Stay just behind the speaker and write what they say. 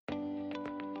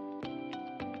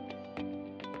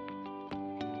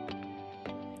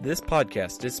This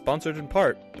podcast is sponsored in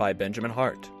part by Benjamin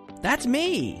Hart. That's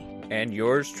me! And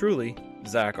yours truly,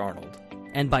 Zach Arnold.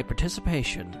 And by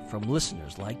participation from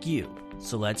listeners like you.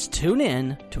 So let's tune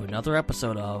in to another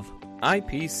episode of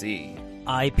IPC.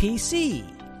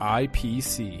 IPC.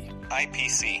 IPC.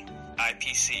 IPC.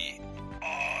 IPC.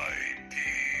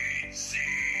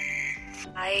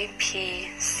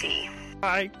 IPC.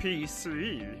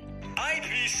 IPC.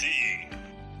 IPC.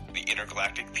 The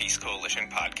Intergalactic Peace Coalition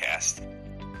podcast.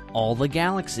 All the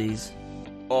galaxies.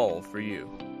 All for you.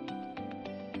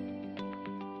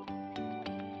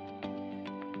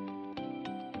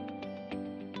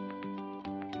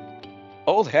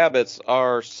 Old habits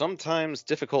are sometimes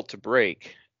difficult to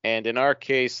break, and in our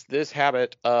case, this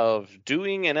habit of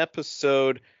doing an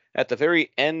episode at the very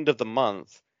end of the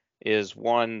month is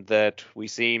one that we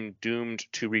seem doomed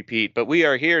to repeat. But we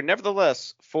are here,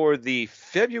 nevertheless, for the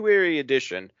February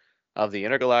edition of the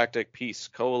Intergalactic Peace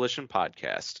Coalition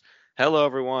podcast. Hello,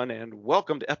 everyone, and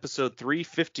welcome to episode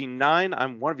 359.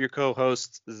 I'm one of your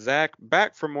co-hosts, Zach,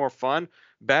 back for more fun,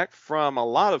 back from a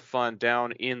lot of fun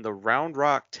down in the Round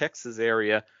Rock, Texas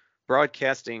area,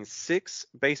 broadcasting 6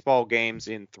 baseball games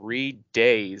in 3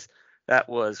 days. That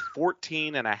was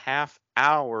 14 and a half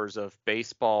hours of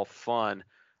baseball fun.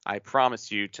 I promise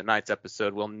you, tonight's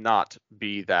episode will not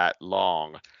be that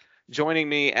long. Joining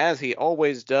me, as he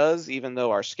always does, even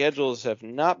though our schedules have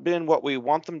not been what we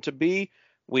want them to be,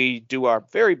 we do our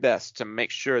very best to make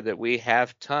sure that we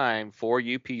have time for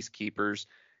you peacekeepers,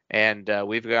 and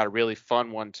we've got a really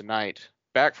fun one tonight.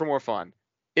 Back for more fun,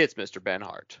 it's Mr. Ben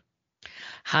Hart.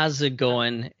 How's it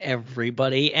going,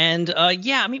 everybody? And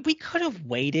we could have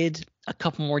waited a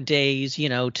couple more days,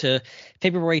 to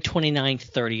February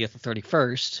 29th, 30th, or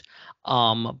 31st.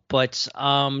 But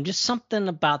just something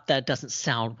about that doesn't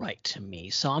sound right to me.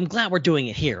 So I'm glad we're doing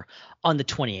it here on the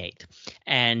 28th.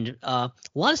 And a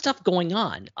lot of stuff going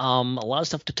on. A lot of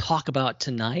stuff to talk about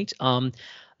tonight. The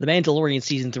Mandalorian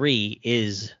Season 3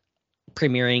 is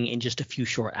premiering in just a few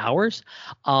short hours.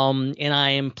 And I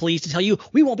am pleased to tell you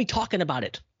we won't be talking about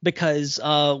it because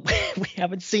we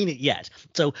haven't seen it yet.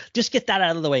 So just get that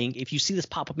out of the way. If you see this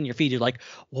pop up in your feed, you're like,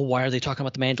 well, why are they talking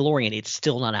about The Mandalorian? It's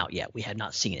still not out yet. We have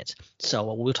not seen it.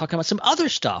 So we'll talk about some other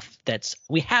stuff that's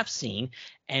we have seen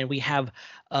and we have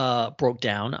broke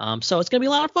down. So it's going to be a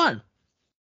lot of fun.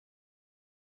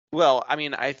 Well, I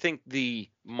mean, I think the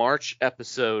March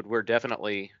episode, we're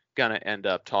definitely going to end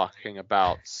up talking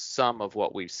about some of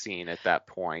what we've seen at that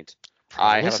point.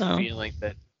 I have a feeling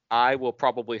that I will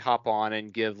probably hop on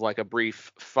and give like a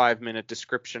brief 5-minute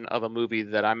description of a movie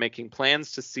that I'm making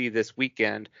plans to see this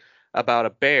weekend about a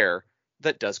bear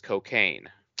that does cocaine.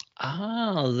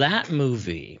 Oh, that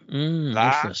movie.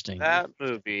 Interesting. That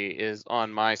movie is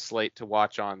on my slate to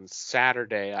watch on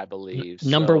Saturday, I believe.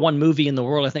 Number one movie in the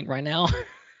world, I think, right now.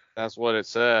 That's what it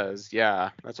says. Yeah,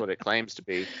 that's what it claims to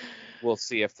be. We'll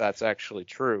see if that's actually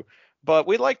true. But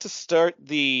we'd like to start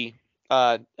the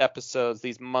episodes,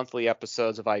 these monthly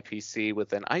episodes of IPC,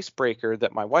 with an icebreaker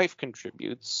that my wife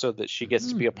contributes so that she gets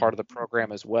to be a part of the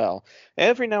program as well.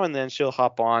 Every now and then she'll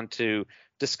hop on to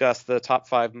discuss the top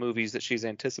 5 movies that she's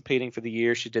anticipating for the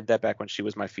year. She did that back when she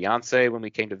was my fiance, when we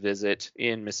came to visit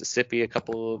in Mississippi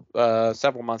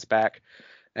several months back.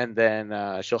 And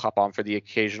then she'll hop on for the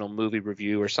occasional movie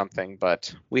review or something.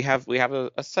 But we have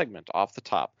a segment off the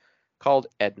top called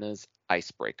Edna's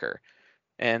Icebreaker.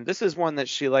 And this is one that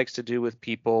she likes to do with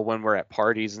people when we're at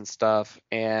parties and stuff.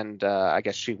 And I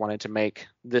guess she wanted to make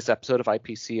this episode of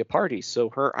IPC a party. So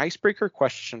her icebreaker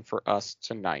question for us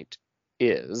tonight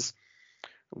is,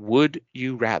 would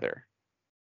you rather?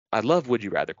 I love would you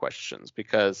rather questions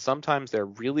because sometimes they're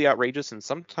really outrageous and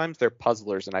sometimes they're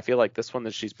puzzlers. And I feel like this one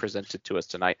that she's presented to us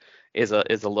tonight is a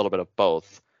little bit of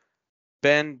both.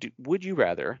 Ben, would you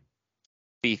rather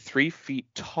be 3 feet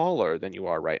taller than you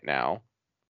are right now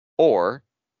or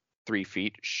 3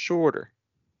 feet shorter?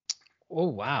 Oh,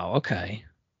 wow. Okay.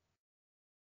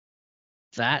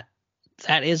 That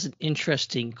is an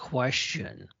interesting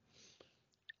question.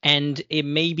 And it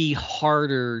may be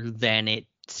harder than it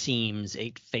seems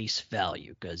at face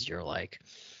value because you're like,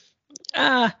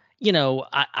 I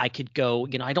could go,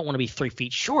 I don't want to be 3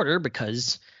 feet shorter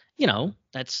because,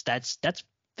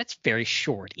 that's very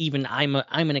short. Even I'm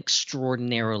an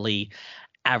extraordinarily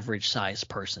average sized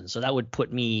person. So that would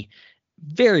put me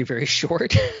very, very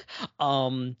short.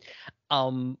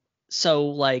 So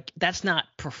like that's not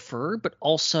preferred, but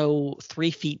also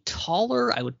 3 feet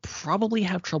taller, I would probably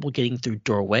have trouble getting through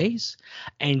doorways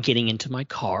and getting into my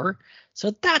car.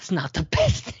 So that's not the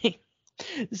best thing.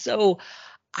 So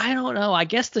I don't know. I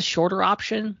guess the shorter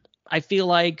option, I feel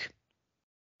like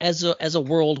as a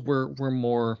world we're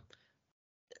more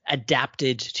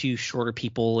adapted to shorter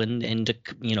people and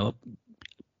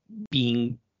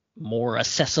being more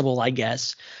accessible, I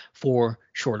guess, for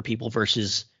shorter people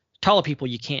versus taller people.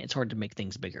 You can't. It's hard to make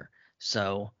things bigger.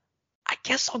 So I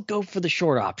guess I'll go for the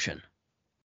short option.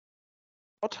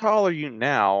 How tall are you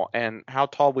now, and how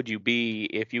tall would you be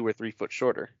if you were 3 foot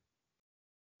shorter?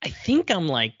 I think I'm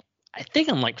like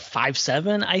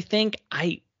 5'7". I think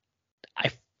I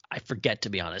forget, to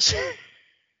be honest.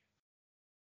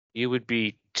 You would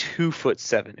be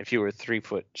 2'7" if you were 3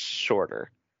 foot shorter.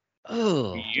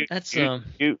 Oh, You that's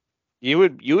you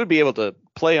would be able to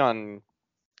play on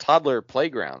toddler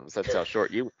playgrounds. That's how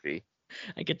short you would be.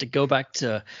 I get to go back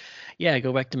to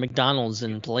McDonald's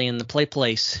and play in the play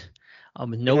place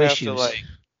with no You'd have issues.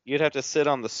 you'd have to sit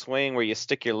on the swing where you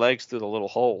stick your legs through the little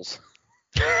holes.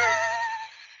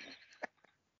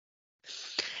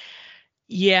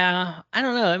 Yeah, I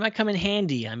don't know. It might come in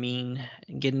handy. I mean,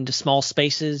 get into small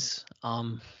spaces.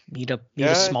 Need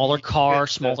a smaller car,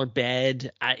 smaller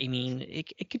bed. I mean,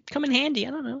 it could come in handy.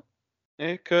 I don't know.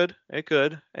 It could,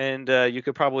 and you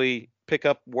could probably pick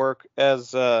up work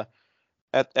as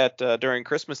at during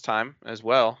Christmas time as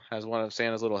well as one of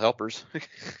Santa's little helpers.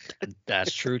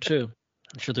 That's true too.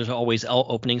 I'm sure there's always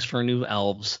openings for new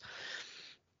elves.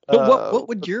 But what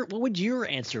would your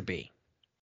answer be?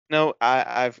 No,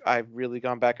 I've really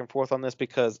gone back and forth on this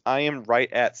because I am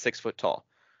right at 6 foot tall.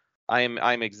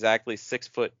 I'm exactly 6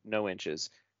 foot no inches.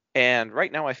 And right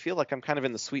now I feel like I'm kind of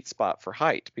in the sweet spot for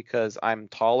height because I'm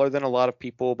taller than a lot of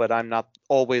people, but I'm not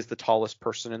always the tallest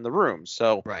person in the room.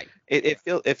 So Right. it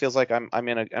feels like I'm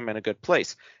in a good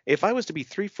place. If I was to be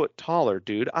 3 foot taller,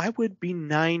 dude, I would be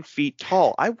 9 feet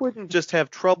tall. I wouldn't just have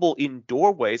trouble in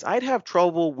doorways. I'd have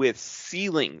trouble with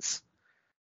ceilings.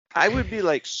 I would be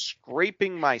like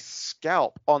scraping my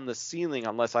scalp on the ceiling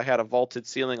unless I had a vaulted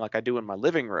ceiling like I do in my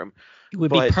living room. You would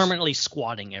be permanently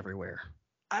squatting everywhere.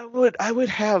 I would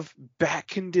have back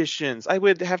conditions. I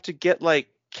would have to get like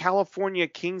California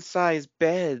king size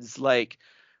beds. Like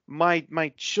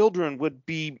my children would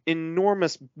be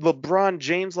enormous LeBron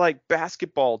James like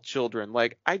basketball children.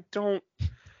 Like I don't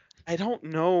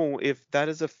know if that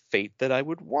is a fate that I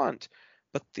would want.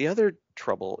 But the other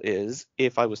trouble is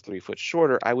if I was 3 foot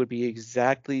shorter, I would be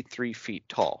exactly 3 feet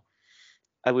tall.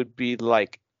 I would be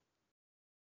like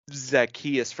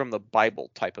Zacchaeus from the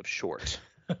Bible type of short.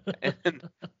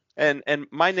 And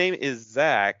my name is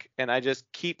Zach, and I just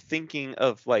keep thinking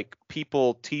of like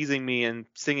people teasing me and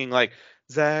singing like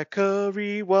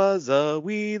Zachary was a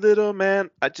wee little man.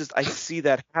 I see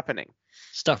that happening.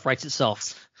 Stuff writes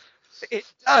itself. It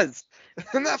does.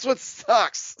 And that's what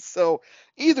sucks. So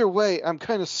either way, I'm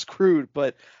kind of screwed,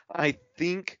 but I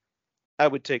think I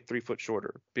would take 3 foot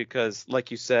shorter because, like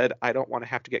you said, I don't want to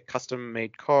have to get custom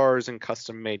made cars and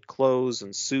custom made clothes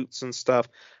and suits and stuff.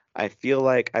 I feel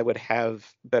like I would have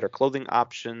better clothing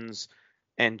options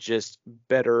and just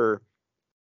better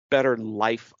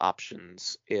life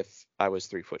options if I was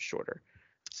 3 foot shorter.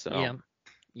 So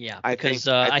yeah, because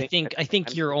I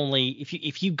think you're only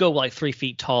if you go like 3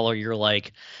 feet taller, you're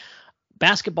like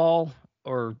basketball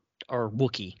or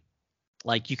Wookiee.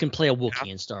 Like you can play a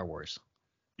Wookiee in Star Wars.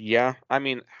 Yeah, I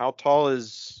mean, how tall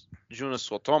is Juna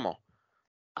Suotomo?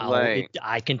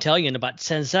 I can tell you in about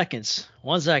 10 seconds.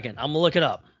 1 second, I'm gonna look it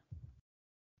up.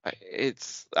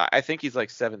 I think he's like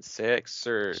 7'6"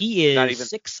 or he is not even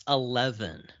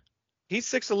 6'11". He's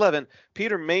 6'11".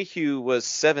 Peter Mayhew was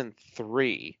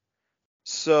 7'3".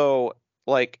 So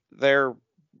like they're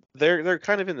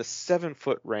kind of in the 7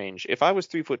 foot range. If I was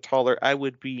 3 foot taller, I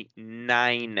would be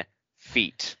 9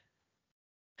 feet.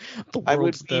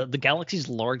 The galaxy's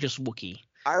largest Wookiee.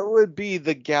 I would be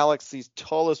the galaxy's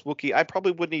tallest Wookiee. I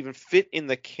probably wouldn't even fit in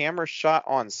the camera shot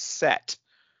on set.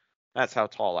 That's how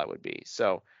tall I would be.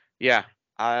 So yeah,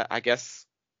 I guess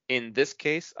in this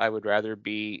case, I would rather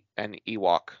be an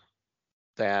Ewok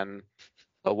than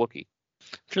a Wookiee.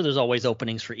 I'm sure there's always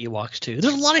openings for Ewoks too.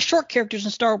 There's a lot of short characters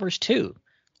in Star Wars too.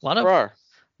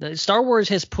 Star Wars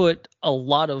has put a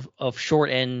lot of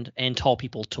short and tall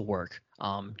people to work.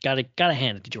 Gotta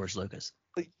hand it to George Lucas.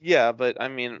 Yeah, but I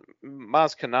mean,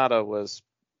 Maz Kanata was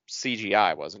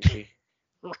CGI, wasn't he?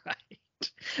 Right.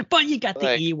 But you got the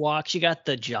Ewoks, you got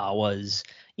the Jawas.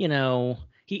 You know,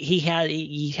 he had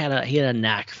a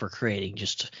knack for creating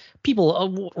just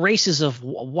people, races of a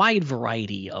wide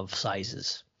variety of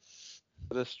sizes.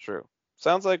 That is true.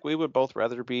 Sounds like we would both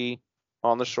rather be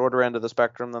on the shorter end of the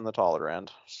spectrum than the taller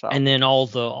end. So. And then all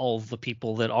the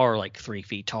people that are like 3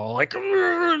 feet tall, like,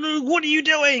 what are you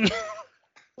doing?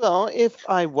 Well, if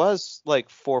I was like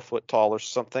 4 foot tall or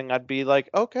something, I'd be like,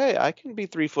 okay, I can be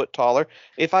 3 foot taller.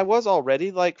 If I was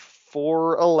already like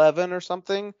 4'11" or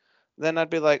something, then I'd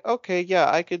be like, okay, yeah,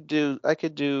 I could do,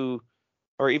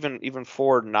 or even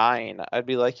 4'9". I'd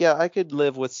be like, yeah, I could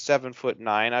live with 7'9".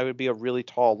 I would be a really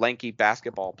tall, lanky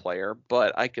basketball player,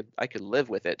 but I could live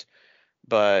with it.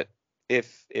 But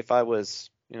if I was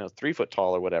 3 foot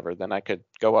tall or whatever, then I could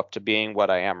go up to being what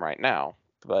I am right now.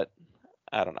 But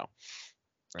I don't know.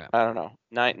 Right. I don't know.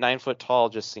 9 foot tall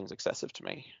just seems excessive to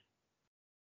me.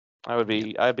 I'd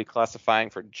be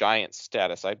classifying for giant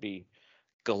status. I'd be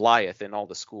Goliath in all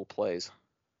the school plays.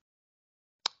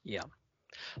 Yeah,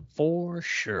 for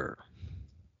sure.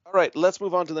 All right, let's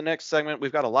move on to the next segment.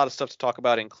 We've got a lot of stuff to talk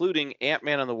about, including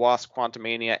Ant-Man and the Wasp: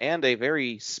 Quantumania, and a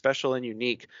very special and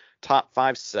unique top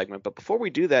 5 segment. But before we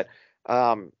do that,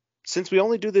 since we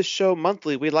only do this show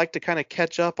monthly, we like to kind of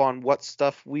catch up on what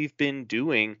stuff we've been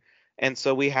doing. And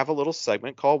so we have a little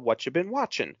segment called What You Been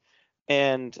Watching.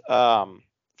 And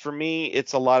for me,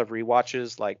 it's a lot of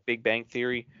rewatches like Big Bang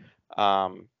Theory.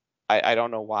 I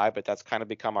don't know why, but that's kind of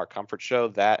become our comfort show,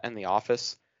 that and The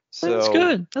Office. So That's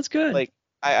good. That's good. like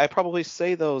I probably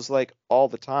say those like all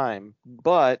the time,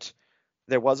 but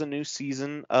there was a new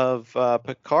season of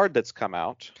Picard that's come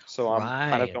out, so I'm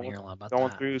kind of Right. I'm hearing a lot about going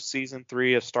that. through season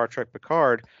 3 of Star Trek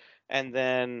Picard, and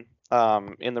then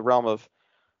in the realm of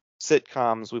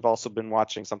sitcoms, we've also been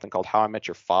watching something called How I Met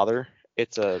Your Father.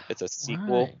 It's a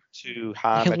sequel Right. to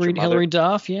How I Met Your Mother. Hillary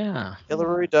Duff. Yeah.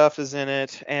 Hilary Duff is in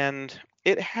it, and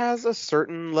it has a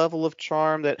certain level of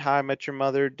charm that How I Met Your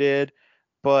Mother did,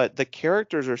 but the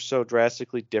characters are so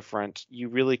drastically different, you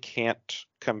really can't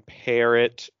compare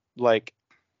it like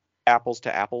apples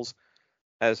to apples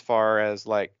as far as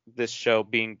like this show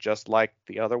being just like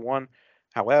the other one.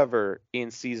 However,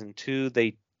 in season 2,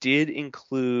 they did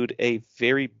include a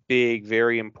very big,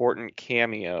 very important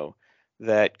cameo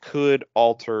that could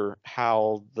alter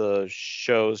how the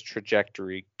show's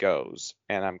trajectory goes,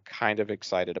 and I'm kind of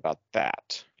excited about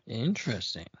that.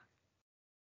 Interesting.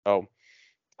 Oh,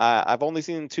 I've only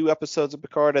seen 2 episodes of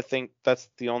Picard. I think those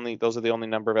are the only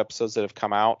number of episodes that have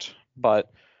come out,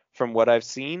 but from what I've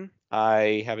seen,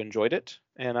 I have enjoyed it,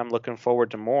 and I'm looking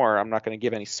forward to more. I'm not going to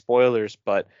give any spoilers,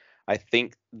 but I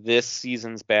think this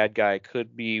season's bad guy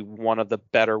could be one of the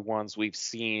better ones we've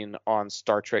seen on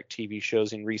Star Trek TV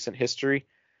shows in recent history.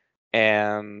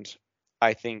 And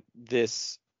I think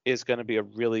this is going to be a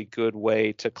really good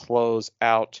way to close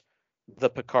out the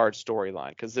Picard storyline,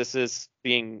 because this is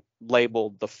being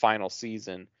labeled the final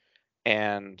season,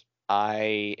 and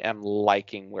I am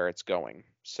liking where it's going.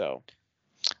 So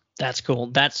That's cool.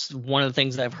 That's one of the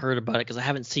things I've heard about it, because I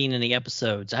haven't seen any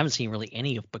episodes. I haven't seen really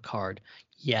any of Picard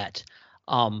yet.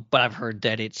 But I've heard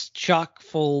that it's chock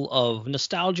full of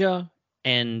nostalgia,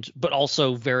 but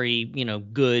also very,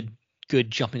 good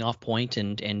jumping off point,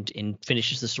 and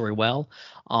finishes the story well.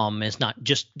 It's not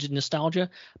just nostalgia,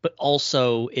 but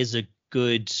also is a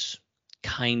good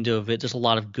kind of it. There's a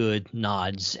lot of good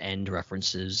nods and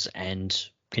references, and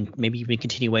maybe even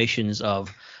continuations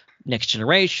of Next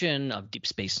Generation, of Deep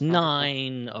Space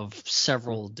Nine, of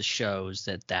several of the shows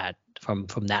that from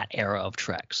that era of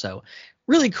Trek. So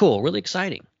really cool, really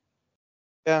exciting.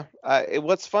 yeah,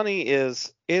 what's funny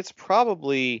is it's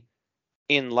probably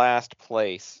in last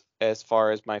place as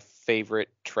far as my favorite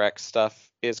Trek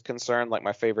stuff is concerned, like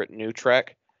my favorite new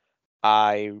Trek.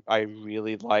 I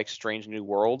really like Strange New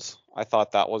Worlds. I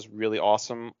thought that was really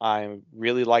awesome. I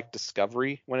really like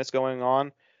Discovery when it's going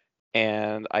on,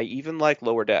 and I even like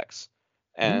Lower Decks.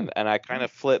 And I kind of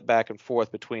flip back and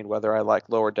forth between whether I like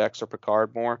Lower Decks or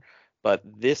Picard more, but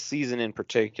this season in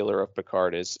particular of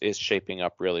Picard is shaping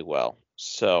up really well.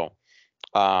 So,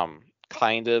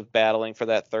 kind of battling for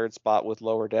that third spot with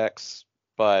Lower Decks,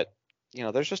 but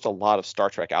there's just a lot of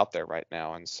Star Trek out there right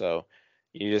now, and so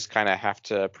you just kind of have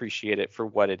to appreciate it for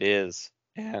what it is.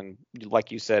 And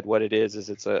like you said, what it is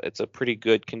it's a pretty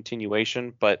good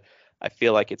continuation, but I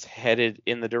feel like it's headed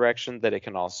in the direction that it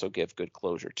can also give good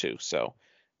closure to. So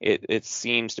it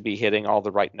seems to be hitting all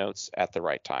the right notes at the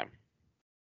right time.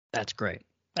 That's great.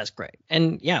 That's great.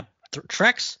 And yeah,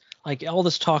 Trek's, like all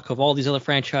this talk of all these other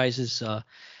franchises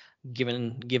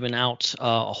giving out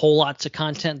a whole lots of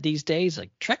content these days. Like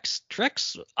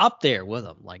Trek's up there with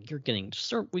them. Like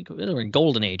we're in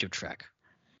golden age of Trek.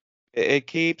 It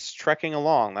keeps trekking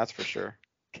along, that's for sure.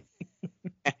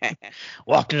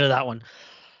 Walked into that one.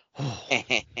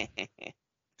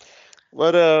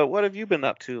 What have you been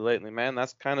up to lately, man?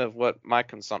 That's kind of what my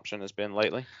consumption has been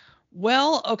lately.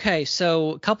 Well, okay,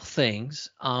 so a couple things.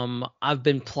 I've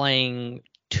been playing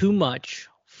too much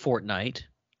Fortnite.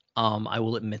 I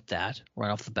will admit that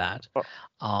right off the bat.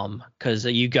 Because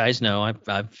you guys know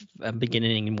I've been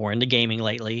getting more into gaming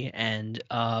lately, and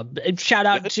shout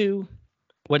out to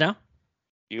what now?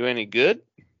 You any good?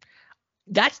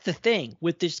 that's the thing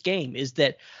with this game, is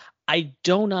that I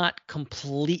do not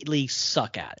completely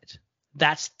suck at it.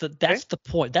 That's the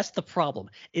point. That's the problem,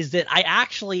 is that I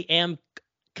actually am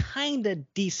kind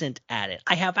of decent at it.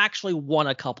 I have actually won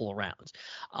a couple of rounds.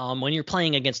 When you're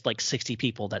playing against like 60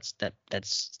 people, that's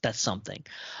something.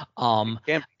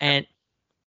 And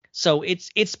so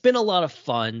it's been a lot of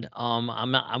fun.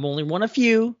 I'm only won a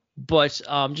few, but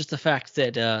just the fact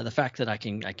that I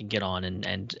can get on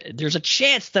and there's a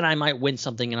chance that I might win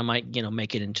something and I might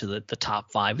make it into the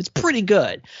top 5. It's pretty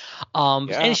good. And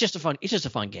it's just a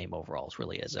fun game overall. It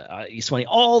really is. It's funny,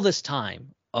 all this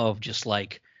time of just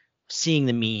like seeing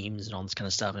the memes and all this kind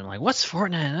of stuff, and I'm like, what's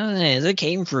Fortnite? It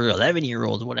came for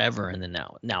 11-year-olds, whatever. And then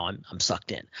now I'm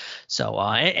sucked in. So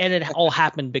and it all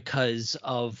happened because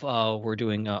of we're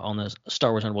doing on the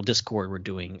Star Wars Honorable Discord, we're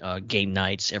doing game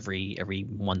nights every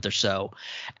month or so,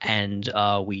 and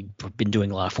we've been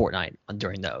doing a lot of Fortnite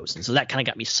during those, and so that kind of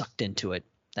got me sucked into it.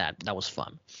 That was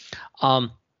fun.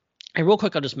 And real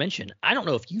quick, I'll just mention, I don't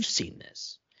know if you've seen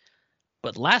this,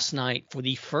 but last night, for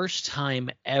the first time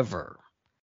ever,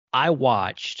 I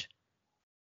watched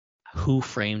Who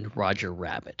Framed Roger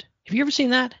Rabbit. Have you ever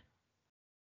seen that?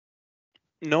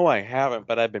 No, I haven't,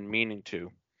 but I've been meaning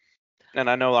to. And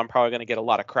I know I'm probably going to get a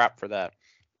lot of crap for that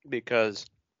because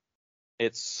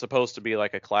it's supposed to be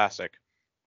like a classic.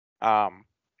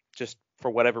 Just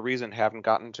for whatever reason, haven't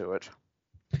gotten to it.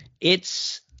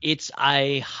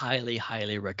 I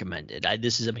highly recommend it. I've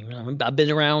been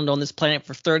around on this planet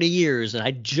for 30 years, and I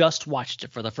just watched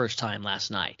it for the first time last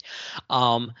night.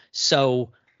 So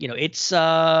it's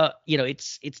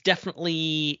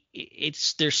definitely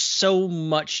there's so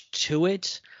much to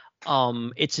it.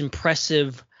 It's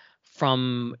impressive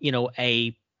from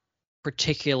a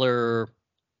particular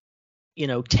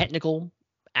technical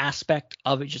aspect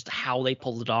of it, just how they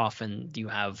pulled it off, and you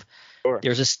have. Sure.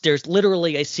 There's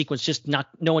literally a sequence, just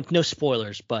no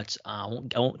spoilers, but I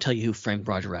won't tell you who framed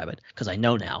Roger Rabbit because I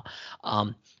know now.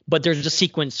 But there's a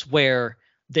sequence where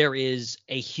there is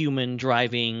a human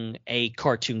driving a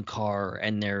cartoon car,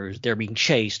 and they're being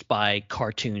chased by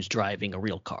cartoons driving a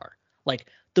real car. Like,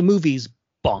 the movie's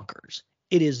bonkers.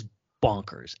 It is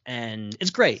bonkers, and it's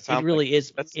great. It really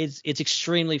is. It's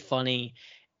extremely funny.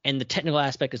 And the technical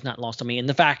aspect is not lost on me. And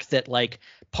the fact that, like,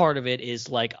 part of it is,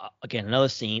 like, again, another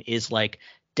scene is, like,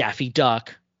 Daffy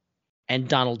Duck and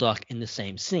Donald Duck in the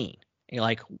same scene. And you're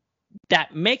like,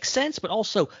 that makes sense, but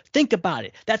also think about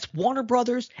it. That's Warner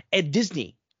Brothers and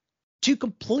Disney. Two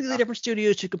completely different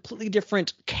studios, two completely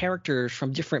different characters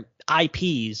from different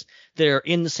IPs that are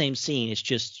in the same scene.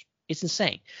 It's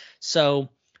insane. So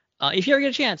if you ever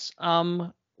get a chance,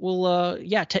 we'll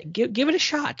give it a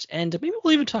shot, and maybe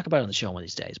we'll even talk about it on the show one of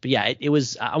these days. But yeah, it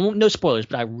was I won't, no spoilers,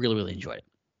 but I really enjoyed it.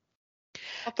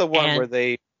 Not the one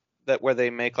where they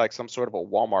make like some sort of a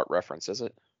Walmart reference, is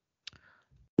it?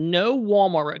 No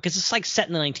Walmart, because it's like set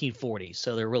in the 1940s,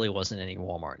 so there really wasn't any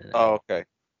Walmart in it. Oh,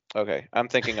 okay. I'm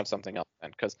thinking of something else then,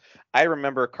 because I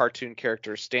remember cartoon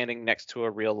characters standing next to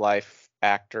a real life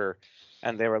actor.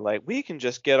 And they were like, we can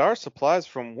just get our supplies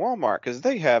from Walmart because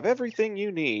they have everything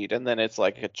you need. And then it's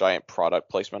like a giant product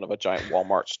placement of a giant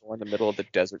Walmart store in the middle of the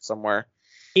desert somewhere.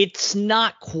 It's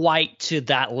not quite to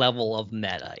that level of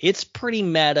meta. It's pretty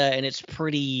meta, and it's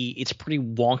pretty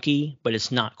wonky, but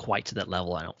it's not quite to that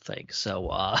level, I don't think.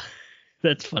 So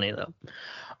that's funny though.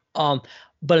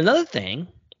 But another thing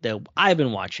that I've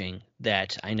been watching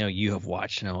that I know you have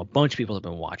watched, a bunch of people have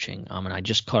been watching, and I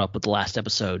just caught up with the last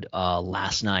episode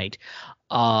last night.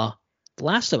 The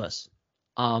Last of Us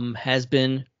has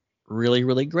been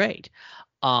really great.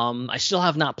 I still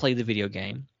have not played the video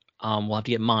game. We'll have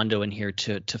to get Mondo in here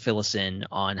to fill us in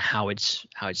on how it's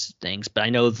things. But I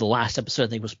know the last episode I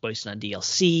think was based on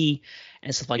DLC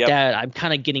and stuff like that. I'm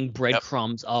kind of getting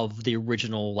breadcrumbs of the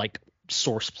original like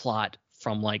source plot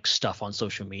from like stuff on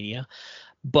social media.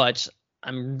 But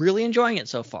I'm really enjoying it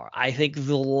so far. I think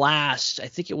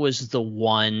it was the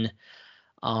one,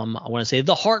 I want to say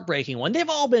the heartbreaking one. They've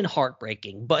all been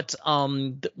heartbreaking, but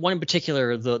the one in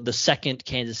particular, the second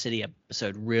Kansas City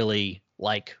episode really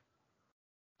like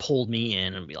pulled me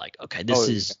in and be like, okay, this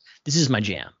is my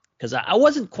jam. Because I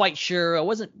wasn't quite sure. I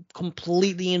wasn't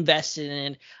completely invested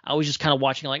in it. I was just kind of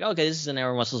watching like, okay, this is an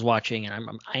everyone else was watching,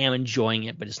 and I am enjoying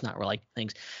it, but it's not really like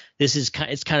things. It's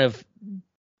kind of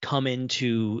come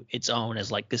into its own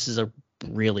as like, this is a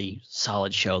really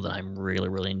solid show that I'm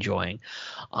really enjoying.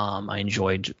 I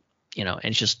enjoyed, and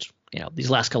it's just,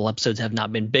 these last couple episodes have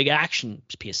not been big action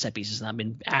set pieces, not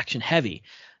been action heavy.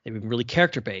 They've been really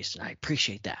character based, and I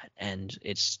appreciate that. And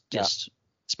it's just,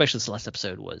 especially this last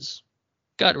episode was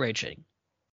gut wrenching.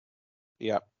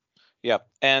 Yeah. Yep.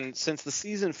 And since the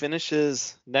season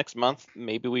finishes next month,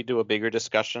 maybe we do a bigger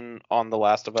discussion on The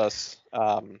Last of Us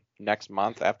next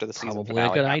month after the season Probably a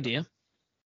finale good happens.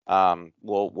 idea.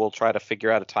 We'll try to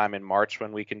figure out a time in March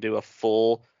when we can do a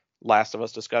full Last of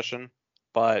Us discussion.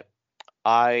 But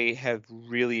I have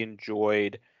really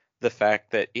enjoyed the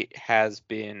fact that it has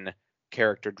been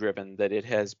character driven, that it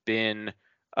has been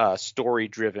story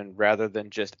driven rather than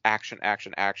just action,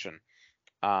 action, action.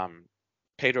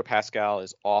 Pedro Pascal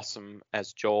is awesome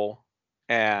as Joel,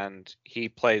 and he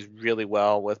plays really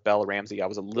well with Bella Ramsey. I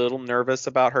was a little nervous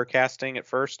about her casting at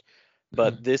first,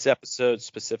 but this episode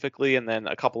specifically, and then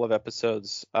a couple of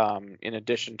episodes in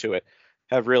addition to it,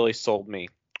 have really sold me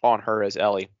on her as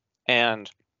Ellie. And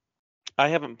I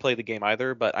haven't played the game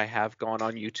either, but I have gone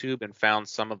on YouTube and found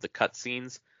some of the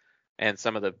cutscenes and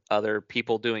some of the other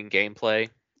people doing gameplay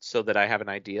so that I have an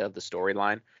idea of the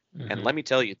storyline. And let me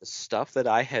tell you, the stuff that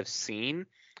I have seen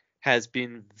has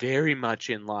been very much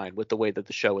in line with the way that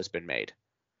the show has been made.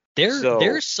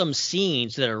 There's some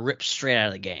scenes that are ripped straight out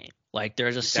of the game. Like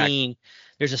there's a scene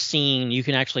you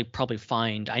can actually probably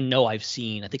find. I know I've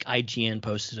seen. I think IGN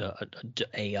posted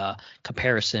a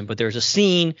comparison, but there's a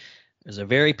scene. There's a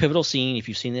very pivotal scene. If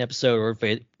you've seen the episode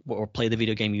or play the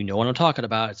video game, you know what I'm talking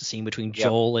about. It's a scene between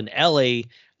Joel and Ellie.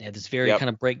 They have this very kind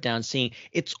of breakdown scene.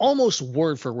 It's almost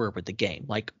word for word with the game,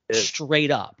 like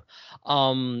straight up.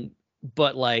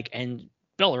 But like, and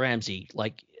Bella Ramsey,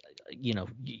 like, you know,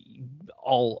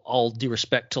 all due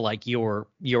respect to like your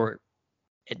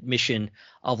admission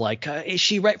of like, is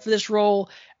she right for this role?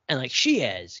 And like, she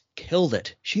has killed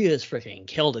it. She has freaking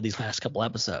killed it these last couple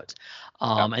episodes.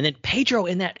 And then Pedro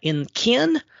in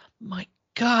Kin, my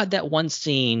God, that one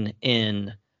scene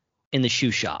in the shoe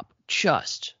shop,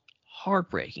 just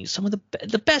heartbreaking. Some of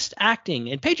the best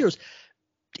acting. And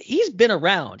he's been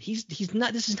around. He's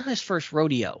not. This is not his first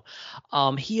rodeo.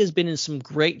 He has been in some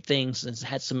great things and has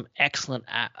had some excellent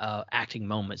acting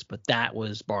moments. But that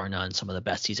was bar none some of the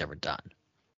best he's ever done.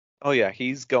 Oh yeah,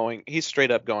 he's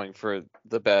straight up going for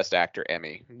the best actor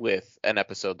Emmy with an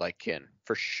episode like Kin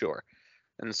for sure.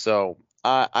 And so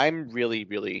I'm really,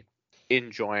 really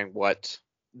enjoying what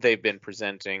they've been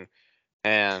presenting.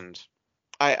 And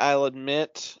I'll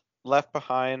admit, Left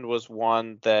Behind was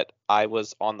one that I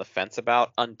was on the fence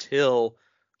about until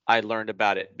I learned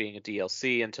about it being a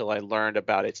DLC, until I learned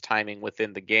about its timing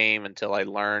within the game, until I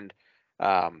learned,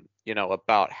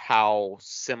 about how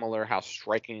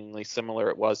strikingly similar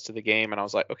it was to the game. And I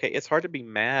was like, okay, it's hard to be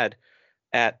mad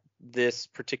at this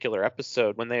particular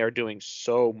episode when they are doing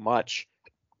so much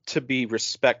to be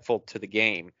respectful to the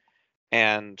game.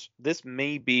 And this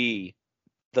may be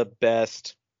the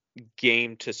best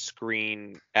game to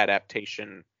screen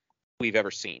adaptation we've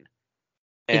ever seen.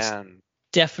 And it's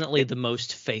definitely the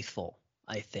most faithful,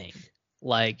 I think.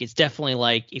 Like, it's definitely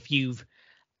like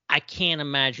I can't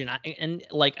imagine.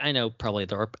 I know probably I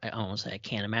don't want to say I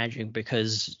can't imagine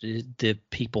because the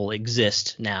people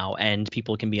exist now and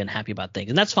people can be unhappy about things,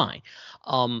 and that's fine.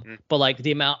 But like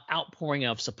the outpouring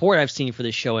of support I've seen for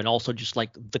this show, and also just like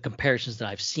the comparisons that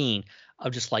I've seen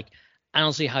of just like, I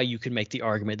don't see how you could make the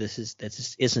argument this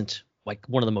isn't like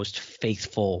one of the most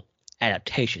faithful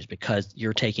adaptations, because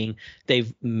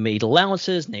they've made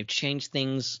allowances and they've changed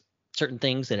certain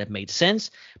things that have made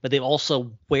sense, but they've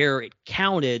also, where it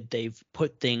counted, they've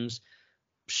put things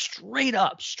straight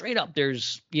up.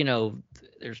 There's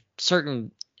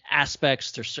certain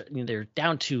aspects, they're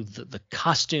down to the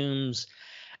costumes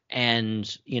and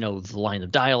the line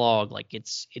of dialogue. Like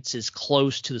it's as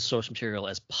close to the source material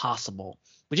as possible,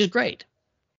 which is great.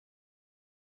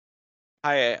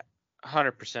 I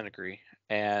 100% agree.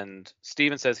 And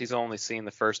Steven says he's only seen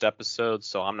the first episode,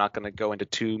 so I'm not going to go into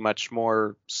too much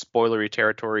more spoilery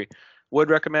territory. Would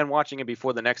recommend watching it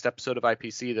before the next episode of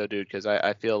IPC, though, dude, because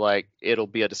I feel like it'll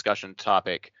be a discussion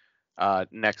topic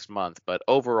next month. But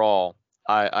overall,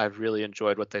 I've really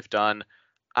enjoyed what they've done.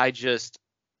 I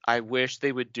wish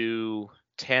they would do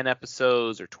 10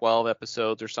 episodes or 12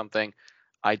 episodes or something.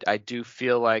 I do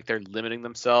feel like they're limiting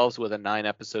themselves with a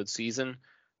 9-episode season,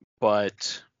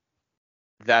 but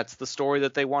that's the story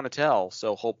that they want to tell.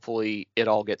 So hopefully it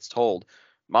all gets told.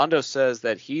 Mondo says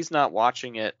that he's not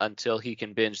watching it until he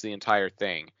can binge the entire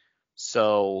thing.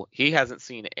 So he hasn't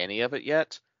seen any of it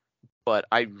yet, but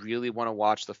I really want to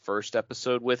watch the first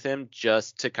episode with him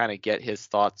just to kind of get his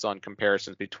thoughts on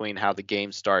comparisons between how the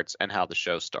game starts and how the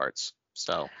show starts.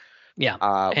 So yeah.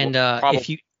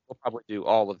 We'll probably do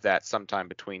all of that sometime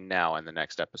between now and the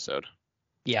next episode.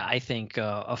 Yeah, I think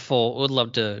would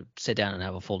love to sit down and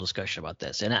have a full discussion about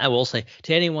this. And I will say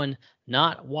to anyone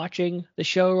not watching the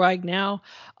show right now,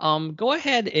 go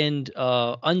ahead and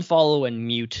unfollow and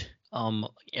mute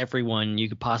everyone you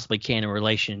could possibly can in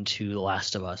relation to The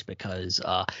Last of Us, because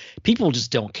people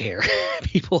just don't care.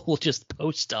 People will just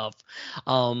post stuff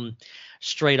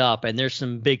straight up, and there's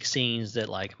some big scenes that,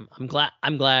 like, I'm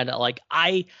glad like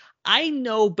I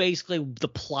know basically the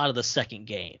plot of the second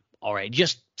game. All right,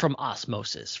 just from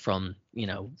osmosis, from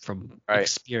Right.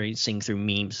 experiencing through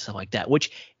memes, stuff like that,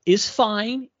 which is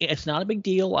fine. It's not a big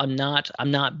deal. I'm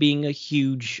not being a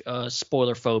huge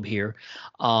spoiler phobe here.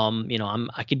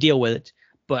 I could deal with it,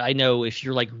 but I know if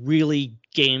you're like really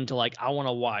game to, like, I want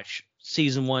to watch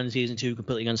season 1, season 2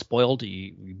 completely unspoiled,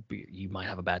 you might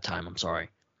have a bad time. I'm sorry.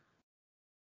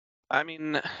 I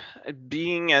mean,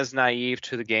 being as naive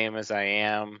to the game as I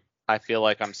am, I feel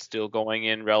like I'm still going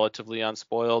in relatively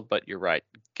unspoiled, but you're right.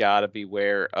 Gotta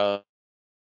beware of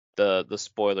the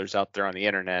spoilers out there on the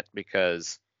internet,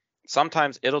 because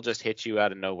sometimes it'll just hit you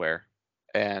out of nowhere.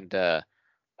 And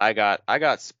I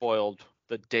got spoiled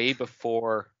the day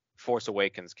before Force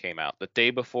Awakens came out. The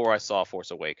day before I saw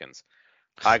Force Awakens,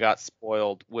 I got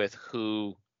spoiled with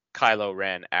who Kylo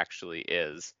Ren actually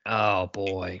is, Oh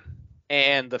boy.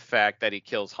 and the fact that he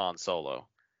kills Han Solo.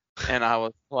 And I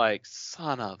was like,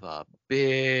 son of a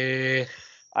bitch.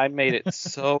 I made it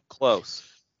so close.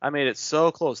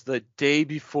 The day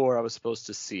before I was supposed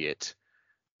to see it.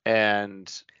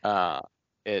 And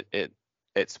it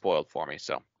spoiled for me.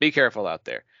 So be careful out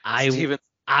there. Steven,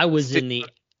 I was in the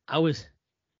I was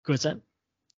what's that?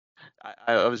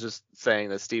 I was just saying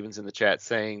that Steven's in the chat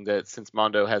saying that since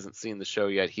Mondo hasn't seen the show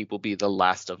yet, he will be the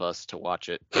last of us to watch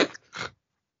it.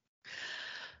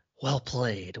 Well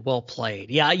played. Well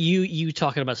played. Yeah, you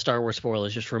talking about Star Wars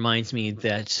spoilers just reminds me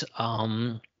that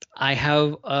I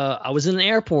was in an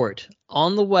airport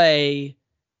on the way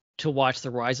to watch The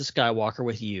Rise of Skywalker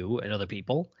with you and other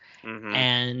people,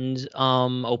 and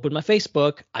opened my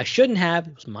Facebook. I shouldn't have.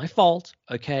 It was my fault.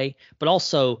 Okay, but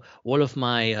also one of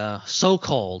my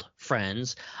so-called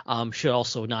friends should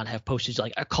also not have posted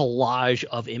like a collage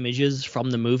of images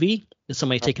from the movie.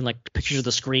 Somebody taking like pictures of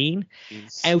the screen,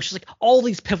 and it was just like all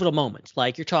these pivotal moments.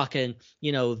 Like you're talking,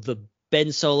 the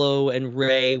Ben Solo and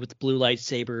Rey with the blue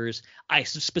lightsabers. I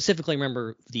specifically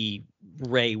remember the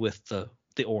Rey with the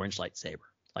orange lightsaber.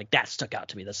 Like that stuck out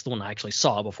to me. That's the one I actually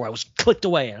saw before I was clicked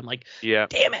away. And I'm like, yeah,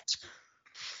 damn it.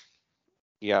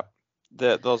 Yeah,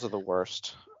 those are the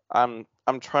worst. I'm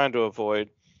trying to avoid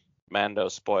Mando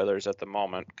spoilers at the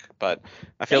moment, but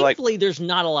I feel Thankfully, there's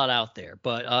not a lot out there.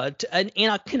 But in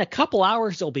a couple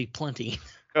hours, there'll be plenty.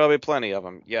 There'll be plenty of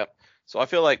them. Yep. So I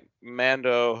feel like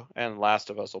Mando and Last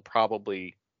of Us will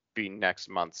probably be next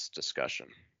month's discussion.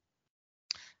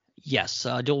 Yes,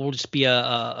 it will just be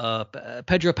a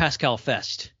Pedro Pascal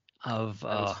fest of.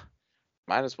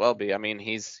 Might as well be. I mean,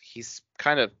 he's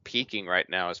kind of peaking right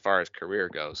now as far as career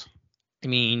goes. I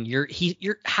mean, you're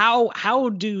how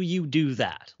do you do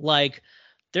that? Like,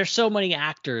 there's so many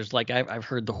actors. Like I've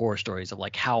heard the horror stories of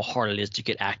like how hard it is to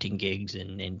get acting gigs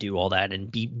and do all that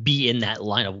and be in that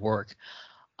line of work.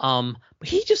 But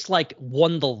he just like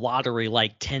won the lottery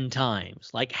like 10 times.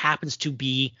 Like happens to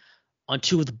be on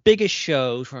two of the biggest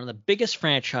shows, one of the biggest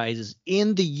franchises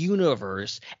in the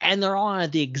universe, and they're on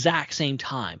at the exact same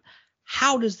time.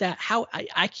 How does that? How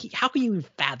can you even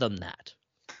fathom that?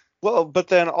 Well, but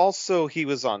then also he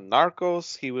was on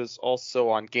Narcos. He was also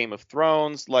on Game of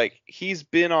Thrones. Like he's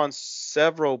been on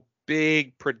several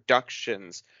big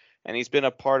productions, and he's been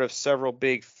a part of several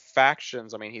big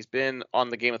factions. I mean, he's been on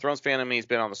the Game of Thrones fandom. He's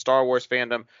been on the Star Wars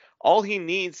fandom. All he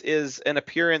needs is an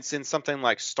appearance in something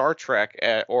like Star Trek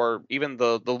or even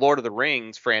the Lord of the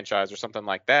Rings franchise or something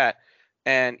like that.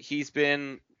 And he's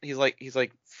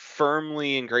like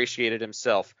firmly ingratiated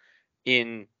himself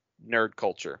in nerd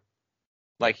culture.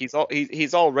 Like he's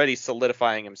already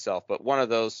solidifying himself, but one of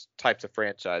those types of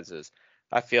franchises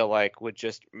I feel like would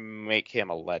just make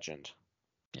him a legend.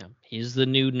 Yeah, he's the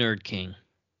new nerd king.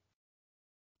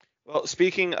 Well,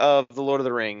 speaking of the Lord of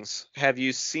the Rings, have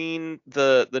you seen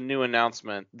the new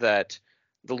announcement that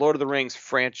the Lord of the Rings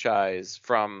franchise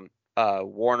from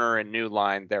Warner and New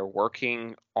Line, they're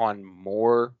working on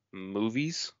more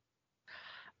movies?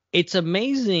 It's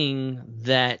amazing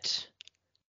that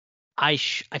I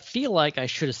feel like I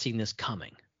should have seen this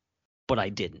coming, but I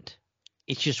didn't.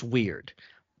 It's just weird.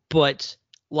 But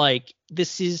like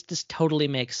this totally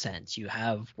makes sense.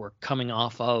 We're coming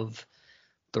off of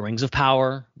the Rings of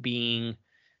Power being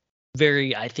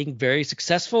I think very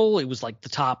successful. It was like the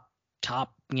top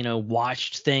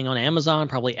watched thing on Amazon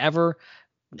probably ever.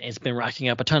 It's been racking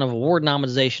up a ton of award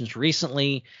nominations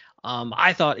recently.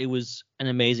 I thought it was an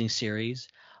amazing series.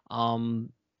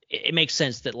 It makes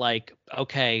sense that like,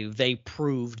 okay, they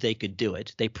proved they could do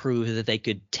it. They proved that they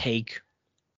could take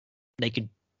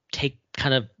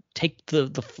kind of take the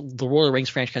Lord of the Rings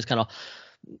franchise kind of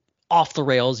off the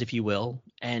rails, if you will,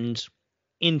 and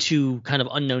into kind of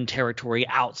unknown territory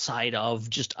outside of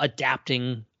just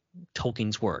adapting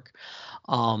Tolkien's work.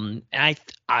 And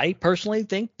I personally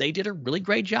think they did a really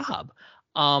great job.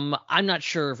 I'm not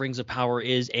sure if Rings of Power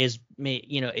is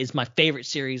my favorite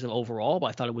series of overall, but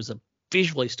I thought it was a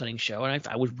visually stunning show, and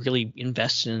I was really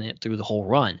invested in it through the whole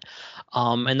run.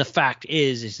 And the fact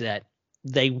is that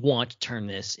they want to turn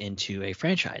this into a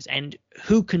franchise, and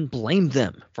who can blame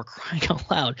them for crying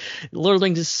out loud? Lord of the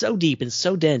Rings is so deep and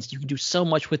so dense. You can do so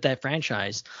much with that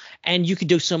franchise, and you can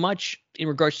do so much in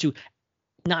regards to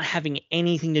not having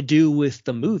anything to do with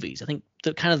the movies. I think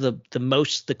the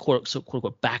quote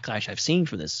unquote backlash I've seen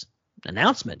from this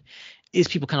announcement is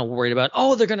people kind of worried about,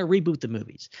 oh, they're going to reboot the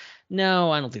movies.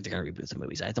 No, I don't think they're going to reboot the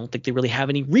movies. I don't think they really have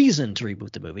any reason to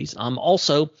reboot the movies.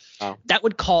 That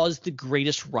would cause the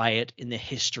greatest riot in the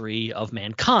history of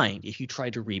mankind if you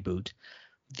tried to reboot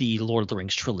the Lord of the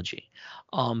Rings trilogy.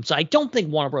 So I don't think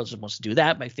Warner Bros. Wants to do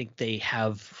that, but I think they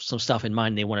have some stuff in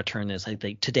mind. They want to turn this. I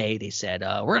think today they said,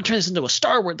 we're going to turn this into a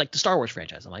Star Wars, like the Star Wars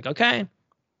franchise. I'm like, okay,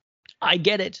 I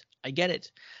get it.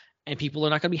 And people are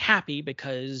not going to be happy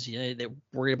because they're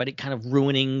worried about it kind of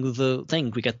ruining the thing.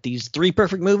 We got these 3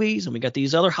 perfect movies, and we got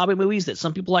these other Hobbit movies that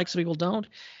some people like, some people don't,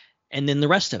 and then the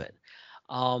rest of it.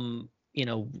 You're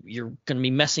going to be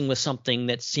messing with something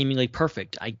that's seemingly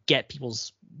perfect. I get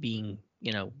people's being,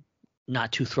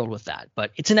 not too thrilled with that, but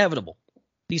it's inevitable.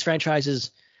 These franchises,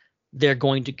 they're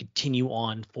going to continue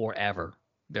on forever.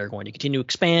 They're going to continue to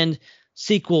expand.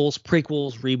 Sequels,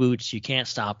 prequels, reboots, you can't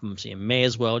stop them, so you may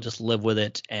as well just live with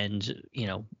it and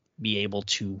be able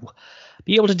to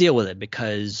deal with it,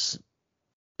 because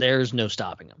there's no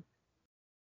stopping them.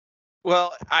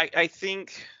 Well, I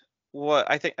think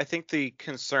the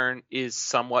concern is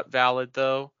somewhat valid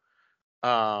though,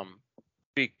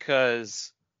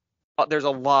 because there's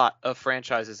a lot of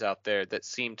franchises out there that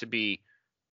seem to be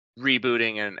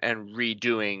rebooting and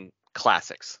redoing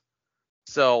classics.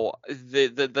 So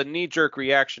the knee-jerk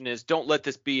reaction is, don't let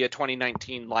this be a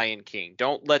 2019 Lion King.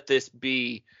 Don't let this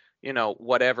be,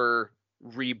 whatever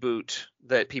reboot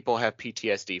that people have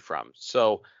PTSD from.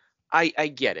 So I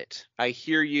get it. I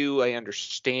hear you. I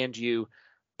understand you.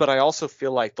 But I also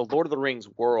feel like the Lord of the Rings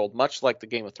world, much like the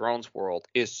Game of Thrones world,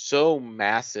 is so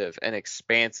massive and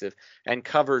expansive and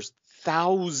covers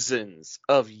thousands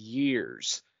of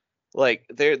years. Like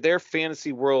their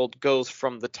fantasy world goes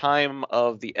from the time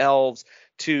of the elves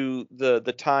to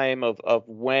the time of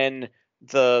when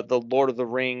the Lord of the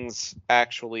Rings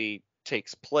actually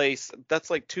takes place. That's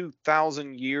like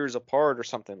 2,000 years apart or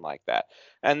something like that.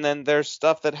 And then there's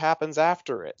stuff that happens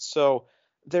after it. So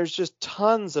there's just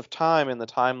tons of time in the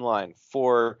timeline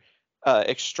for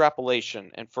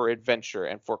extrapolation and for adventure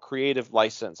and for creative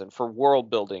license and for world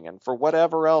building and for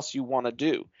whatever else you want to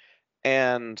do.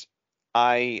 And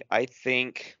I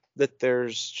think that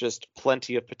there's just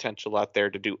plenty of potential out there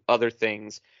to do other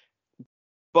things.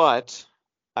 But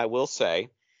I will say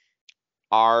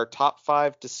our top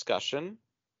 5 discussion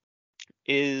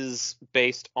is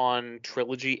based on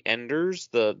trilogy enders,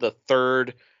 the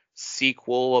third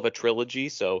sequel of a trilogy.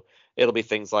 So it'll be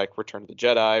things like Return of the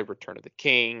Jedi, Return of the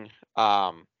King.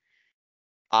 I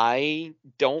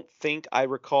don't think I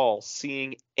recall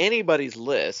seeing anybody's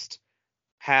list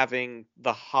having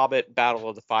the Hobbit Battle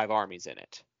of the Five Armies in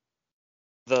it.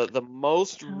 The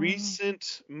most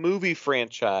recent movie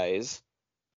franchise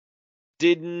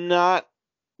did not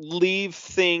leave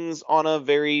things on a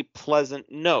very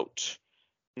pleasant note.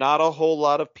 Not a whole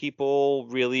lot of people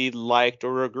really liked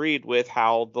or agreed with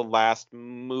how the last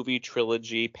movie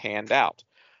trilogy panned out.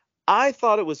 I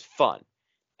thought it was fun,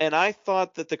 and I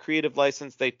thought that the creative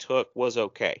license they took was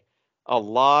okay. A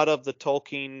lot of the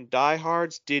Tolkien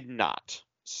diehards did not.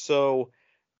 So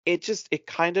it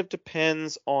kind of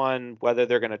depends on whether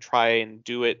they're going to try and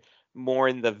do it more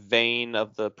in the vein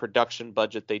of the production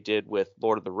budget they did with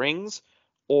Lord of the Rings,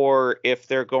 or if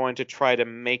they're going to try to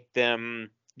make them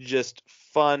just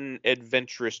fun,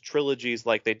 adventurous trilogies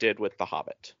like they did with The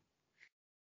Hobbit.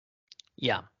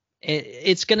 Yeah.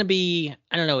 It's going to be,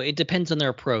 I don't know, it depends on their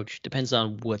approach, depends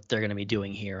on what they're going to be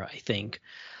doing here, I think.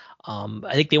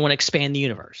 I think they want to expand the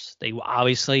universe. They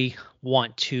obviously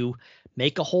want to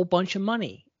make a whole bunch of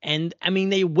money. And I mean,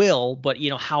 they will, but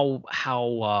how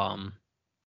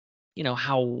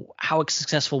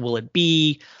successful will it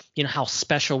be? How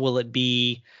special will it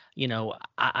be?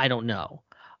 I don't know.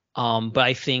 But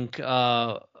I think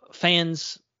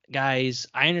fans, guys,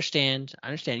 I understand.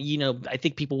 I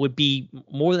think people would be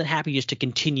more than happy just to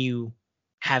continue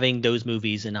having those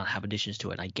movies and not have additions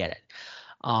to it. I get it.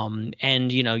 And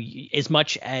as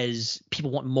much as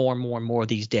people want more and more and more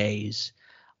these days,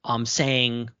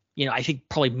 saying, I think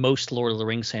probably most Lord of the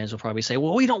Rings fans will probably say,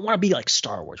 well, we don't want to be like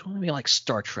Star Wars. We want to be like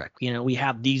Star Trek. We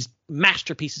have these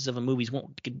masterpieces of a movies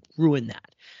won't ruin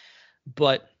that.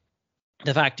 But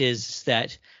the fact is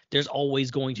that there's always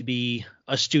going to be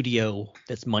a studio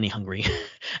that's money hungry,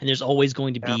 and there's always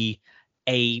going to be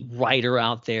a writer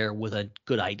out there with a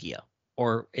good idea,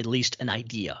 or at least an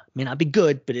idea. It may not be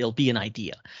good, but it'll be an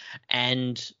idea.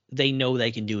 And they know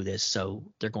they can do this, so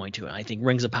they're going to. And I think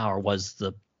Rings of Power was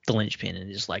the linchpin,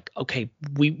 and it's like, okay,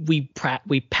 we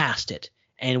passed it,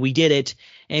 and we did it,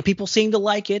 and people seemed to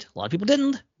like it. A lot of people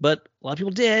didn't, but a lot of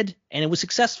people did, and it was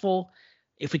successful.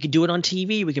 If we could do it on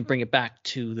TV, we can bring it back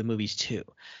to the movies too.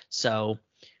 So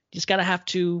you just gotta have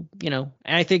to, and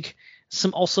I think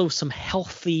some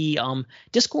healthy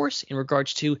discourse in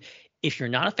regards to, if you're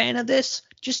not a fan of this,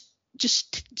 just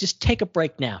take a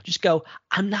break now. Just go,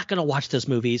 I'm not gonna watch those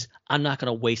movies. I'm not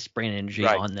gonna waste brain energy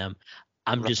on them.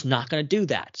 I'm just not going to do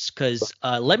that, because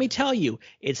let me tell you,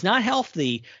 it's not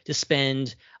healthy to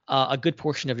spend a good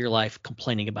portion of your life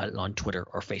complaining about it on Twitter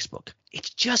or Facebook.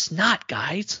 It's just not,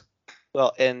 guys.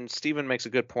 Well, and Steven makes a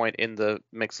good point in the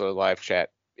Mixler live chat.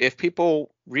 If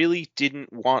people really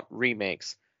didn't want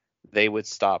remakes, they would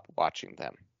stop watching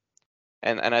them.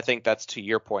 And I think that's to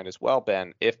your point as well,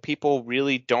 Ben. If people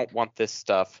really don't want this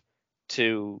stuff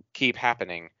to keep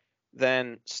happening,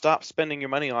 then stop spending your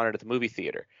money on it at the movie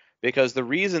theater. Because the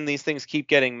reason these things keep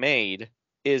getting made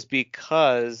is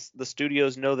because the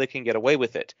studios know they can get away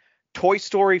with it. Toy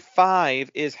Story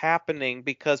 5 is happening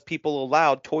because people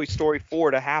allowed Toy Story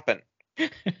 4 to happen.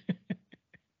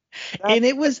 And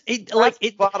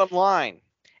it bottom line.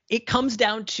 It comes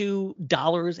down to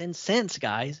dollars and cents,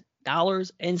 guys.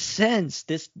 Dollars and cents.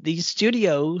 These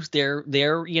studios, they're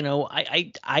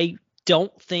I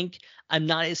don't think, I'm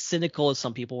not as cynical as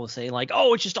some people will say, like,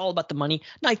 oh, it's just all about the money.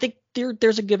 No, I think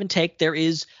there's a give and take. There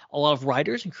is a lot of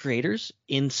writers and creators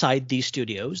inside these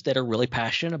studios that are really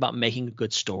passionate about making a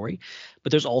good story.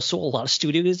 But there's also a lot of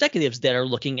studio executives that are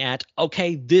looking at,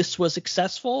 okay, this was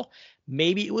successful.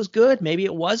 Maybe it was good. Maybe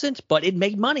it wasn't, but it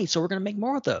made money. So we're going to make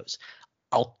more of those.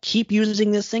 I'll keep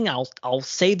using this thing. I'll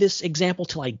say this example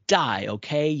till I die.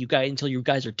 Okay, you guys, until you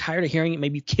guys are tired of hearing it.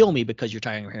 Maybe you kill me because you're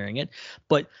tired of hearing it.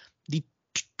 But the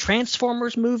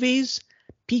Transformers movies,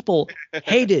 people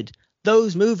hated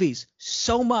those movies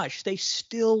so much. They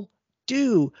still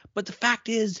do. But the fact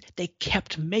is, they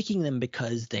kept making them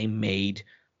because they made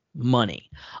money.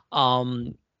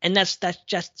 And that's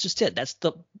just it. That's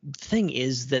the thing,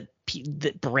 is that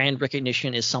that brand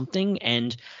recognition is something,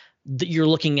 and you're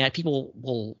looking at, people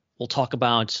will talk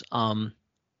about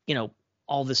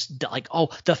all this, like, oh,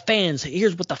 the fans,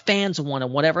 here's what the fans want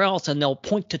and whatever else, and they'll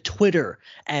point to Twitter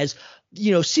as,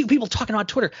 see people talking about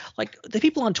Twitter. Like, the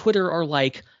people on Twitter are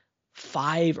like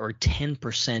 5 or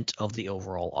 10% of the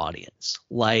overall audience.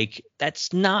 Like,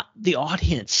 that's not the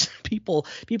audience. People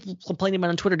complaining about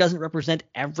on Twitter doesn't represent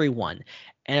everyone,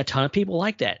 and a ton of people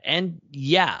like that. And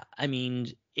yeah, I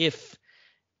mean, if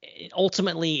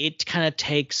ultimately it kind of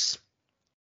takes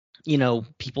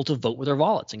people to vote with their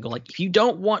wallets and go, like, if you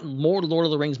don't want more Lord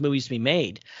of the Rings movies to be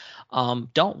made,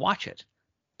 don't watch it.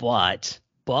 But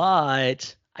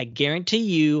I guarantee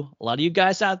you, a lot of you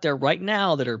guys out there right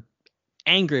now that are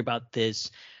angry about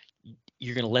this,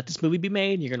 you're going to let this movie be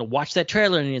made. You're going to watch that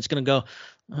trailer, and it's going to go,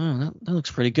 oh, that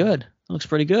looks pretty good. That looks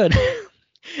pretty good.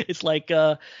 It's like,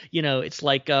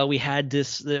 we had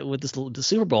this with the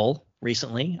Super Bowl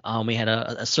recently. We had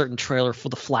a certain trailer for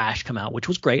The Flash come out, which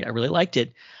was great. I really liked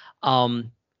it.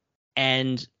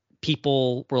 And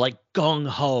people were like gung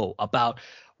ho about,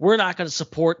 we're not going to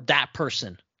support that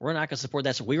person. We're not going to support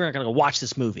that. So we're not going to go watch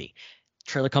this movie.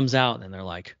 Trailer comes out, and they're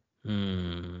like,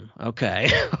 okay.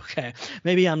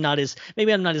 Maybe I'm not as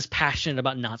passionate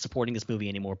about not supporting this movie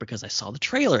anymore because I saw the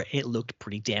trailer. It looked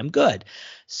pretty damn good.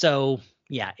 So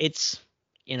yeah, it's,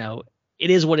 it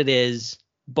is what it is.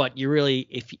 But you really,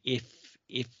 if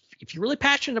you're really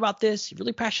passionate about this, you're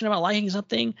really passionate about liking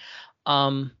something,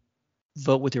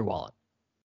 vote with your wallet.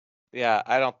 Yeah,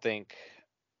 I don't think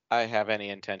I have any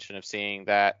intention of seeing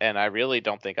that, and I really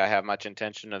don't think I have much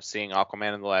intention of seeing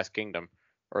Aquaman and the Last Kingdom,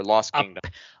 or Lost Kingdom.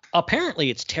 Apparently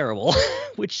it's terrible,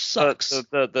 which sucks.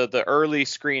 The early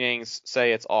screenings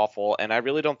say it's awful, and I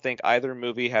really don't think either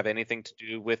movie have anything to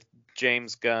do with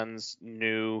James Gunn's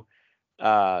new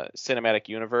cinematic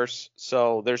universe.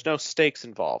 So there's no stakes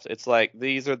involved. It's like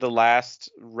these are the last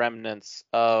remnants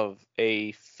of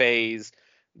a phase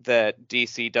that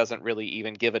DC doesn't really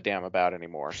even give a damn about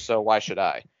anymore. So why should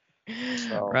I?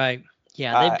 So, right.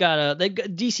 Yeah,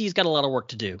 DC's got a lot of work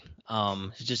to do.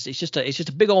 It's just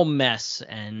a big old mess,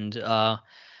 and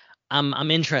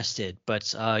I'm interested,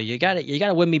 but you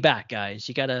gotta win me back, guys.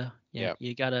 You gotta Yeah.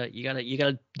 You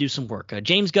gotta do some work.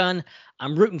 James Gunn,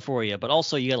 I'm rooting for you, but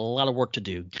also you got a lot of work to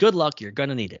do. Good luck. You're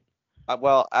gonna need it.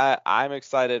 Well, I'm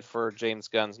excited for James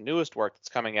Gunn's newest work that's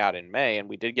coming out in May, and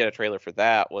we did get a trailer for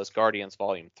that. Was Guardians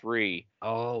Volume 3.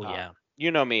 Oh yeah. You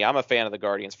know me, I'm a fan of the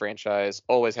Guardians franchise.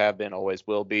 Always have been, always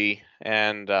will be.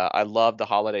 And I love the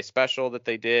holiday special that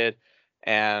they did,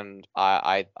 and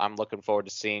I'm looking forward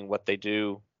to seeing what they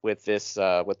do with this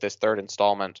third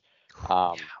installment.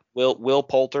 Will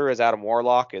Poulter as Adam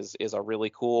Warlock is a really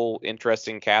cool,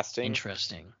 interesting casting.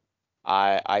 Interesting.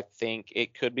 I think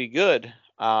it could be good.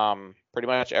 Pretty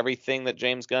much everything that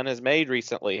James Gunn has made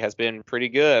recently has been pretty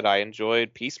good. I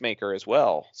enjoyed Peacemaker as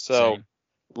well. So, Same.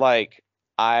 like,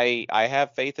 I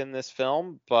have faith in this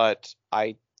film, but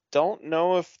I don't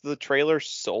know if the trailer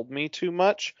sold me too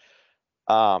much.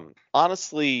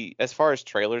 Honestly, as far as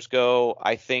trailers go,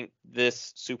 I think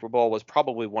this Super Bowl was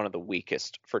probably one of the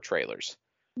weakest for trailers.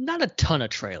 Not a ton of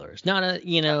trailers. Not a,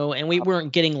 and we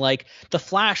weren't getting like The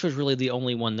Flash was really the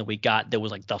only one that we got that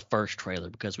was like the first trailer,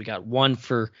 because we got one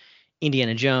for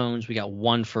Indiana Jones, we got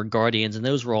one for Guardians, and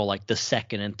those were all like the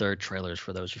second and third trailers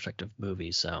for those respective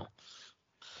movies. So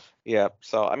yeah,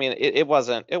 so I mean, it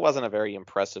wasn't a very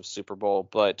impressive Super Bowl,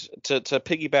 but to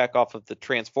piggyback off of the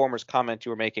Transformers comment you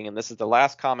were making, and this is the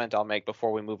last comment I'll make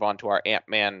before we move on to our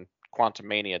Ant-Man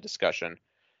Quantumania discussion.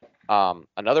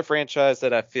 Another franchise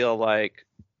that I feel like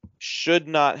should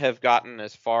not have gotten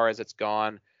as far as it's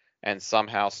gone and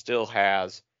somehow still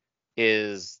has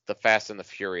is the Fast and the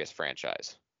Furious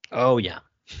franchise. Oh yeah.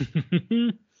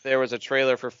 There was a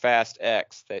trailer for Fast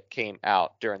X that came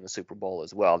out during the Super Bowl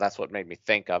as well. That's what made me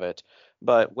think of it.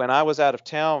 But when I was out of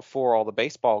town for all the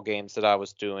baseball games that I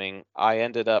was doing, I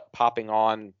ended up popping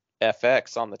on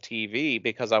FX on the TV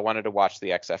because I wanted to watch the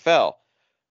XFL.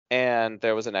 And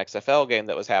there was an XFL game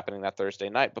that was happening that Thursday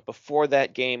night. But before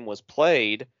that game was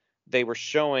played, they were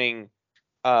showing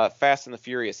Fast and the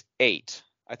Furious 8.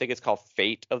 I think it's called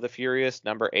Fate of the Furious,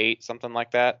 number 8, something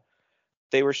like that.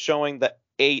 They were showing the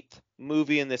 8th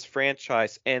movie in this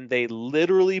franchise, and they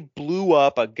literally blew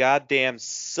up a goddamn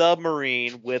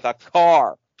submarine with a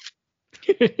car.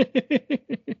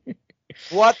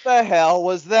 What the hell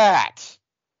was that?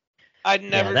 I'd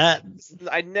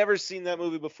never seen that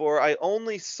movie before. I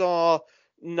only saw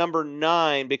number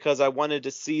 9 because I wanted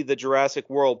to see the Jurassic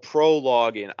World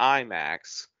prologue in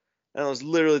IMAX. That was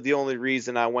literally the only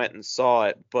reason I went and saw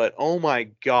it. But oh my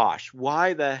gosh,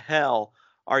 why the hell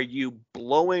are you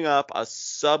blowing up a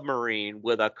submarine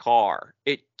with a car?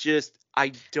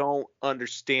 I don't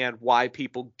understand why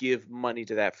people give money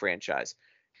to that franchise.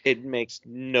 It makes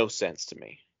no sense to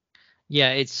me.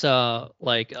 Yeah, it's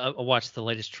like I watched the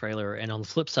latest trailer, and on the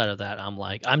flip side of that, I'm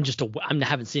like, I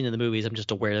haven't seen in the movies. I'm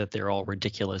just aware that they're all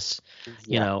ridiculous,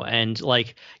 and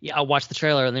like, yeah, I watched the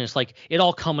trailer, and then it's like it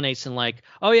all culminates in like,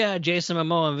 oh yeah, Jason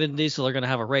Momoa and Vin Diesel are gonna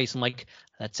have a race. I'm like,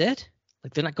 that's it?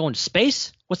 Like they're not going to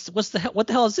space? What the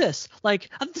hell is this? Like,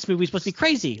 I think this movie's supposed to be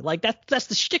crazy. Like that's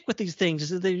the shtick with these things,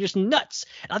 is that they're just nuts.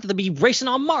 I thought they'd be racing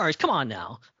on Mars. Come on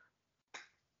now.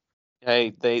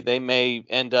 Hey, they may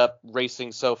end up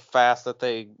racing so fast that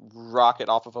they rocket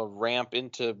off of a ramp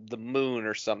into the moon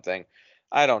or something.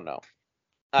 I don't know.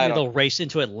 They'll race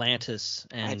into Atlantis,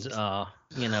 and Jason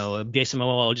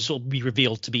Momoa just will be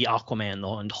revealed to be Aquaman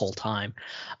the whole time.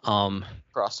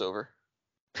 Crossover.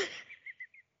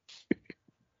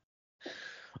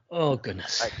 Oh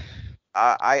goodness.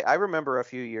 I remember a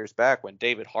few years back when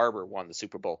David Harbour won the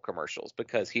Super Bowl commercials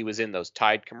because he was in those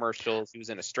Tide commercials. He was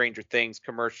in a Stranger Things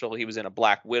commercial. He was in a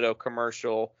Black Widow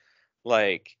commercial.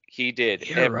 Like, he did.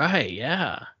 You're right,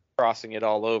 yeah. Crossing it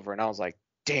all over. And I was like,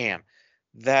 damn,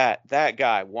 that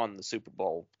guy won the Super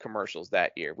Bowl commercials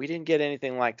that year. We didn't get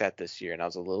anything like that this year, and I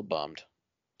was a little bummed.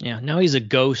 Yeah, now he's a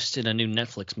ghost in a new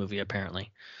Netflix movie,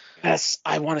 apparently. Yes,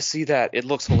 I want to see that. It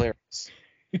looks hilarious.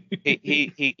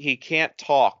 He can't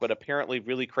talk, but apparently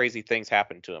really crazy things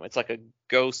happen to him. It's like a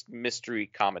ghost mystery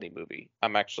comedy movie.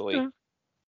 I'm actually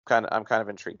kind of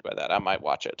intrigued by that. I might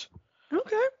watch it.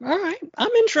 Okay, all right.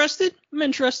 I'm interested.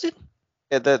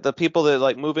 The people that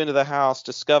like move into the house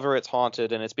discover it's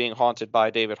haunted, and it's being haunted by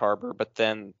David Harbour, but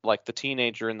then like the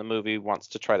teenager in the movie wants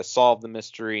to try to solve the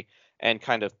mystery and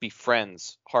kind of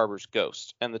befriends Harbour's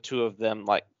ghost, and the two of them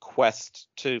like quest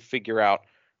to figure out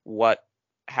what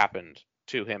happened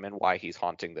to him and why he's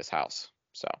haunting this house.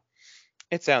 So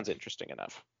it sounds interesting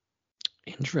enough.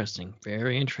 Interesting.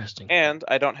 Very interesting. And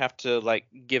I don't have to like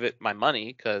give it my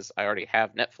money because I already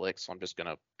have Netflix, so I'm just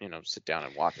gonna sit down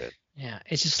and watch it. Yeah,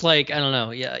 it's just like, I don't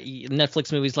know. Yeah,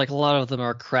 Netflix movies, like a lot of them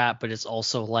are crap, but it's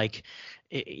also like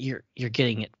you're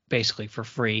getting it basically for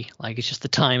free. Like, it's just the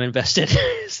time invested.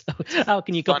 So how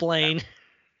can you complain?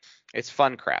 It's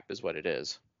fun crap is what it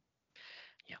is.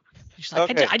 She's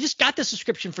like, Okay. I just got the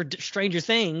subscription for Stranger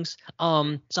Things. So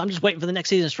I'm just waiting for the next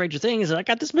season of Stranger Things, and I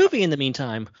got this movie in the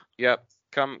meantime. Yep.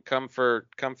 Come for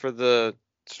the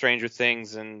Stranger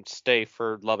Things and stay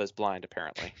for Love Is Blind,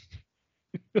 apparently.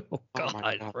 Oh God,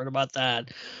 my God. heard about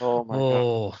that. Oh my God.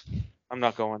 Oh, I'm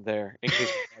not going there. In case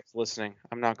you're listening,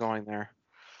 I'm not going there.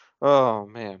 Oh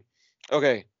man.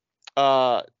 Okay.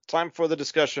 Time for the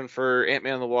discussion for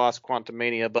Ant-Man and the Wasp: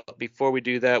 Quantumania. But before we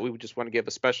do that, we just want to give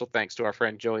a special thanks to our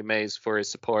friend Joey Mays for his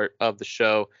support of the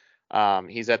show.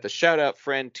 He's at the shout out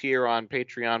friend tier on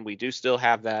Patreon. We do still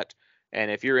have that. And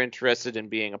if you're interested in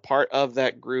being a part of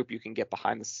that group, you can get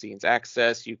behind the scenes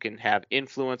access. You can have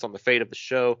influence on the fate of the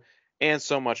show and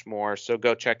so much more. So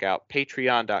go check out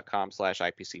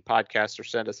patreon.com/IPC podcast or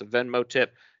send us a Venmo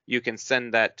tip. You can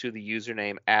send that to the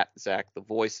username at Zach the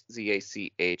Voice,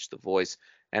 ZACH the Voice,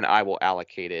 and I will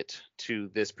allocate it to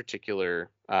this particular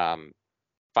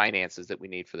finances that we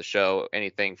need for the show.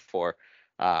 Anything for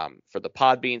the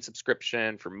Podbean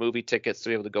subscription, for movie tickets to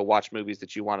be able to go watch movies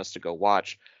that you want us to go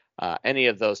watch. Any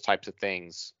of those types of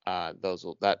things,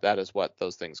 that is what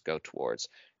those things go towards.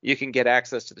 You can get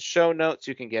access to the show notes.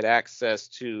 You can get access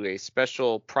to a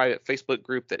special private Facebook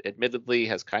group that admittedly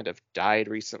has kind of died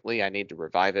recently. I need to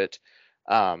revive it.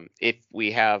 If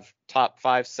we have top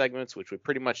 5 segments, which we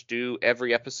pretty much do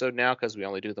every episode now because we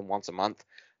only do them once a month,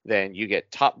 then you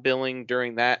get top billing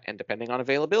during that. And depending on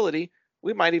availability,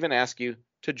 we might even ask you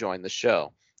to join the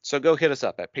show. So go hit us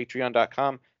up at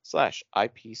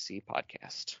patreon.com/IPC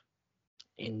podcast.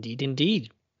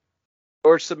 indeed.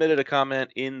 George submitted a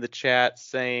comment in the chat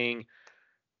saying,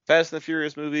 Fast and the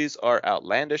Furious movies are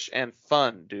outlandish and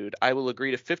fun, dude. I will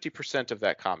agree to 50% of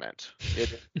that comment.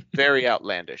 It is very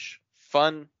outlandish.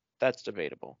 Fun, that's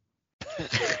debatable.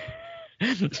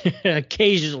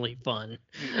 Occasionally fun.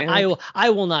 And I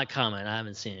will not comment. I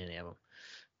haven't seen any of them.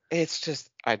 it's just,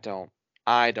 I don't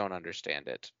understand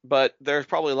it. But there's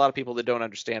probably a lot of people that don't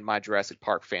understand my Jurassic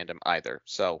Park fandom either.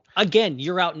 So Again,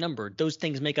 you're outnumbered. Those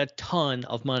things make a ton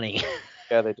of money.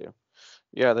 yeah, they do.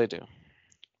 Yeah, they do.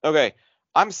 Okay,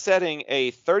 I'm setting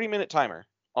a 30-minute timer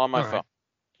on my All right. phone.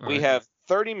 All We right. have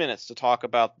 30 minutes to talk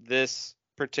about this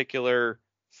particular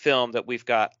film that we've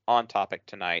got on topic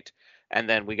tonight. And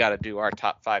then we got to do our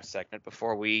top 5 segment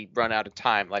before we run out of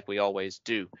time like we always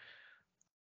do.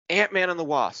 Ant-Man and the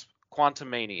Wasp,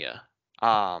 Quantumania.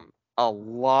 A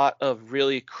lot of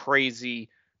really crazy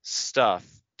stuff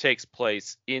takes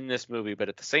place in this movie, but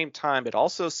at the same time, it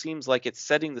also seems like it's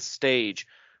setting the stage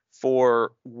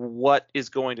for what is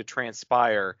going to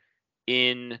transpire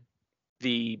in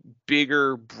the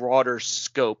bigger, broader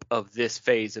scope of this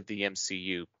phase of the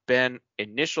MCU. Ben,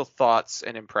 initial thoughts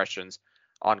and impressions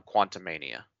on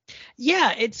Quantumania.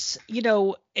 Yeah, it's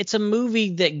a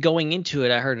movie that going into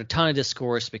it, I heard a ton of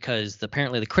discourse because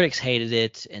apparently the critics hated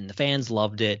it and the fans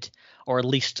loved it, or at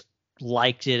least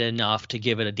liked it enough to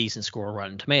give it a decent score on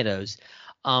Rotten Tomatoes.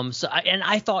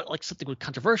 I thought like something was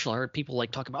controversial. I heard people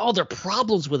like talking about, there are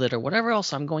problems with it or whatever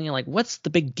else. I'm going in like, what's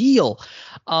the big deal?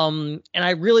 And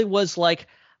I really was like,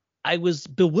 I was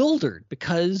bewildered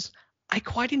because I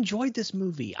quite enjoyed this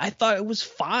movie. I thought it was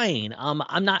fine.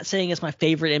 I'm not saying it's my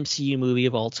favorite MCU movie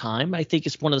of all time. I think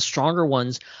it's one of the stronger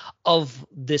ones of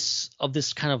this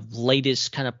kind of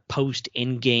latest kind of post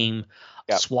Endgame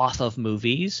swath of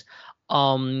movies.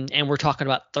 And we're talking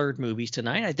about third movies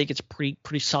tonight. I think it's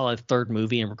pretty solid third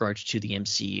movie in regards to the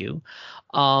MCU.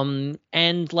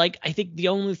 And like I think the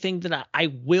only thing that I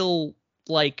will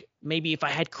like, maybe if I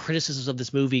had criticisms of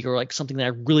this movie or like something that I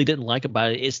really didn't like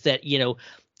about it, is that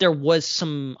there was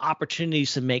some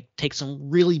opportunities to take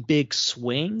some really big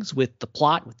swings with the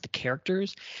plot, with the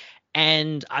characters.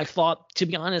 And I thought, to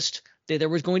be honest, that there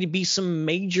was going to be some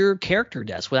major character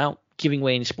deaths without giving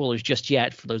away any spoilers just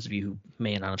yet for those of you who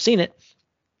may not have seen it.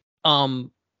 I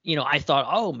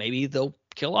thought, maybe they'll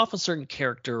kill off a certain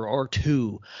character or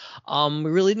two.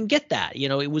 We really didn't get that.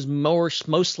 It was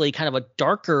mostly kind of a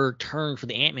darker turn for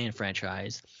the Ant-Man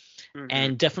franchise. Mm-hmm.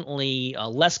 And definitely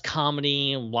less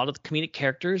comedy, a lot of the comedic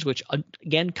characters, which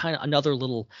again, kind of another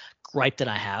little gripe that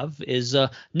I have is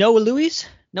Noah Lewis.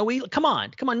 Come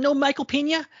on, no Michael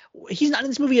Pena. He's not in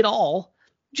this movie at all.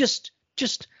 Just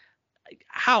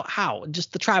how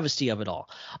just the travesty of it all.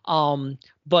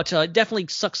 But definitely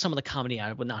sucks some of the comedy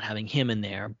out of with not having him in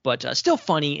there. But still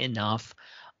funny enough.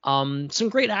 Some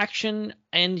great action,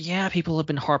 and people have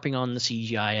been harping on the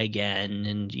CGI again,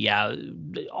 and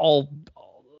all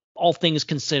things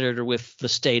considered, with the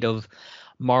state of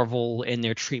Marvel and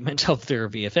their treatment of their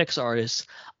VFX artists,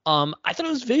 I thought it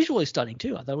was visually stunning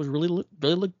too. I thought it was really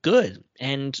looked good,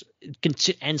 and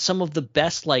some of the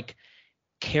best like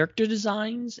character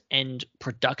designs and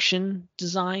production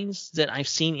designs that I've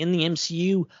seen in the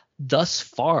MCU thus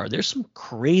far. There's some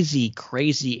crazy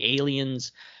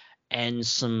aliens and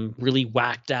some really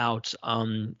whacked out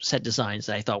set designs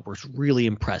that I thought were really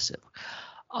impressive.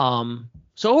 So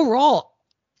overall,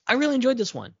 I really enjoyed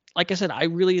this one. Like I said, I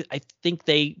think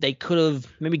they could have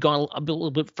maybe gone a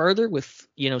little bit further with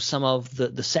some of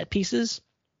the set pieces,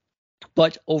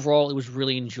 but overall it was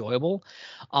really enjoyable.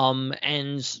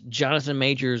 And Jonathan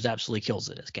Majors absolutely kills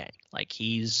it as Kang. Like,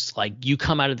 he's like, you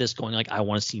come out of this going like, I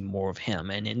want to see more of him,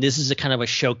 and this is a kind of a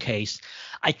showcase.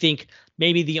 I think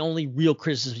maybe the only real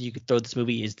criticism you could throw this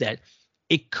movie is that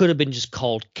it could have been just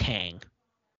called Kang,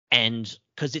 and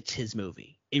because it's his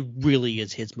movie. It really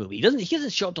is his movie. He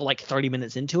doesn't show up to like 30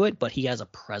 minutes into it, but he has a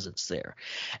presence there,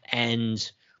 and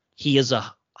he is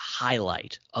a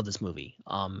highlight of this movie.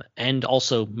 And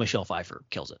also Michelle Pfeiffer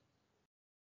kills it.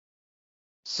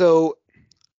 So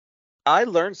I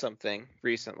learned something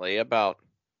recently about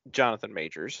Jonathan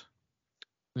Majors.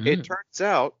 It turns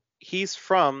out he's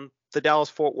from the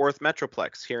Dallas-Fort Worth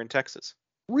Metroplex here in Texas.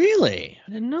 Really?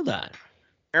 I didn't know that.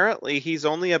 Apparently, he's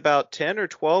only about 10 or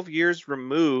 12 years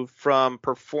removed from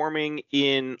performing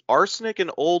in Arsenic and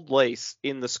Old Lace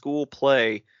in the school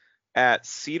play at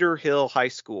Cedar Hill High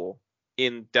School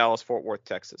in Dallas-Fort Worth,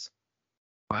 Texas.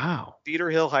 Wow. Cedar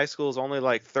Hill High School is only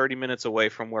like 30 minutes away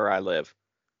from where I live.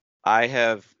 I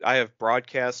have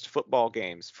broadcast football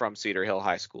games from Cedar Hill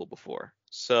High School before.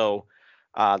 So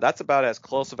that's about as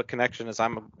close of a connection as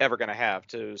I'm ever going to have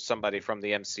to somebody from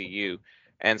the MCU.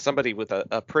 And somebody with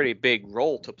a pretty big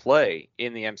role to play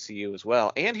in the MCU as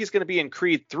well. And he's going to be in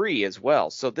Creed 3 as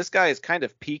well. So this guy is kind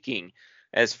of peaking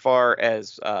as far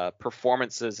as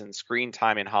performances and screen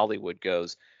time in Hollywood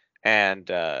goes. And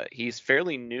he's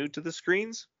fairly new to the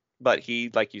screens, but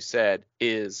he, like you said,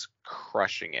 is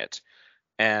crushing it.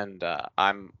 And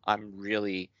I'm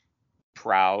really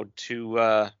proud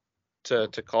to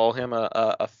call him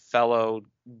a fellow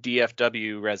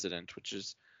DFW resident,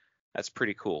 that's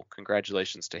pretty cool.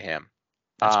 Congratulations to him.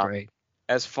 That's great.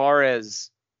 As far as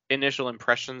initial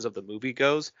impressions of the movie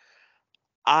goes,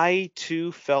 I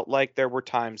too felt like there were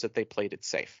times that they played it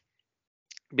safe.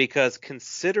 Because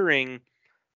considering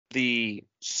the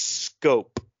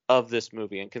scope of this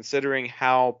movie and considering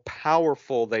how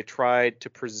powerful they tried to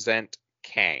present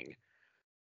Kang,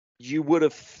 you would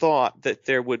have thought that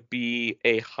there would be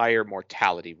a higher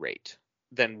mortality rate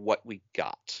than what we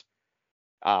got.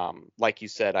 Like you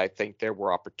said, I think there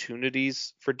were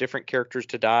opportunities for different characters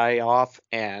to die off,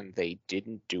 and they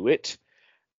didn't do it.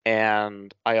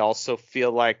 And I also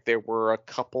feel like there were a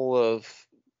couple of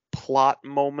plot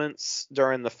moments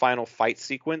during the final fight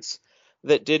sequence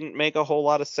that didn't make a whole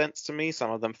lot of sense to me. Some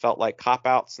of them felt like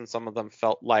cop-outs, and some of them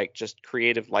felt like just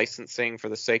creative licensing for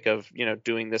the sake of,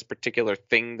 doing this particular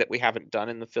thing that we haven't done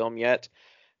in the film yet.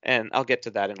 And I'll get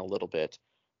to that in a little bit.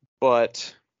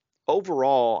 But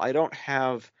overall, I don't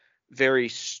have very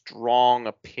strong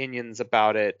opinions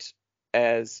about it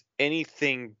as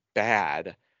anything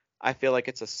bad. I feel like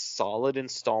it's a solid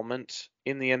installment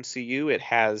in the MCU. It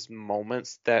has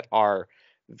moments that are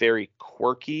very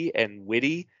quirky and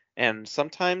witty, and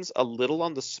sometimes a little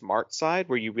on the smart side,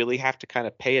 where you really have to kind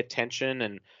of pay attention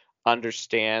and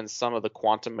understand some of the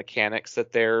quantum mechanics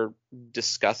that they're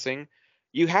discussing.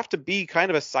 You have to be kind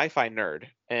of a sci-fi nerd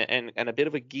and a bit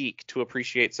of a geek to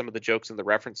appreciate some of the jokes and the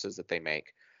references that they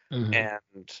make. Mm-hmm.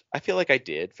 And I feel like I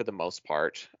did for the most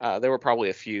part. There were probably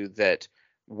a few that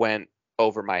went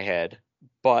over my head,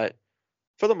 but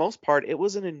for the most part, it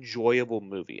was an enjoyable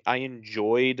movie. I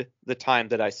enjoyed the time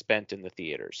that I spent in the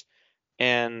theaters.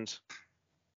 And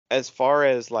as far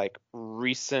as like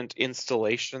recent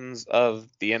installations of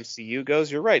the MCU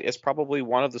goes, you're right. It's probably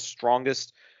one of the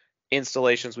strongest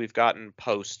installations we've gotten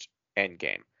post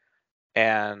Endgame.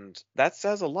 And that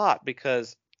says a lot,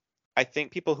 because I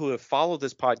think people who have followed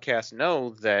this podcast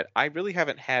know that I really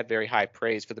haven't had very high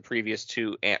praise for the previous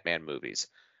two Ant-Man movies.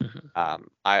 Mm-hmm.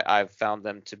 I've found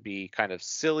them to be kind of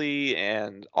silly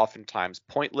and oftentimes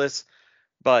pointless,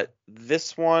 but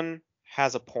this one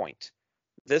has a point.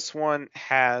 This one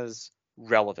has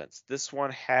relevance. This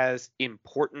one has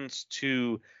importance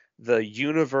to the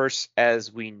universe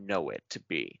as we know it to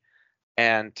be.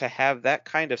 And to have that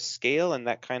kind of scale and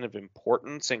that kind of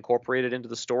importance incorporated into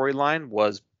the storyline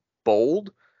was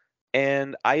bold,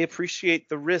 and I appreciate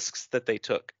the risks that they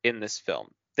took in this film.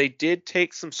 They did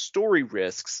take some story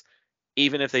risks,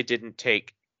 even if they didn't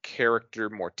take character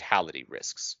mortality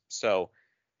risks. So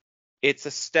it's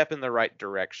a step in the right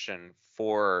direction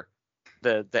for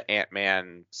the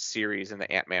Ant-Man series and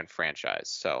the Ant-Man franchise.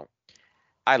 So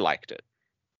I liked it.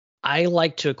 I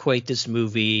like to equate this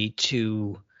movie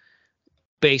to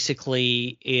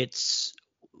basically it's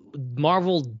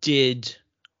Marvel did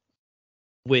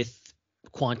with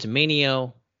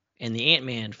Quantumania and the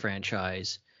Ant-Man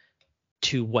franchise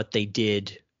to what they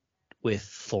did with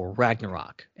Thor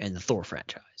Ragnarok and the Thor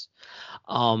franchise.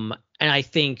 And I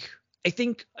think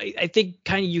kind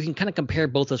of you can kind of compare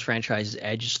both those franchises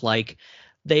as just like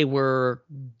they were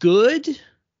good,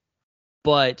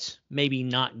 but maybe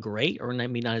not great, or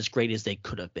maybe not as great as they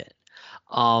could have been.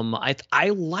 I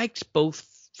liked both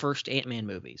first Ant-Man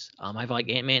movies. I like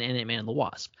Ant-Man and Ant-Man and the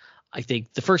Wasp. I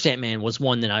think the first Ant-Man was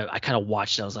one that I kind of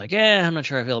watched. I was like, I'm not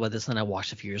sure how I feel about this. And then I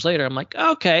watched a few years later. I'm like,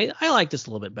 okay, I like this a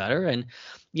little bit better. And,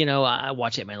 I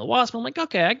watched Ant-Man and the Wasp. I'm like,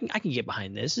 okay, I can get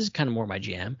behind this. This is kind of more my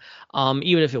jam,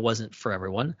 even if it wasn't for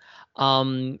everyone.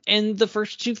 And the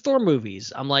first two Thor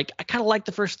movies, I'm like, I kind of like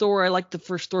the first Thor. I like the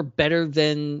first Thor better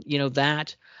than,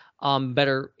 that.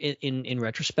 Better in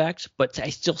retrospect, but I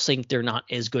still think they're not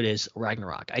as good as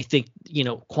Ragnarok. I think,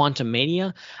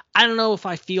 Quantumania, I don't know if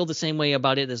I feel the same way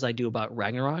about it as I do about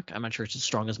Ragnarok. I'm not sure it's the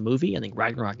strongest movie. I think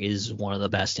Ragnarok is one of the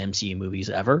best MCU movies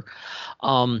ever.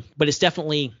 But it's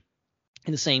definitely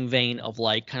in the same vein of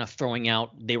like kind of throwing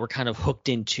out, they were kind of hooked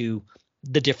into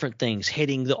the different things,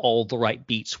 hitting all the right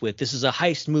beats with, this is a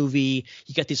heist movie.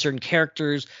 You got these certain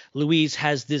characters. Louise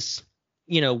has this,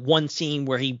 one scene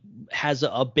where he has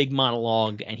a big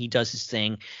monologue and he does his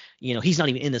thing. He's not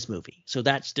even in this movie. So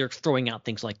they're throwing out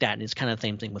things like that. And it's kind of the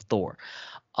same thing with Thor.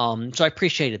 So I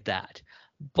appreciated that.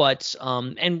 But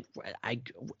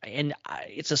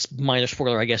it's a minor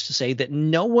spoiler, I guess, to say that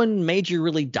no one major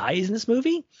really dies in this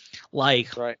movie.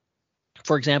 Like, right.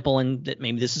 For example, and that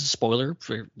maybe this is a spoiler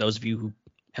for those of you who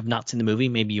have not seen the movie.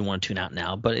 Maybe you want to tune out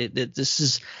now, but this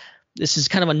is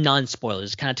kind of a non-spoiler.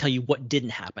 Just kind of tell you what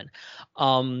didn't happen.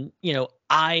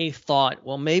 I thought,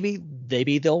 well, maybe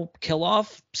they'll kill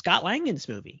off Scott Lang in this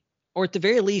movie, or at the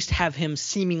very least have him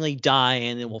seemingly die,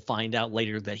 and then we'll find out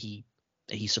later that he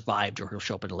survived, or he'll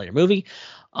show up in a later movie.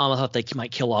 I thought they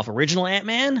might kill off original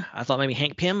Ant-Man. I thought maybe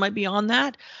Hank Pym might be on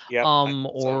that. Yep,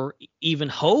 or even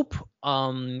Hope.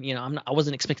 I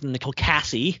wasn't expecting them to kill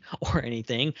Cassie or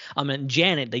anything. And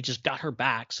Janet, they just got her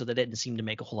back, so that didn't seem to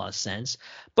make a whole lot of sense.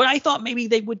 But I thought maybe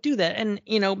they would do that. And,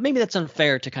 maybe that's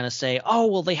unfair to kind of say, oh,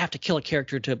 well, they have to kill a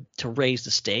character to raise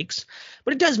the stakes.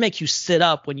 But it does make you sit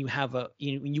up when you have when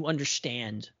you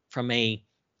understand from a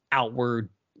out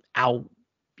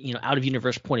of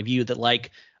universe point of view that,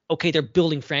 like, okay, they're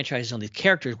building franchises on these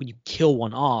characters. When you kill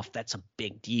one off, that's a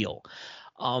big deal.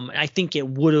 And I think it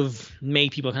would have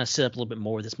made people kind of sit up a little bit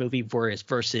more with this movie,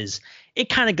 versus it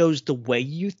kind of goes the way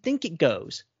you think it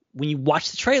goes. When you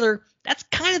watch the trailer, that's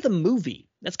kind of the movie.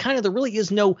 There really is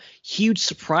no huge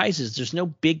surprises. There's no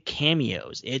big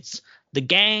cameos. It's the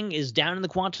gang is down in the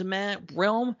quantum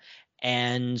realm,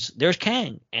 and there's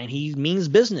Kang, and he means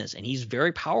business, and he's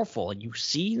very powerful, and you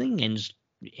see things,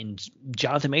 and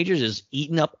Jonathan Majors is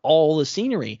eating up all the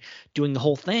scenery, doing the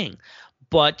whole thing.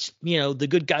 But, the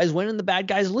good guys win and the bad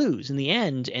guys lose in the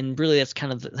end. And really that's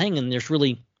kind of the thing. And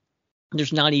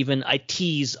there's not even a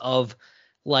tease of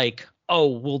like, oh,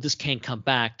 well, this can't come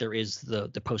back. There is the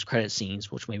post-credit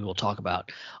scenes, which maybe we'll talk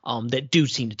about, that do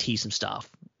seem to tease some stuff.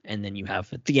 And then you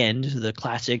have at the end the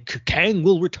classic Kang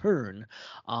will return.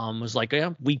 Was like, yeah,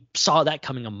 we saw that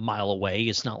coming a mile away.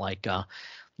 It's not like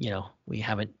we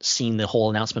haven't seen the whole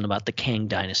announcement about the Kang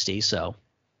dynasty. So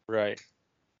right.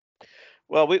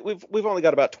 Well, we've only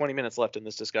got about 20 minutes left in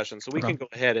this discussion, so we can go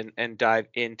ahead and dive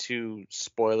into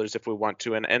spoilers if we want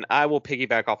to. And I will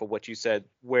piggyback off of what you said,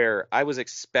 where I was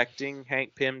expecting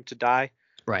Hank Pym to die.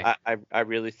 Right. I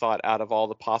really thought out of all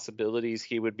the possibilities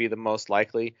he would be the most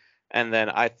likely. And then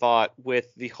I thought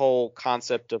with the whole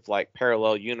concept of like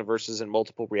parallel universes and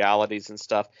multiple realities and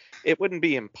stuff, it wouldn't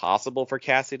be impossible for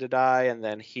Cassie to die. And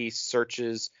then he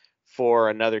searches for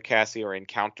another Cassie or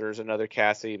encounters another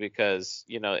Cassie, because,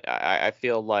 I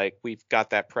feel like we've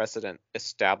got that precedent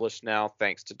established now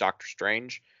thanks to Doctor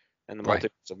Strange and the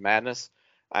Multiverse of Madness.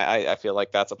 I feel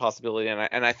like that's a possibility.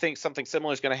 And I think something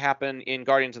similar is going to happen in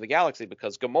Guardians of the Galaxy,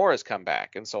 because Gamora's come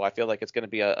back. And so I feel like it's going to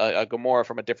be a Gamora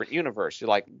from a different universe. You're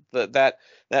like that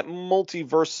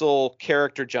multiversal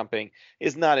character jumping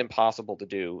is not impossible to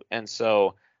do. And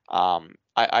so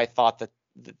I thought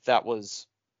that was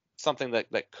something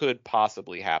that could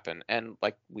possibly happen. And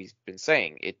like we've been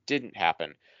saying, it didn't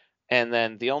happen. And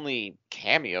then the only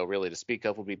cameo really to speak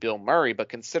of would be Bill Murray. But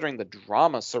considering the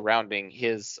drama surrounding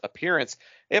his appearance,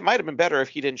 it might have been better if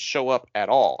he didn't show up at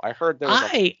all. I heard there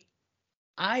was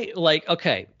I like,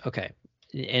 okay.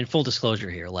 And full disclosure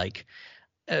here, like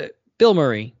Bill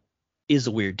Murray is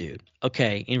a weird dude.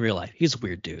 Okay, in real life, he's a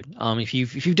weird dude. If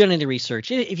you've done any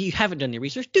research, if you haven't done any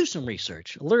research, do some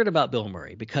research. Learn about Bill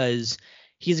Murray, because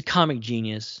he's a comic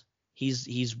genius.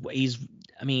 He's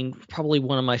I mean, probably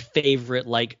one of my favorite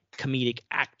like comedic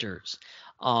actors.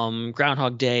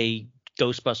 Groundhog Day,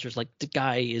 Ghostbusters, like the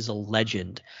guy is a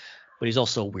legend, but he's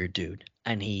also a weird dude,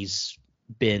 and he's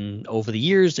been over the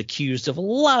years accused of a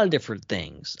lot of different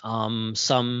things.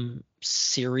 Some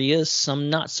serious, some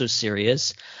not so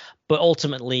serious, but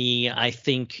ultimately, I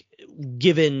think,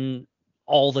 given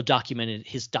all the documented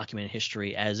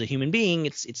history as a human being,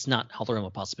 it's not out of the realm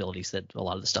of possibilities that a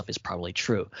lot of the stuff is probably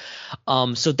true.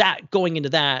 So that going into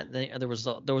that, there was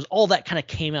all that kind of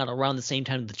came out around the same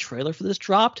time the trailer for this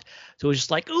dropped. So it was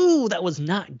just like, ooh, that was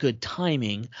not good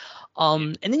timing.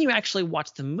 And then you actually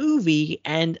watch the movie,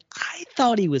 and I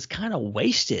thought he was kind of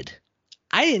wasted.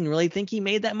 I didn't really think he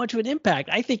made that much of an impact.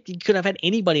 I think he could have had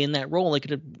anybody in that role that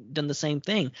could have done the same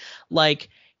thing. Like,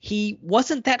 he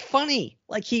wasn't that funny.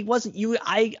 Like, he wasn't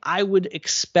I would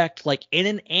expect, like, in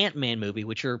an Ant-Man movie,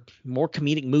 which are more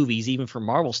comedic movies even for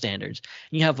Marvel standards,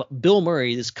 and you have Bill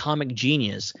Murray, this comic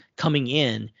genius, coming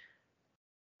in,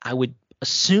 I would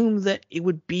assume that it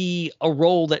would be a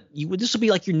role that this would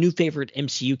be like your new favorite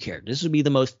MCU character. This would be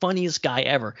the most funniest guy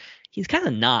ever. He's kind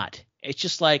of not. It's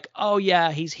just like, oh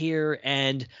yeah, he's here,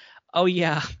 and oh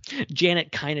yeah,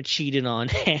 Janet kind of cheated on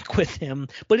Hank with him,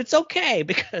 but it's okay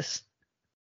because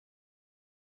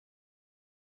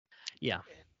yeah.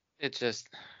 It just,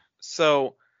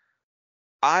 so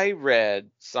I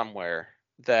read somewhere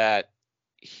that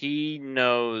he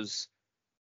knows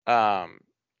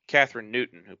Catherine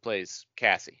Newton, who plays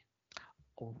Cassie.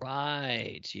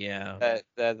 Right, yeah.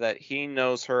 That he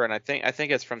knows her, and I think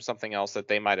it's from something else that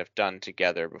they might have done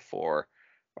together before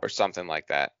or something like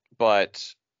that. But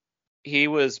he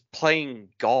was playing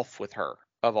golf with her,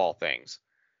 of all things,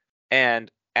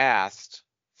 and asked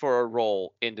for a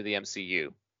role into the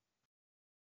MCU.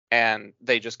 And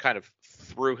they just kind of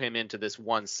threw him into this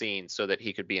one scene so that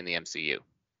he could be in the MCU.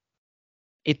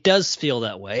 It does feel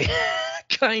that way.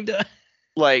 Kinda.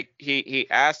 Like, he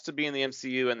asked to be in the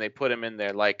MCU, and they put him in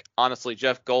there. Like, honestly,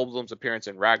 Jeff Goldblum's appearance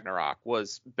in Ragnarok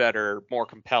was better, more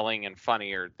compelling, and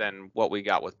funnier than what we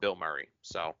got with Bill Murray.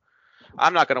 So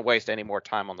I'm not going to waste any more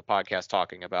time on the podcast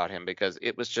talking about him, because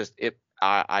it was just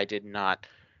I did not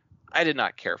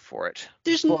care for it.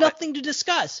 There's nothing to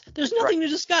discuss. There's nothing to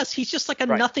discuss. He's just like a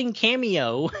nothing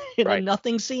cameo in a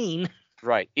nothing scene.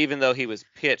 Right. Even though he was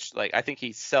pitched, like, I think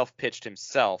he self-pitched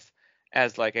himself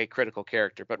as like a critical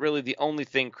character, but really the only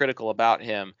thing critical about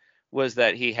him was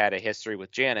that he had a history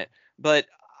with Janet. But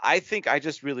I think I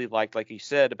just really liked, like you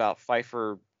said, about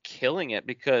Pfeiffer killing it,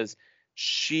 because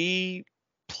she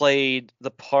played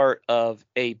the part of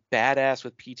a badass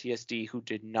with PTSD who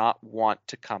did not want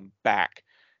to come back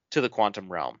to the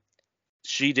quantum realm.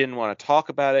 She didn't want to talk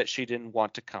about it. She didn't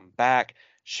want to come back.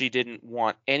 She didn't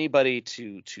want anybody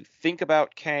to think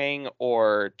about Kang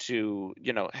or to,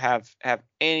 have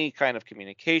any kind of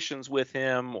communications with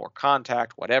him or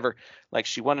contact, whatever. Like,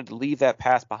 she wanted to leave that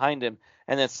past behind him,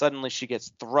 and then suddenly she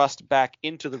gets thrust back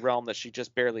into the realm that she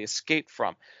just barely escaped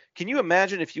from. Can you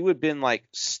imagine if you had been, like,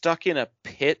 stuck in a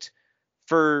pit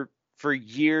for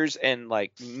years and,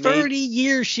 like, 30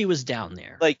 years she was down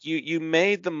there. Like, you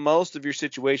made the most of your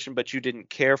situation, but you didn't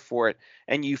care for it,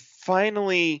 and you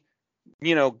finally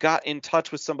got in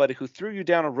touch with somebody who threw you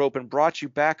down a rope and brought you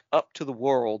back up to the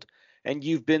world, and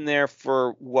you've been there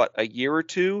for a year or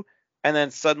two, and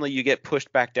then suddenly you get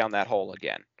pushed back down that hole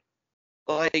again.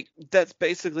 Like, that's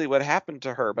basically what happened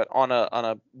to her, but on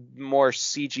a more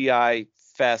CGI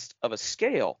fest of a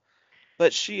scale.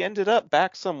 But she ended up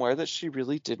back somewhere that she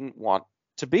really didn't want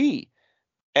to be.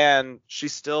 And she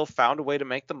still found a way to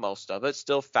make the most of it,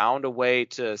 still found a way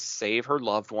to save her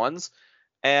loved ones.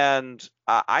 And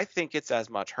I think it's as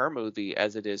much her movie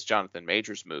as it is Jonathan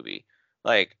Majors' movie.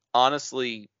 Like,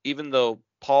 honestly, even though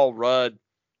Paul Rudd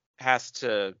has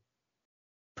to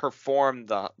perform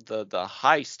the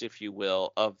heist, if you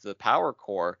will, of the power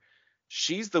core,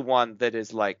 she's the one that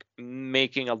is, like,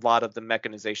 making a lot of the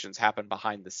mechanizations happen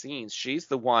behind the scenes. She's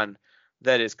the one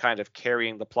that is kind of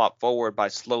carrying the plot forward by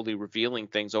slowly revealing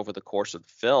things over the course of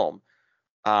the film.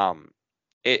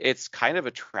 It's kind of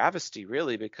a travesty,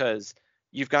 really, because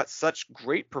you've got such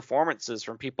great performances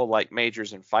from people like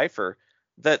Majors and Pfeiffer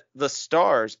that the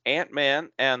stars, Ant-Man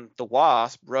and the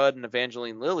Wasp, Rudd and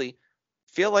Evangeline Lilly,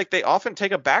 feel like they often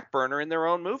take a back burner in their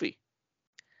own movie.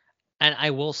 And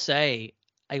I will say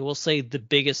the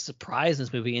biggest surprise in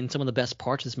this movie, and some of the best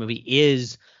parts of this movie,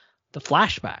 is the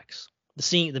flashbacks.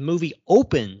 The movie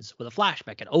opens with a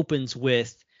flashback. It opens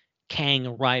with Kang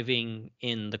arriving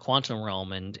in the quantum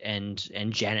realm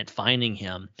and Janet finding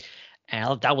him.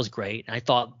 And that was great. And I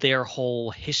thought their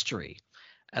whole history,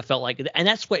 I felt like, and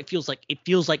that's what it feels like. It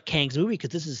feels like Kang's movie,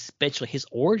 because this is especially his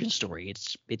origin story.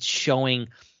 It's showing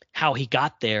how he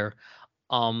got there.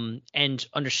 and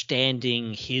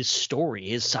understanding his story,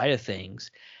 his side of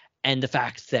things, and the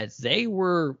fact that they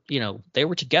were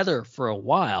together for a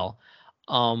while,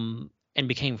 and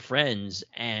became friends,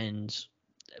 and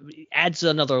adds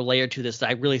another layer to this that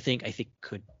I really think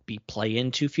could be play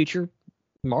into future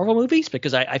Marvel movies,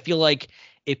 because I feel like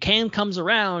if Kang comes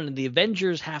around and the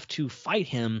Avengers have to fight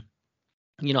him,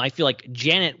 I feel like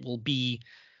Janet will be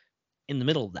in the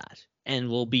middle of that and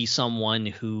will be someone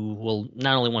who will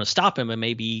not only want to stop him, but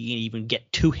maybe even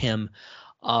get to him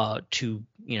to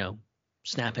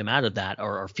snap him out of that,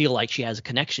 or feel like she has a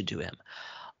connection to him.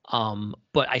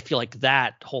 But I feel like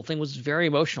that whole thing was very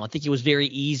emotional. I think it was very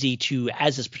easy to,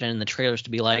 as is presented in the trailers,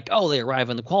 to be like, oh, they arrive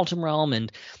in the quantum realm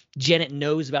and Janet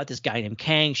knows about this guy named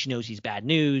Kang. She knows he's bad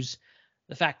news.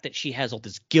 The fact that she has all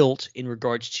this guilt in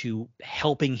regards to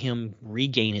helping him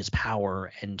regain his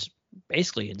power and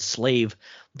basically enslave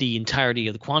the entirety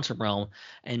of the quantum realm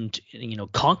and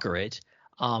conquer it,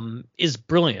 is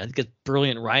brilliant. I think it's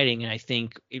brilliant writing, and I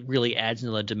think it really adds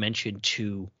another dimension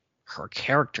to her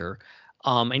character.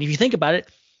 And if you think about it,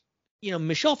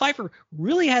 Michelle Pfeiffer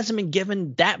really hasn't been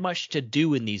given that much to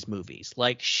do in these movies.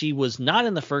 Like, she was not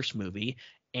in the first movie,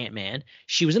 Ant-Man.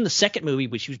 She was in the second movie,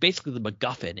 but she was basically the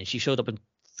MacGuffin, and she showed up in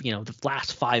the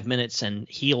last 5 minutes and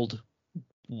healed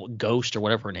Ghost or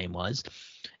whatever her name was.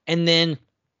 And then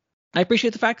I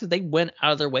appreciate the fact that they went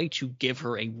out of their way to give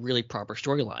her a really proper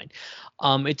storyline.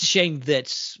 It's a shame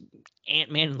that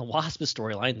Ant-Man and the Wasp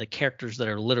storyline, the characters that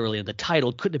are literally in the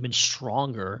title, couldn't have been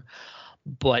stronger,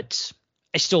 but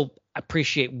I still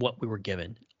appreciate what we were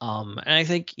given. And I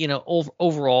think,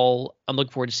 overall, I'm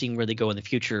looking forward to seeing where they go in the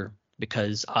future,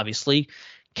 because obviously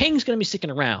Kang's going to be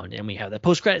sticking around, and we have that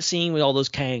post-credit scene with all those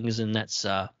Kangs, and that's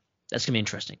going to be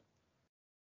interesting.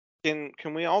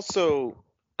 Can we also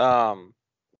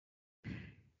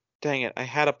dang it, I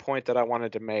had a point that I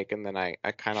wanted to make, and then I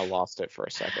kind of lost it for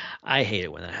a second. I hate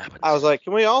it when that happens. I was like,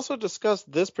 can we also discuss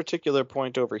this particular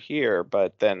point over here?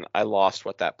 But then I lost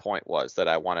what that point was that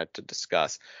I wanted to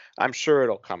discuss. I'm sure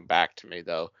it'll come back to me,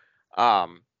 though.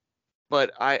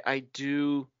 But I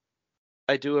do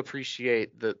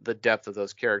appreciate the depth of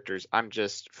those characters. I'm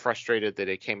just frustrated that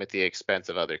it came at the expense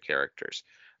of other characters.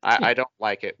 I don't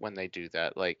like it when they do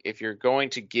that. Like, if you're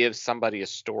going to give somebody a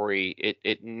story,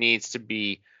 it needs to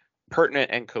be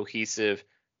pertinent and cohesive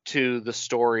to the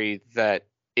story that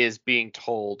is being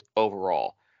told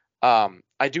overall.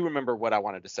 I do remember what I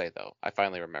wanted to say, though. I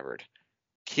finally remembered.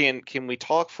 Can we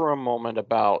talk for a moment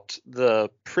about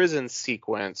the prison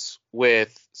sequence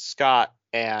with Scott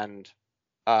and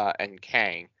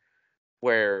Kang,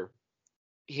 where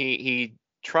he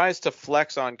tries to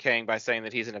flex on Kang by saying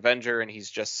that he's an Avenger and he's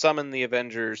just summoned the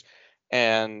Avengers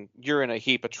and you're in a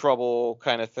heap of trouble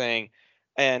kind of thing.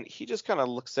 And he just kind of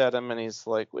looks at him and he's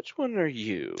like, which one are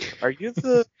you? Are you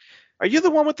the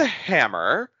one with the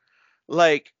hammer?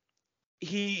 Like,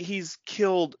 he's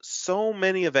killed so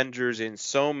many Avengers in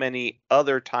so many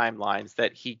other timelines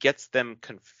that he gets them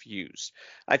confused.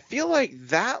 I feel like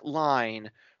that line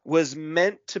was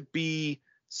meant to be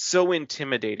so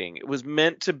intimidating. It was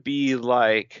meant to be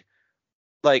like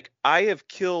I have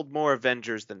killed more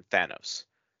Avengers than Thanos.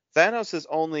 Thanos has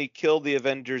only killed the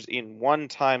Avengers in one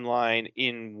timeline,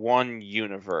 in one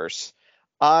universe.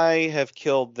 I have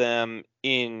killed them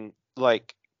in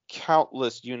like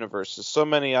countless universes. So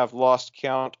many I've lost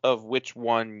count of which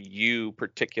one you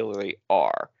particularly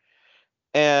are.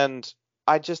 And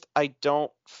I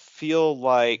don't feel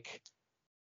like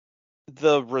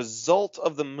the result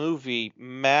of the movie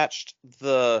matched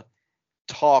the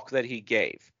talk that he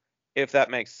gave, if that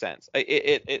makes sense.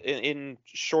 In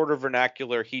shorter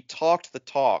vernacular, he talked the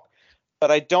talk,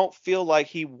 but I don't feel like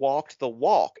he walked the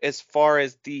walk as far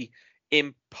as the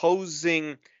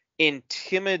imposing,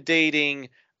 intimidating,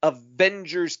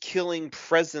 Avengers killing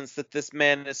presence that this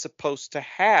man is supposed to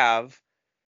have.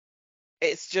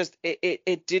 It's just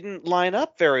it didn't line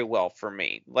up very well for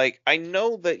me. Like, I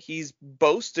know that he's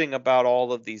boasting about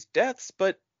all of these deaths,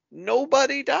 but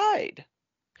nobody died.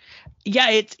 Yeah,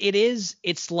 it's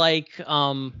like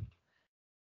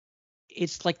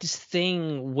this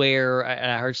thing where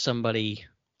I heard somebody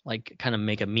like kind of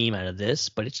make a meme out of this,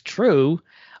 but it's true.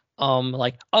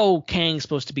 Like, oh, Kang's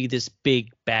supposed to be this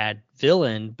big bad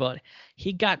villain, but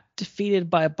he got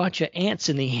defeated by a bunch of ants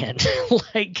in the end.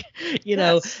 Like,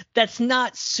 that's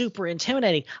not super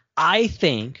intimidating. I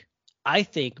think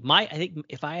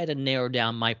if I had to narrow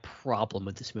down my problem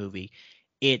with this movie,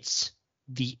 it's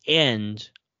the end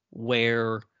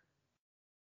where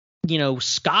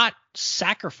Scott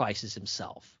sacrifices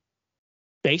himself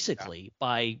basically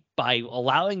by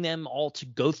allowing them all to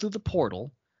go through the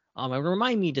portal, And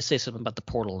remind me to say something about the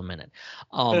portal in a minute.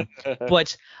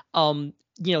 But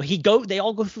they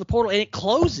all go through the portal and it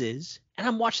closes, and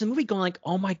I'm watching the movie going like,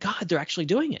 oh my God, they're actually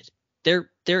doing it.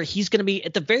 He's going to be,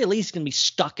 at the very least, going to be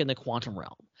stuck in the quantum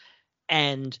realm.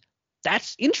 And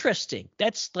that's interesting.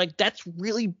 That's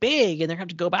really big, and they're going to have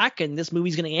to go back, and this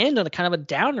movie's going to end on a kind of a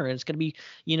downer, and it's going to be,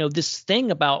 this thing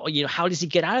about, how does he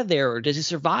get out of there, or does he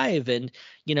survive, and,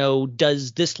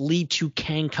 does this lead to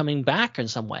Kang coming back in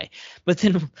some way? But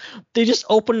then they just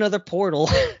open another portal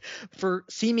for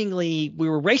seemingly, we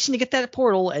were racing to get that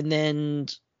portal, and then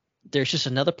there's just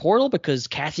another portal because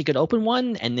Cassie could open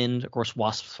one, and then of course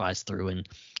Wasp flies through, and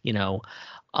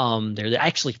they're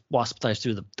actually Wasp flies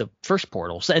through the first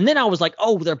portal. So, and then I was like,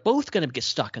 oh, they're both going to get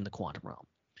stuck in the quantum realm.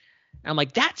 And I'm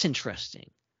like, that's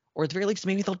interesting. Or at the very least,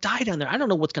 maybe they'll die down there. I don't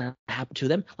know what's going to happen to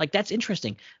them. Like, that's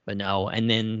interesting. But no. And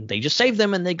then they just save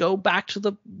them and they go back to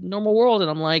the normal world. And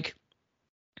I'm like,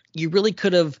 you really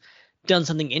could have done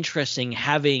something interesting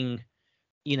having,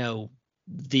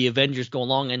 the Avengers go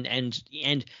along.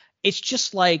 And it's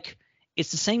just like,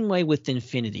 it's the same way with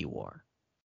Infinity War.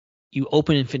 You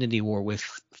open Infinity War with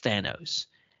Thanos,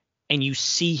 and you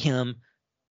see him.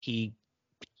 He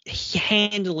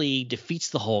handily defeats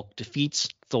the Hulk, defeats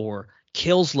Thor,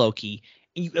 kills Loki,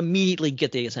 and you immediately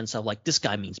get the sense of like, this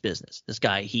guy means business. This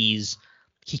guy, he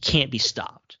can't be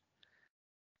stopped.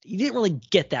 You didn't really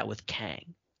get that with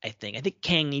Kang. I think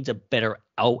Kang needs a better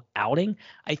outing.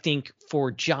 I think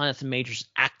for Jonathan Majors'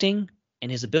 acting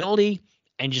and his ability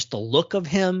and just the look of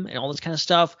him and all this kind of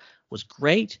stuff was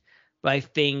great. But I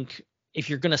think if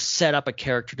you're going to set up a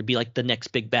character to be like the next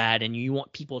big bad and you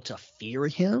want people to fear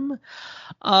him,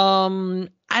 I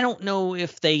don't know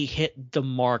if they hit the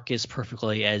mark as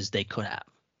perfectly as they could have.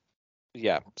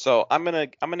 Yeah. So I'm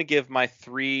gonna give my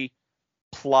 3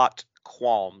 plot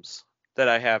qualms that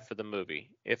I have for the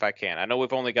movie, if I can. I know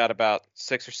we've only got about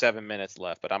 6 or 7 minutes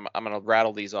left, but I'm gonna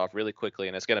rattle these off really quickly,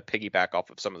 and it's gonna piggyback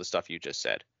off of some of the stuff you just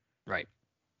said. Right.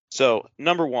 So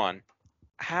number 1,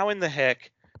 how in the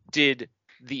heck did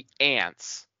the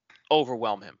ants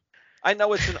overwhelm him? I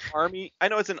know it's an army. I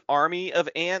know it's an army of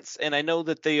ants, and I know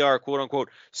that they are quote unquote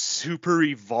super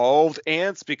evolved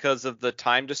ants because of the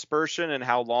time dispersion and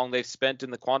how long they've spent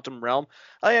in the quantum realm.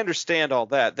 I understand all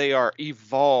that. They are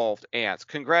evolved ants.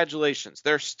 Congratulations.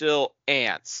 They're still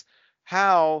ants.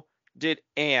 How did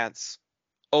ants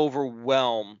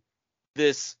overwhelm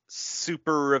this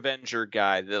super Avenger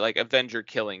guy, the like Avenger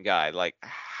killing guy? Like,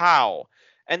 how?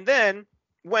 And then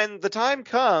when the time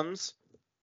comes,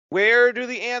 where do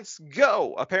the ants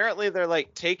go? Apparently they're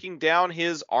like taking down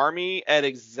his army at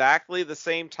exactly the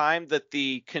same time that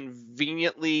the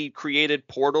conveniently created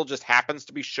portal just happens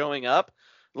to be showing up.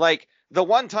 Like, the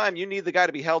one time you need the guy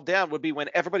to be held down would be when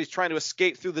everybody's trying to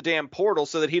escape through the damn portal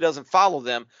so that he doesn't follow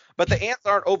them. But the ants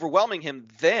aren't overwhelming him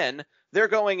then. They're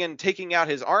going and taking out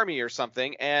his army or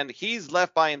something, and he's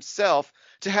left by himself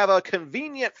to have a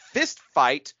convenient fist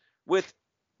fight with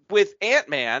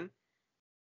Ant-Man,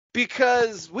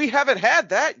 because we haven't had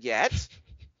that yet.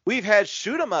 We've had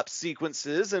shoot 'em up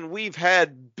sequences, and we've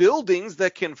had buildings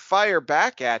that can fire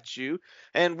back at you,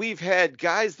 and we've had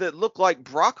guys that look like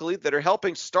broccoli that are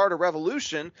helping start a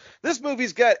revolution. This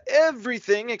movie's got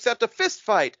everything except a fist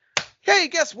fight. Hey,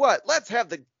 guess what? Let's have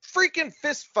the freaking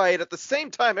fist fight at the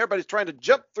same time everybody's trying to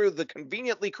jump through the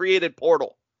conveniently created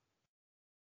portal.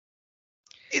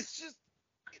 It's just,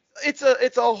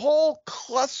 it's a whole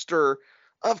cluster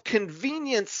of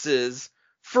conveniences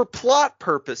for plot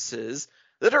purposes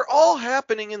that are all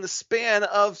happening in the span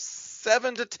of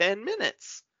 7 to 10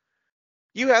 minutes.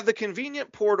 You have the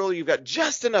convenient portal. You've got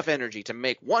just enough energy to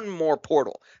make one more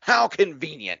portal. How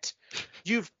convenient.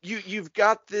 You've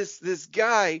got this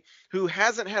guy who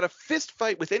hasn't had a fist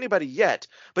fight with anybody yet,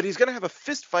 but he's going to have a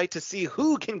fist fight to see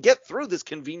who can get through this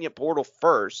convenient portal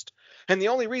first. And the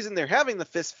only reason they're having the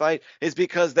fist fight is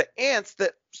because the ants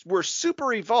that were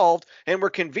super evolved and were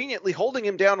conveniently holding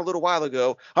him down a little while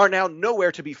ago are now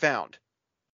nowhere to be found.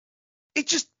 It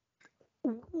just,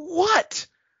 what?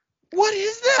 What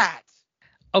is that?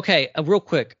 Okay, real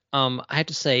quick. I have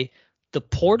to say, the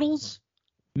portals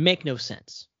make no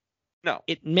sense. No.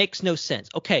 It makes no sense.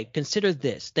 Okay, consider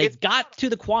this. They've got to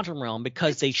the quantum realm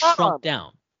because they fun. shrunk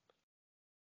down.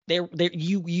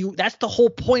 That's the whole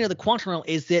point of the quantum realm,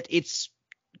 is that it's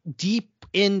deep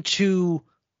into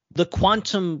the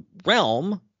quantum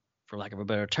realm, for lack of a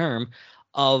better term,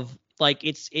 of like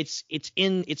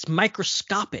it's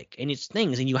microscopic in its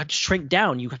things, and you have to shrink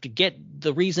down. You have to get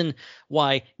the reason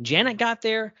why Janet got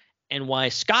there and why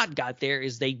Scott got there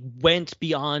is they went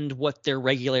beyond what their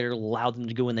regulator allowed them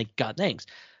to go, and they got things.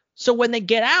 So when they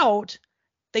get out,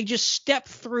 they just step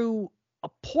through a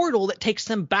portal that takes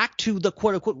them back to the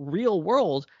quote unquote real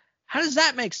world. How does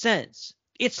that make sense?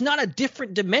 It's not a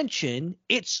different dimension.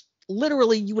 It's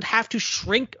literally you would have to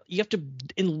shrink. You have to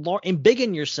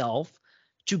embiggen yourself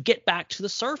to get back to the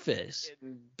surface.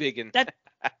 Big and That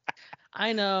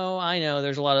I know.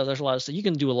 There's a lot of stuff. You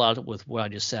can do a lot with what I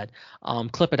just said.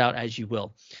 Clip it out as you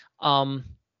will.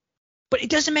 But it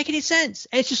doesn't make any sense.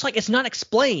 And it's just like it's not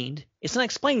explained. It's not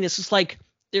explained. It's just like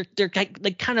they're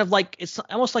kind of like it's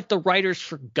almost like the writers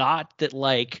forgot that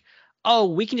like, oh,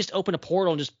 we can just open a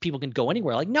portal and just people can go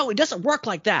anywhere. Like, no, it doesn't work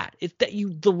like that. It's that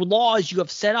the laws you have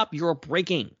set up, you're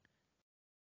breaking.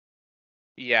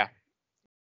 Yeah.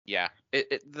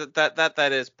 That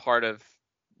is part of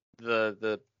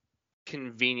the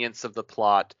convenience of the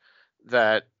plot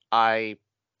that I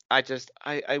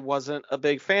wasn't a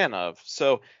big fan of.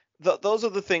 So those are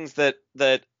the things that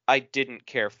I didn't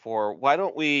care for. Why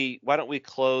don't we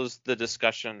close the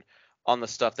discussion on the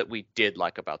stuff that we did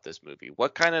like about this movie?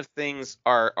 What kind of things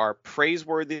are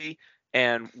praiseworthy,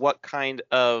 and what kind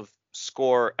of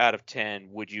score out of 10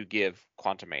 would you give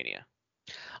Quantumania?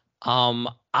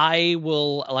 I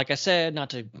will, like I said, not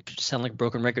to sound like a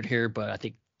broken record here, but I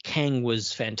think Kang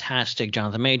was fantastic.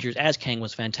 Jonathan Majors as Kang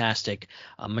was fantastic.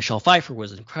 Michelle Pfeiffer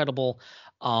was incredible.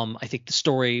 I think the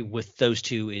story with those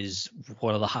two is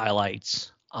one of the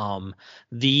highlights.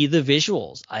 The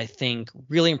visuals, I think,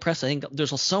 really impressive. I think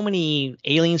there's so many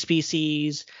alien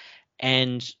species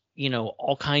and, you know,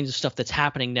 all kinds of stuff that's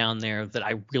happening down there that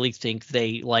I really think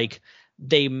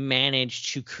they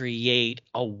managed to create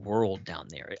a world down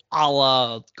there, a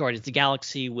la Guardians of the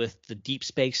Galaxy with the deep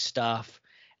space stuff.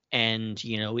 And,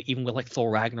 you know, even with like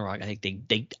Thor Ragnarok, I think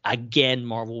they again,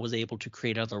 Marvel was able to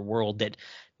create another world that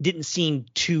didn't seem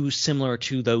too similar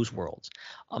to those worlds.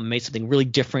 Made something really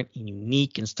different and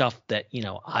unique and stuff that, you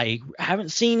know, I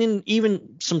haven't seen in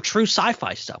even some true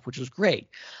sci-fi stuff, which was great.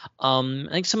 I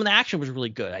think some of the action was really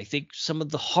good. I think some of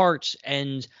the heart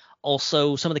and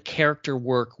also some of the character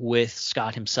work with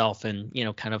Scott himself and, you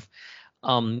know, kind of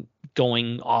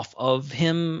going off of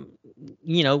him,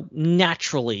 you know,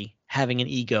 naturally having an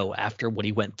ego after what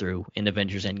he went through in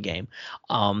Avengers Endgame.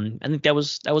 I think that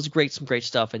was great, some great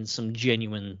stuff and some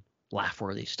genuine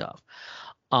laugh-worthy stuff.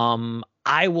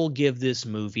 I will give this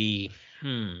movie,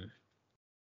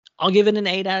 I'll give it an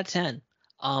 8 out of 10.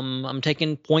 I'm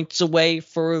taking points away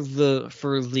for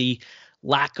the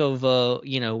lack of a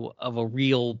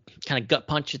real kind of gut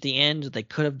punch at the end that they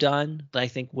could have done that I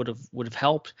think would have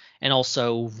helped, and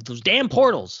also those damn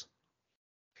portals.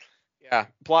 Yeah,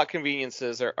 plot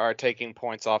conveniences are taking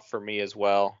points off for me as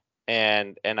well,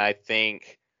 and I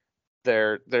think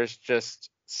there's just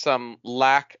some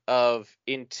lack of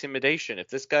intimidation. If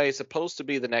this guy is supposed to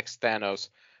be the next Thanos,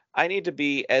 I need to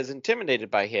be as intimidated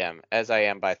by him as I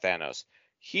am by Thanos.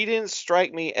 He didn't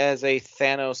strike me as a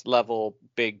Thanos level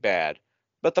big bad,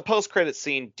 but the post-credit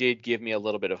scene did give me a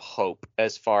little bit of hope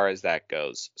as far as that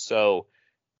goes. So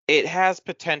it has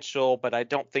potential, but I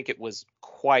don't think it was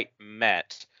quite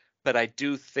met. But I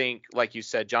do think, like you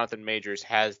said, Jonathan Majors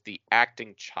has the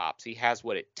acting chops. He has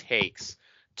what it takes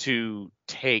to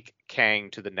take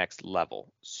Kang to the next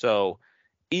level. So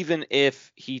even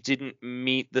if he didn't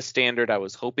meet the standard I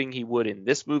was hoping he would in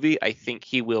this movie, I think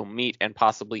he will meet and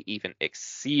possibly even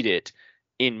exceed it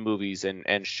in movies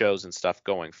and shows and stuff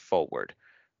going forward.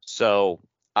 So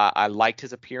I liked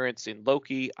his appearance in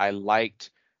Loki. I liked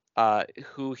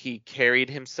who he carried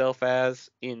himself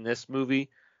as in this movie.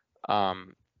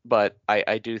 But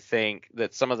I do think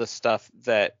that some of the stuff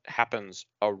that happens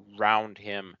around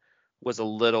him was a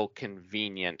little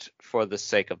convenient for the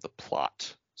sake of the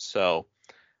plot. So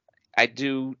I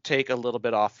do take a little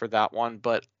bit off for that one.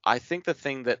 But I think the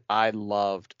thing that I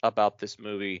loved about this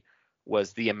movie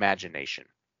was the imagination.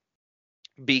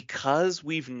 Because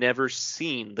we've never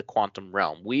seen the quantum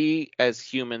realm, we as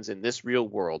humans in this real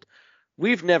world,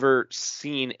 we've never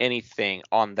seen anything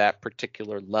on that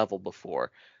particular level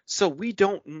before. So we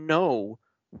don't know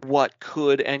what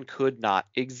could and could not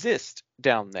exist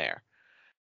down there.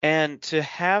 And to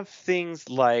have things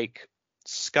like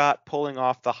Scott pulling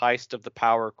off the heist of the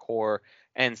power core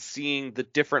and seeing the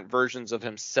different versions of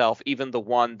himself, even the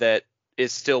one that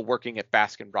is still working at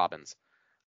Baskin Robbins,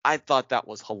 I thought that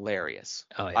was hilarious.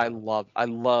 Oh, yeah. I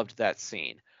loved that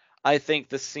scene. I think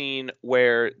the scene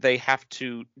where they have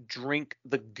to drink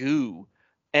the goo,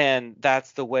 and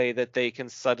that's the way that they can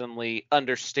suddenly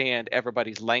understand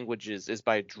everybody's languages, is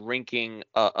by drinking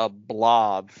a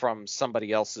blob from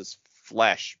somebody else's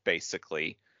flesh,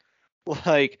 basically.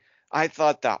 Like, I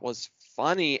thought that was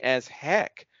funny as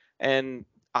heck. And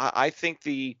I think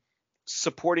the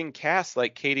supporting cast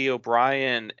like Katie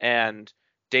O'Brien and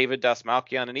David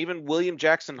Dastmalchian and even William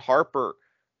Jackson Harper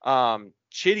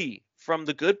Chitty from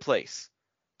The Good Place.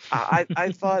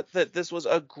 I thought that this was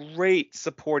a great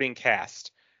supporting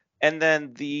cast. And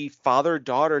then the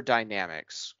father-daughter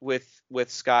dynamics with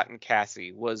Scott and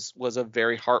Cassie was a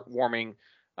very heartwarming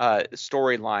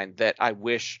storyline that I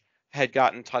wish had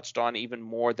gotten touched on even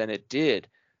more than it did.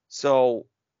 So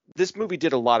this movie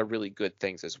did a lot of really good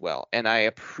things as well, and I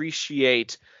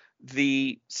appreciate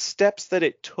the steps that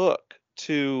it took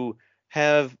to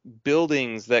have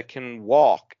buildings that can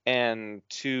walk and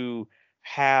to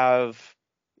have,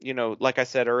 like I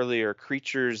said earlier,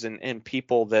 creatures and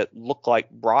people that look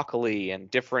like broccoli and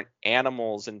different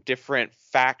animals and different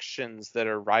factions that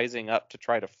are rising up to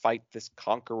try to fight this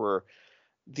conqueror.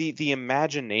 The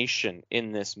imagination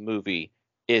in this movie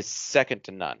is second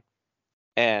to none.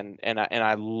 And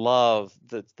I love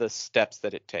the steps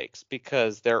that it takes,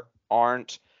 because there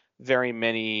aren't very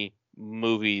many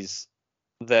movies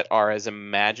that are as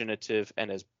imaginative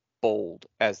and as bold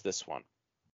as this one.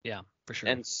 Yeah, for sure.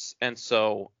 And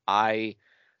so I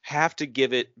have to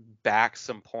give it back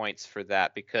some points for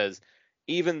that, because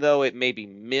even though it may be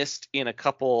missed in a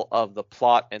couple of the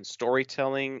plot and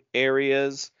storytelling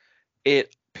areas,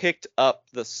 it picked up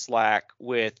the slack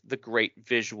with the great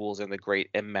visuals and the great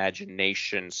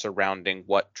imagination surrounding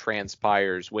what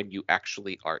transpires when you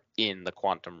actually are in the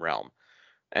quantum realm.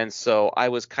 And so I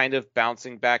was kind of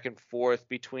bouncing back and forth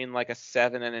between like a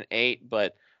 7 and an 8,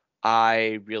 but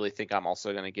I really think I'm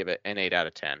also going to give it an 8 out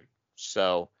of 10.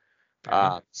 So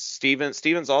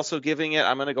Steven's also giving it,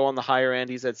 I'm going to go on the higher end.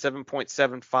 He's at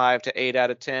 7.75 to 8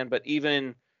 out of 10, but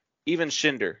even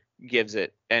Shinder gives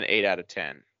it an 8 out of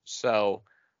 10. So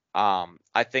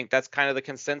I think that's kind of the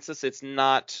consensus. It's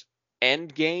not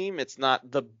Endgame. It's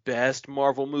not the best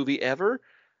Marvel movie ever,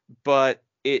 but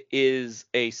it is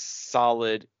a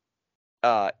solid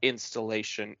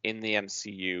installation in the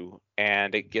MCU,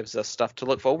 and it gives us stuff to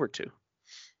look forward to.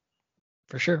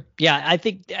 For sure. Yeah, I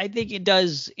think it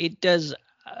does is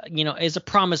a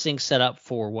promising setup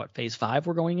for what phase 5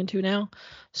 we're going into now.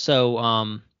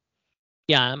 So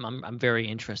yeah, I'm very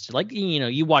interested. Like,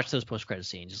 you watch those post-credit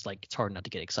scenes, it's like it's hard not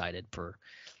to get excited for,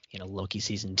 Loki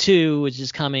season 2, which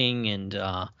is coming, and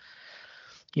of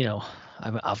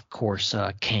course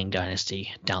Kang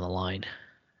Dynasty down the line.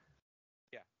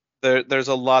 Yeah. There's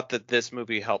a lot that this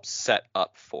movie helps set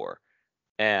up for,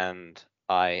 and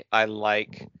I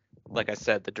like I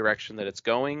said, the direction that it's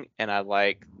going, and I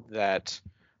like that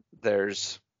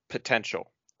there's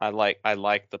potential. I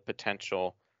like the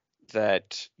potential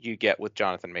that you get with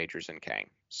Jonathan Majors and Kang.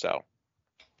 So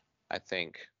I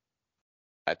think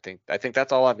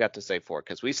that's all I've got to say for it,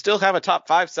 because we still have a top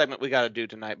 5 segment we got to do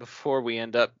tonight before we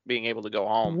end up being able to go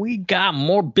home. We got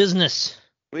more business.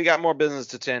 We got more business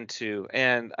to tend to,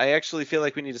 and I actually feel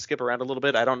like we need to skip around a little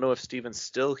bit. I don't know if Steven's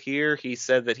still here. He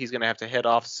said that he's going to have to head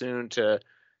off soon to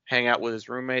hang out with his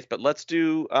roommates, but let's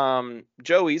do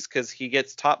Joey's, because he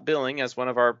gets top billing as one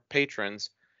of our patrons.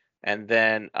 And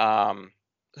then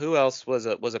who else was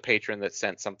a patron that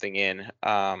sent something in?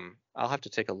 I'll have to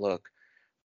take a look,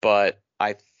 but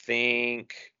I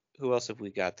think, who else have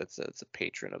we got that's a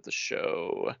patron of the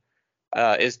show?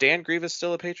 Is Dan Grievous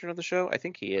still a patron of the show? I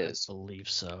think he is. I believe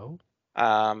so.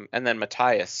 And then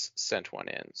Matthias sent one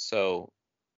in. So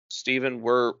Steven,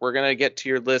 we're gonna get to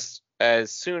your list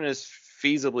as soon as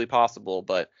feasibly possible,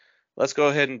 but let's go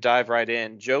ahead and dive right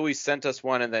in. Joey sent us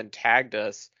one and then tagged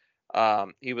us.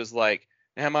 He was like,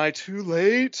 "Am I too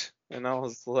late?" And I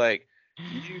was like,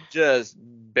 "You just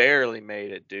barely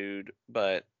made it, dude."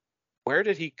 But where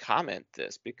did he comment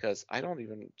this? Because I don't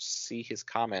even see his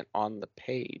comment on the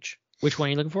page. Which one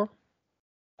are you looking for?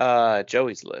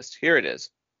 Joey's list. Here it is.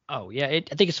 Oh, yeah. I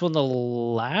think it's one of the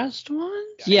last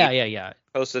ones. Yeah.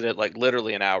 Posted it like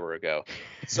literally an hour ago.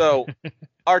 So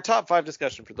our top 5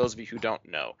 discussion, for those of you who don't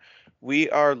know, we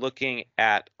are looking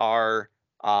at our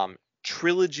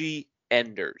trilogy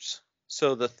enders.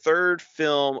 So the third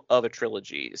film of a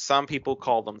trilogy. Some people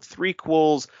call them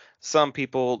threequels. Some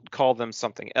people call them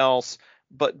something else.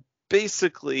 But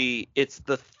basically, it's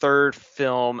the third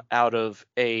film out of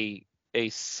a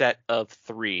set of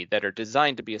 3 that are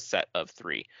designed to be a set of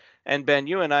 3. And Ben,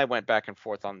 you and I went back and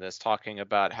forth on this, talking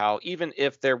about how even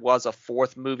if there was a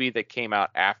 4th movie that came out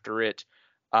after it,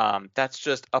 that's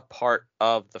just a part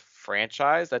of the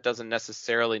franchise. That doesn't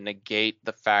necessarily negate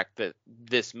the fact that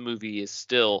this movie is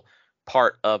still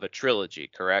part of a trilogy,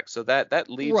 correct? So that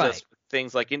leaves us with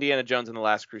things like Indiana Jones and the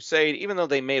Last Crusade. Even though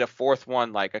they made a 4th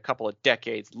one like a couple of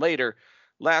decades later,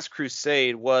 Last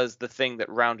Crusade was the thing that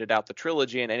rounded out the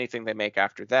trilogy, and anything they make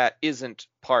after that isn't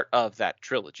part of that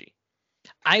trilogy.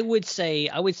 I would say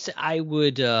that,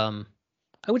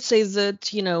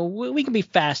 we can be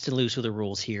fast and loose with the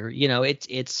rules here.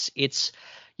 It's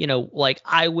like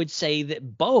I would say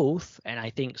that both, and I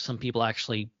think some people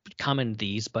actually commented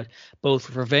these, but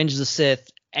both Revenge of the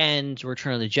Sith and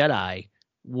Return of the Jedi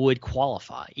would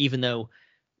qualify, even though,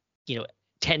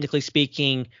 technically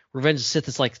speaking, Revenge of the Sith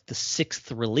is like the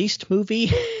 6th released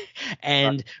movie,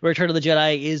 and Return of the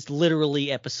Jedi is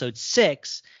literally episode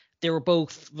 6. They were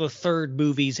both the 3rd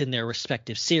movies in their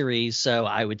respective series, so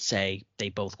I would say they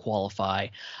both qualify.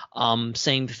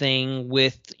 Same thing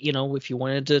with, if you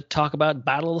wanted to talk about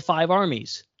Battle of the Five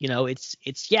Armies, it's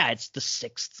the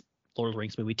 6th Lord of the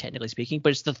Rings movie, technically speaking,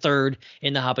 but it's the 3rd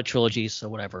in the Hobbit trilogy, so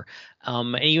whatever.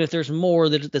 And even if there's more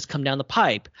that's come down the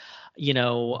pipe,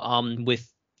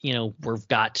 with, we've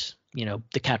got,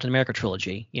 the Captain America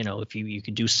trilogy, if you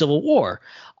could do Civil War,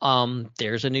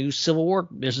 there's a new Civil War,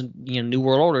 there's a, New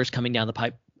World Order is coming down the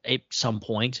pipe at some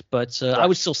point, but right. I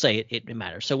would still say it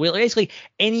matters. So basically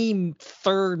any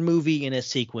 3rd movie in a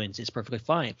sequence is perfectly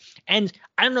fine. And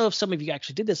I don't know if some of you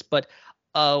actually did this, but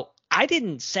I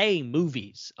didn't say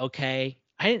movies, okay?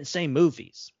 I didn't say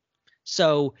movies.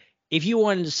 So if you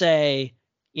wanted to say,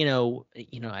 I know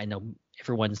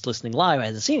everyone's listening live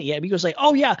hasn't seen it yet, but you go say,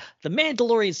 oh yeah, The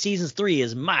Mandalorian season 3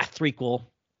 is my threequel.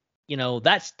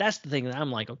 That's the thing that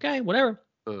I'm like, okay, whatever.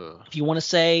 If you want to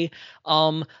say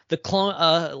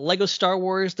the Lego Star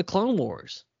Wars, The Clone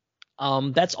Wars,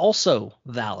 that's also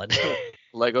valid.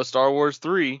 Lego Star Wars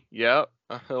 3, yeah,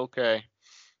 okay.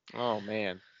 Oh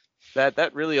man.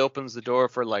 That really opens the door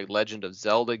for like Legend of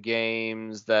Zelda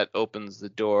games. That opens the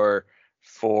door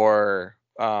for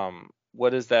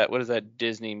what is that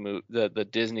Disney the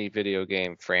Disney video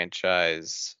game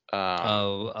franchise?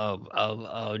 Joel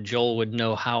would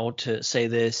know how to say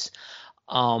this.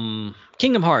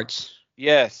 Kingdom Hearts.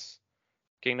 Yes,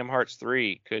 Kingdom Hearts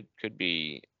 3 could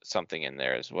be something in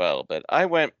there as well. But I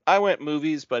went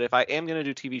movies. But if I am gonna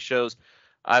do TV shows,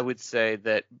 I would say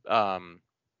that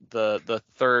the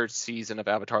 3rd season of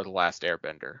Avatar: The Last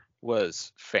Airbender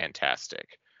was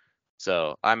fantastic.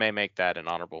 So I may make that an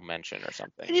honorable mention or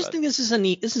something. I just think this is an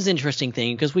interesting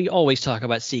thing, because we always talk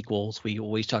about sequels. We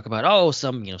always talk about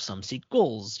some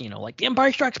sequels, like The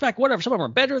Empire Strikes Back, whatever. Some of them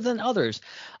are better than others.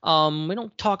 We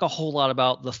don't talk a whole lot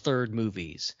about the 3rd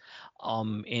movies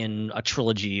in a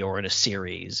trilogy or in a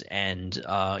series, and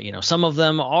some of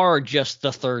them are just the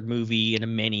 3rd movie in a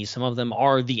mini. Some of them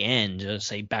are the end,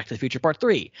 say Back to the Future Part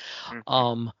 3.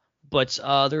 Mm-hmm.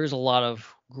 But there's a lot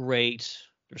of great.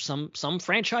 There's some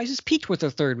franchises peaked with their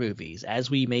 3rd movies,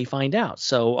 as we may find out.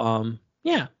 So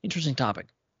interesting topic.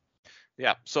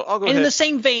 Yeah, so I'll go and ahead. In the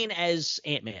same vein as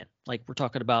Ant-Man, like we're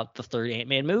talking about the 3rd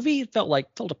Ant-Man movie, it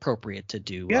felt appropriate to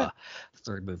do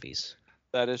 3rd movies.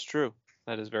 That is true.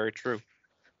 That is very true.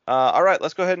 All right,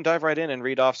 let's go ahead and dive right in and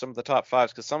read off some of the top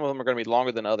 5s, because some of them are going to be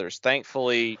longer than others.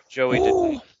 Thankfully,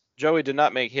 Joey did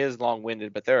not make his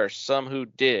long-winded, but there are some who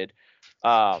did.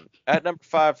 At number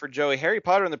 5 for Joey, Harry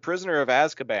Potter and the Prisoner of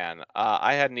Azkaban.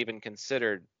 I hadn't even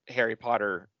considered Harry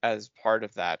Potter as part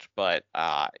of that, but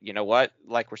you know what?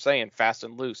 Like we're saying, fast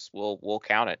and loose. We'll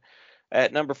count it.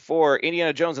 At number 4,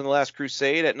 Indiana Jones and the Last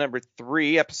Crusade. At number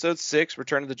 3, Episode 6,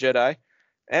 Return of the Jedi.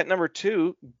 At number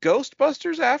 2,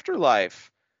 Ghostbusters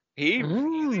Afterlife. He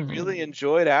really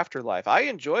enjoyed Afterlife. I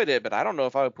enjoyed it, but I don't know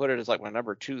if I would put it as like my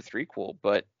number 2 threequel,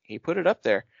 but he put it up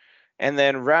there. And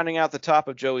then rounding out the top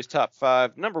of Joey's top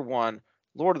 5, number 1,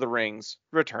 Lord of the Rings,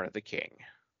 Return of the King.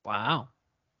 Wow.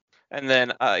 And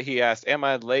then he asked, am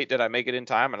I late? Did I make it in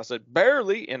time? And I said,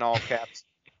 barely, in all caps.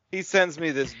 He sends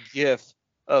me this gif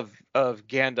of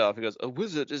Gandalf. He goes, a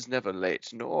wizard is never late,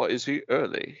 nor is he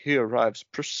early. He arrives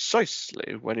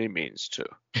precisely when he means to.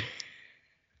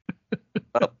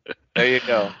 Well, there you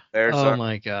go.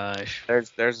 My gosh.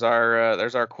 There's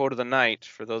our quote of the night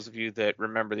for those of you that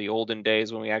remember the olden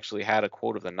days when we actually had a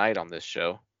quote of the night on this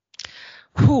show.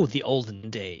 Whew, the olden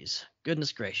days.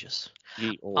 Goodness gracious.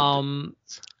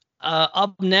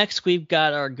 Up next we've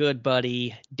got our good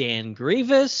buddy Dan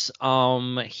Grievous.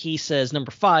 He says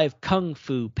number 5, Kung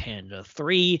Fu Panda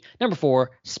 3. Number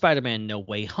 4, Spider-Man No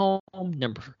Way Home.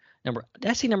 Number did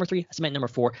I say number 3? I meant number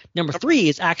 4. Number 3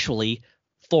 is actually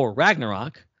Thor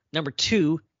Ragnarok. Number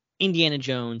 2, Indiana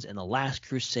Jones and the Last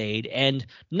Crusade. And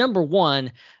number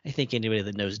 1, I think anybody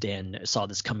that knows Dan saw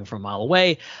this coming from a mile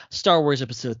away, Star Wars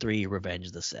Episode 3, Revenge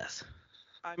of the Sith.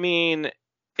 I mean,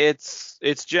 it's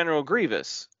General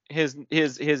Grievous. His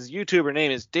YouTuber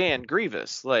name is Dan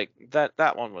Grievous. Like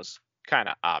that one was kind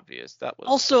of obvious. That was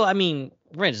also, I mean,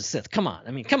 Revenge of the Sith. Come on.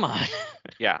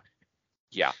 Yeah.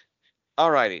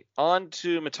 Alrighty, on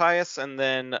to Matthias, and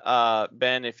then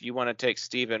Ben, if you want to take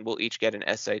Steven, we'll each get an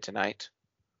essay tonight.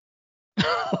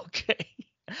 Okay.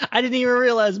 I didn't even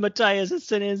realize Matthias has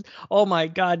sent his. Oh my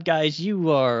God, guys,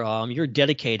 you're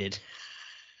dedicated.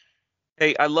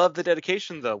 Hey, I love the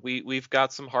dedication though. We've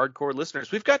got some hardcore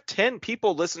listeners. We've got 10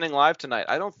 people listening live tonight.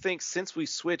 I don't think since we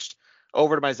switched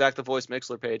over to my Zach the Voice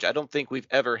Mixler page, I don't think we've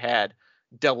ever had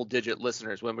double-digit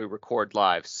listeners when we record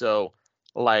live. So,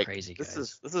 like, Crazy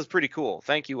guys. this is pretty cool.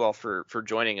 Thank you all for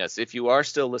joining us. If you are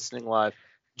still listening live,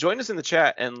 join us in the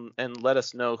chat and let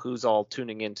us know who's all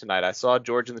tuning in tonight. I saw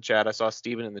George in the chat. I saw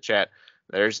Steven in the chat.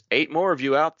 There's 8 more of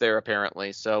you out there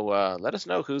apparently. So let us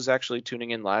know who's actually tuning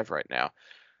in live right now.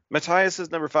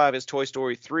 Matthias's number 5 is Toy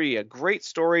Story 3, a great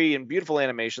story and beautiful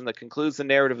animation that concludes the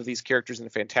narrative of these characters in a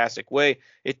fantastic way.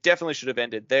 It definitely should have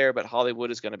ended there, but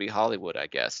Hollywood is going to be Hollywood, I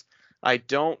guess. I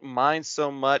don't mind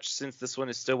so much since this one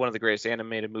is still one of the greatest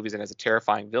animated movies and has a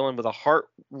terrifying villain with a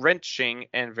heart-wrenching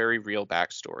and very real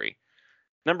backstory.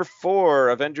 Number 4,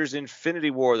 Avengers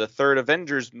Infinity War, the third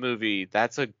Avengers movie.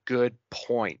 That's a good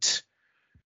point.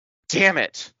 Damn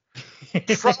it.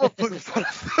 Probably one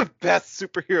of the best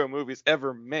superhero movies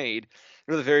ever made.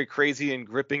 It was a very crazy and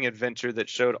gripping adventure that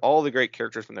showed all the great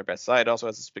characters from their best side. It also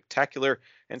has a spectacular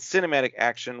and cinematic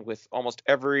action with almost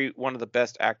every one of the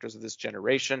best actors of this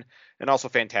generation, and also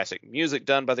fantastic music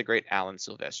done by the great Alan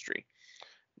Silvestri.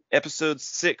 Episode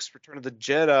 6, Return of the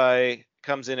Jedi,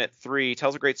 comes in at 3,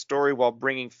 tells a great story while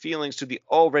bringing feelings to the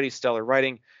already stellar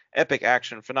writing, epic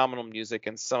action, phenomenal music,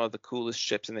 and some of the coolest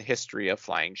ships in the history of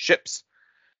flying ships.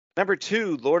 Number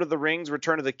 2, Lord of the Rings,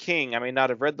 Return of the King. I may not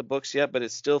have read the books yet, but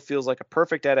it still feels like a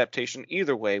perfect adaptation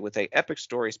either way, with a epic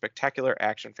story, spectacular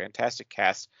action, fantastic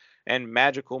cast, and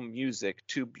magical music.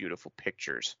 2 beautiful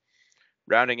pictures.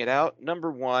 Rounding it out,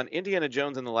 number 1, Indiana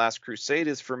Jones and the Last Crusade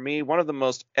is for me one of the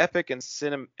most epic and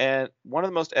cinematic,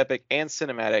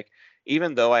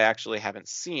 even though I actually haven't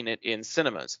seen it in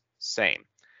cinemas. Same.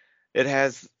 It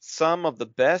has some of the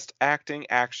best acting,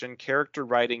 action, character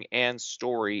writing, and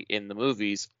story in the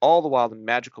movies, all the while the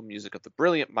magical music of the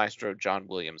brilliant maestro John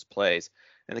Williams plays.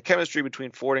 And the chemistry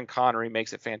between Ford and Connery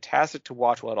makes it fantastic to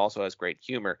watch while it also has great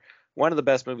humor. One of the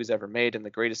best movies ever made and the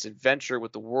greatest adventure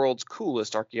with the world's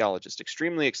coolest archaeologist.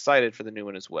 Extremely excited for the new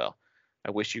one as well.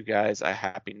 I wish you guys a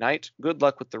happy night. Good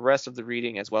luck with the rest of the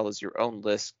reading as well as your own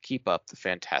list. Keep up the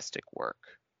fantastic work.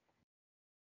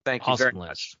 Thank you very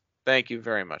much. Thank you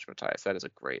very much, Matthias. That is a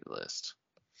great list.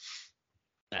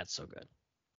 That's so good.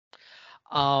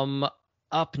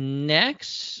 Up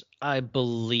next, I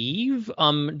believe.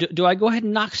 Do I go ahead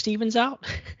and knock Stevens out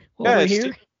while we're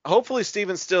here? Hopefully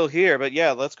Steven's still here, but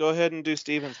yeah, let's go ahead and do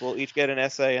Stevens. We'll each get an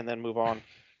essay and then move on.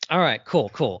 All right, cool.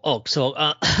 Oh, so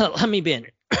let me begin.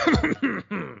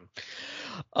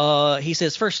 He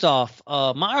says, first off,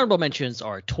 my honorable mentions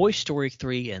are Toy Story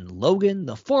 3 and Logan.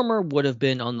 The former would have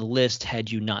been on the list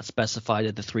had you not specified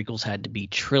that the Threequels had to be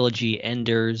trilogy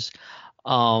enders.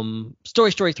 Toy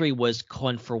Story 3 was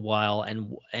fun for a while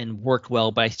and worked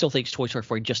well, but I still think Toy Story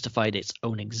 4 justified its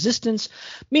own existence.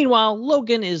 Meanwhile,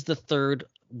 Logan is the third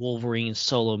Wolverine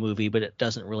solo movie, but it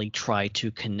doesn't really try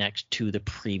to connect to the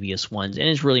previous ones, and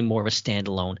is really more of a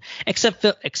standalone,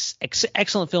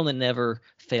 excellent film that never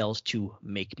fails to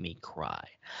make me cry.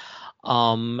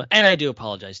 And I do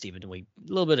apologize, Stephen. A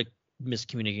little bit of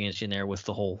miscommunication there with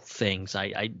the whole things.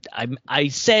 I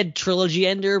said trilogy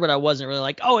ender, but I wasn't really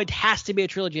like, oh, it has to be a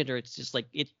trilogy ender. It's just like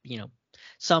it,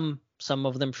 some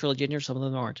of them trilogy enders, some of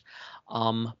them aren't.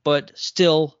 But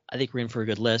still, I think we're in for a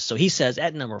good list. So he says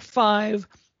at number 5,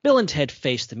 Bill and Ted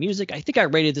Face the Music. I think I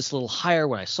rated this a little higher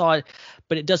when I saw it,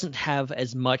 but it doesn't have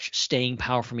as much staying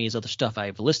power for me as other stuff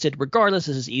I've listed. Regardless,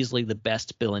 this is easily the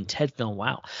best Bill and Ted film.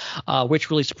 Wow.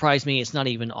 Which really surprised me. It's not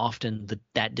even often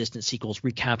that distant sequels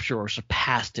recapture or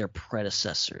surpass their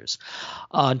predecessors.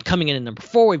 Coming in at number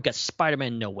 4, we've got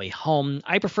Spider-Man No Way Home.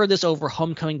 I prefer this over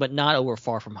Homecoming, but not over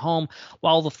Far From Home.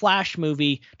 While the Flash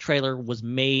movie trailer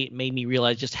made me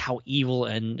realize just how evil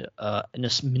and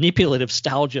manipulative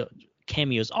nostalgia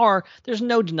cameos are, there's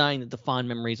no denying that the fond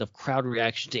memories of crowd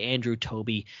reaction to Andrew and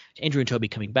Toby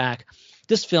coming back.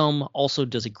 This film also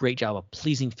does a great job of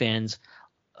pleasing fans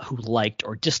who liked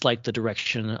or disliked the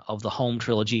direction of the Home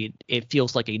trilogy. It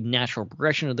feels like a natural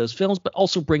progression of those films, but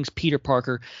also brings Peter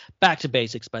Parker back to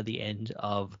basics by the end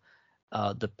of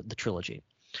the trilogy.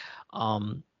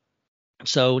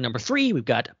 So number 3, we've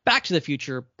got Back to the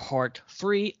Future Part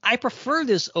 3. I prefer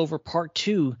this over Part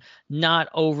 2, not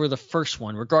over the first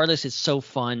one. Regardless, it's so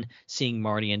fun seeing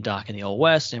Marty and Doc in the Old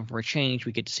West, and for a change,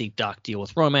 we get to see Doc deal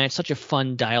with romance. Such a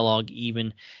fun dialogue,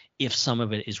 even if some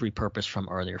of it is repurposed from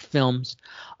earlier films.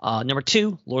 Number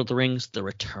 2, Lord of the Rings, The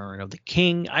Return of the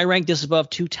King. I rank this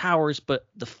above Two Towers, but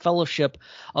the Fellowship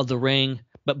of the Ring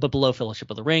but below Fellowship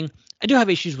of the Ring. I do have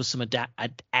issues with some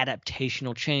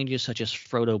adaptational changes, such as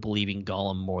Frodo believing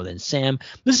Gollum more than Sam.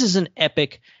 This is an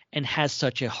epic and has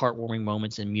such a heartwarming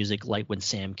moments in music, like when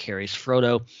Sam carries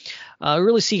Frodo.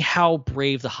 Really see how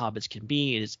brave the hobbits can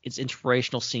be. It's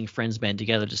inspirational seeing friends band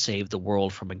together to save the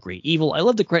world from a great evil. I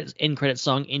love the end credit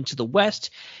song Into the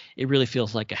West. It really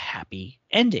feels like a happy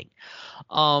ending.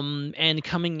 And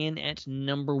coming in at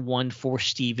number 1 for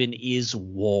Steven is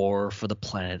War for the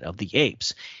Planet of the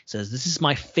Apes. He says, this is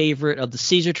my favorite of the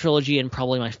Caesar trilogy and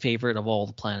probably my favorite of all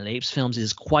the Planet of the Apes films. It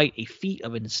is quite a feat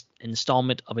of an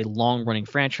installment of a long-running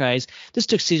franchise. This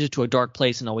took Caesar to a dark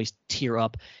place and always tear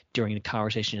up during the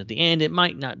conversation at the end. It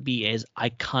might not be as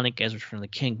iconic as Return of the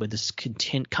King, but this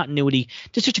continuity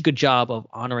did such a good job of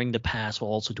honoring the past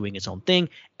while also doing its own thing.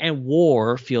 And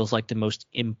War feels like the most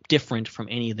different from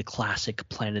any of the classic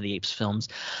Planet of the Apes films.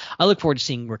 I look forward to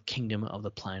seeing where Kingdom of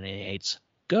the Planet of the Apes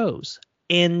goes.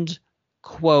 End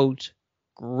quote.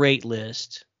 Great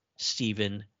list,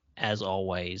 Steven, as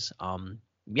always.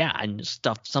 Yeah, and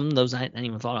stuff. Some of those I hadn't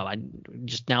even thought of. I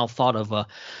just now thought of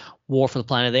War for the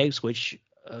Planet of the Apes, which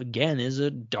again is a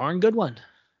darn good one.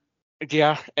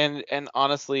 Yeah, and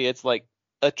honestly, it's like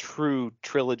a true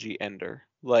trilogy ender.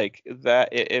 Like that,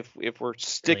 if we're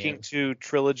sticking to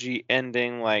trilogy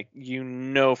ending, like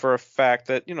for a fact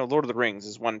that Lord of the Rings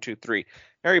is 1, 2, 3.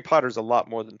 Harry Potter's a lot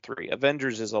more than 3.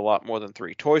 Avengers is a lot more than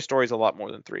 3. Toy Story's a lot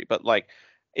more than 3. But like,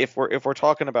 if we're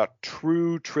talking about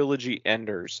true trilogy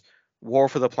enders, War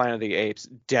for the Planet of the Apes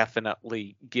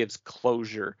definitely gives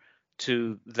closure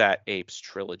to that Apes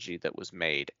trilogy that was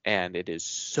made, and it is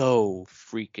so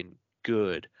freaking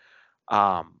good.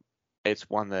 It's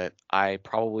one that I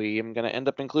probably am going to end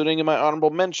up including in my honorable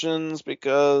mentions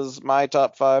because my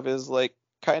top 5 is like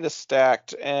kind of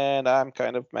stacked and I'm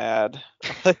kind of mad.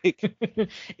 Like,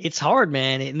 it's hard,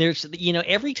 man. And there's,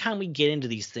 every time we get into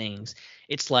these things,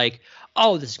 it's like,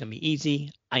 oh, this is going to be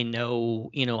easy. I know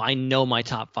my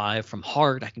top 5 from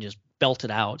heart. I can just belt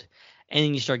it out. And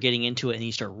then you start getting into it and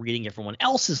you start reading everyone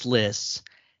else's lists.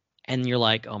 And you're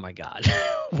like, oh my God,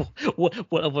 what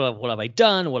have I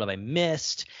done? What have I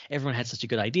missed? Everyone had such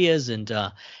good ideas. And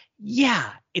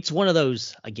yeah, it's one of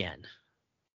those again.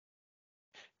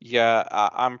 Yeah,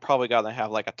 I'm probably going to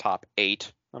have like a top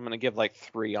 8. I'm going to give like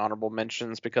 3 honorable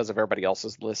mentions because of everybody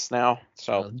else's lists now.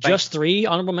 So just 3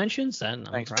 honorable mentions? Then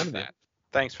I'm thanks proud for of that. it.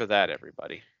 Thanks for that,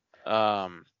 everybody.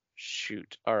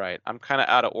 Shoot. All right. I'm kind of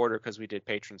out of order because we did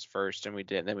patrons first and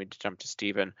then we jumped to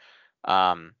Steven.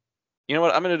 You know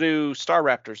what? I'm going to do Star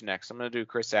Raptors next. I'm going to do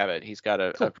Chris Abbott. He's got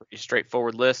a pretty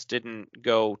straightforward list. Didn't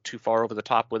go too far over the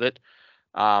top with it.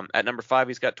 At number 5,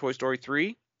 he's got Toy Story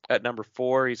 3. At number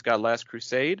 4, he's got Last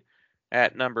Crusade.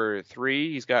 At number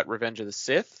 3, he's got Revenge of the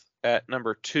Sith. At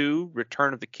number 2,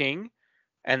 Return of the King.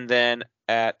 And then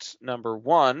at number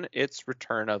 1, it's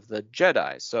Return of the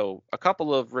Jedi. So a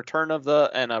couple of Return of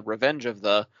the and a Revenge of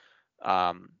the.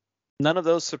 None of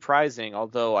those surprising,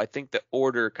 although I think the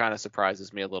order kind of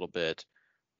surprises me a little bit,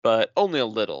 but only a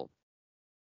little.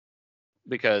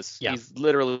 Because he's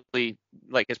literally,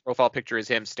 like, his profile picture is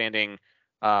him standing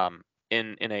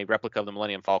in a replica of the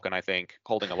Millennium Falcon, I think,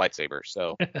 holding a lightsaber.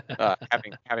 So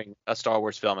having a Star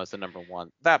Wars film as the number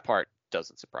 1, that part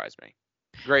doesn't surprise me.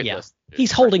 Great list.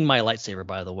 He's holding my lightsaber,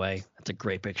 by the way. That's a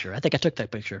great picture. I think I took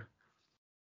that picture.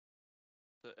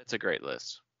 It's a great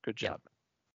list. Good job.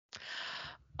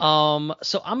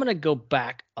 So I'm gonna go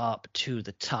back up to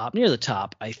the top, near the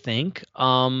top, I think.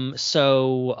 Okay,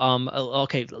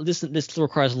 this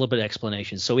requires a little bit of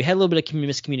explanation. So we had a little bit of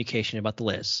miscommunication about the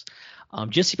list.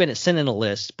 Jesse Bennett sent in a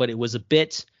list, but it was a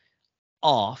bit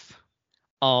off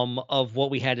of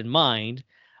what we had in mind.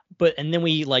 And then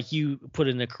we, like, you put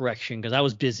in a correction because I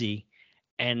was busy,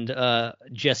 and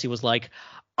Jesse was like,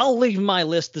 I'll leave my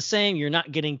list the same. You're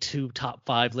not getting 2 top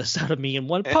 5 lists out of me in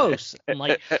one post. I'm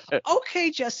like, okay,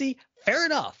 Jesse, fair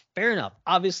enough.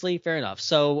 Obviously, fair enough.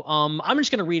 So I'm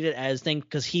just going to read it as thing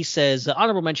because he says,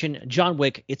 honorable mention, John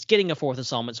Wick. It's getting a 4th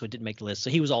installment, so it didn't make the list. So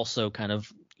he was also kind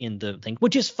of in the thing,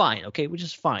 which is fine. Okay, which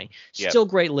is fine. Still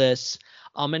great lists.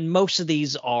 And most of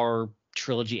these are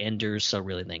trilogy enders, so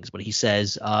really things. But he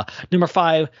says, number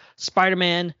 5,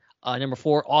 Spider-Man. Number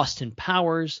 4, Austin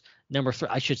Powers. Number 3,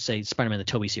 I should say Spider-Man the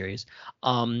Tobey series.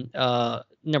 Number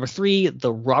 3,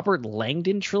 the Robert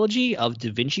Langdon trilogy of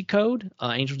Da Vinci Code,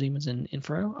 Angel, Demons, and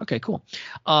Inferno. Okay, cool.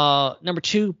 Number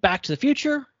 2, Back to the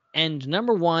Future. And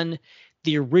number 1,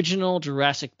 the original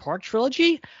Jurassic Park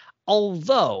trilogy.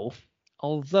 Although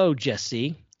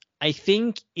Jesse, I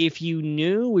think if you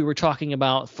knew we were talking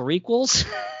about threequels,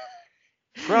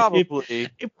 probably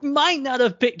it might not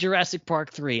have picked Jurassic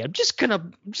Park 3. I'm just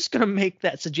gonna make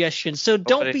that suggestion. So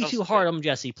don't be too hard on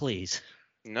Jesse, please.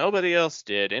 Nobody else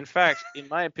did. In fact, in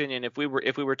my opinion, if we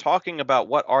were talking about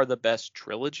what are the best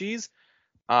trilogies,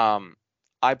 um,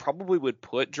 I probably would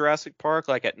put Jurassic Park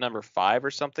like at number 5 or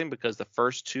something because the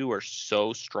first two are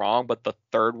so strong, but the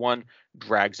third one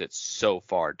drags it so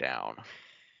far down.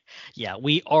 Yeah,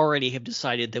 we already have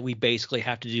decided that we basically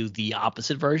have to do the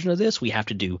opposite version of this. We have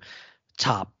to do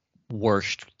top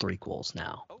worst threequels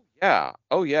now. Oh yeah.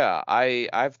 Oh yeah.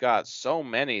 I've got so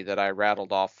many that I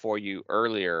rattled off for you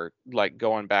earlier, like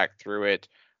going back through it.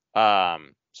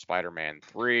 Spider-Man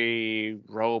 3,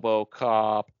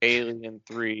 RoboCop, Alien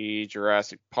 3,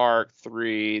 Jurassic Park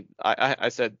 3. I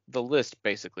said the list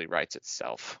basically writes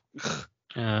itself.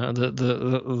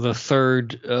 The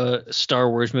third Star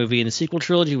Wars movie in the sequel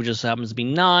trilogy, which just happens to be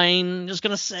 9. Just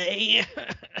gonna say.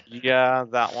 Yeah,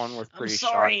 that one was pretty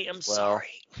shocking I'm as well. sorry.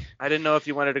 I didn't know if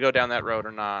you wanted to go down that road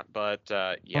or not, but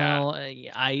yeah. Well,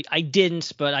 I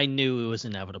didn't, but I knew it was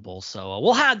inevitable, so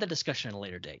we'll have that discussion at a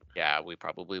later date. Yeah, we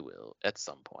probably will at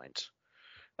some point.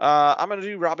 I'm going to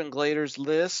do Robin Glader's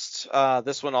list.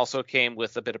 This one also came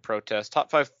with a bit of protest.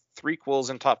 Top 5 threequels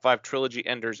and top 5 trilogy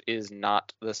enders is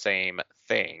not the same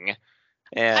thing.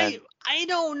 And I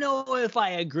don't know if I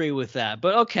agree with that,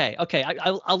 but okay.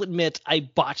 I'll admit I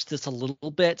botched this a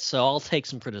little bit, so I'll take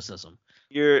some criticism.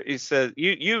 you said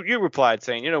you replied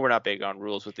saying, we're not big on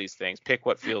rules with these things. Pick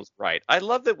what feels right. I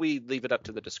love that we leave it up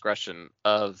to the discretion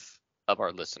of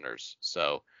our listeners.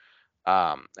 So,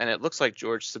 and it looks like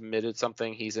George submitted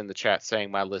something. He's in the chat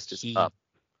saying my list is up.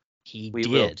 He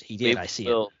did. I see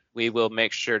it. We will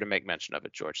make sure to make mention of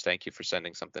it, George. Thank you for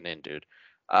sending something in, dude.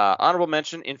 Honorable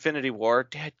mention: Infinity War.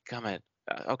 Dadgummit.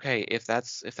 Okay, if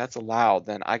that's allowed,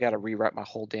 then I gotta rewrite my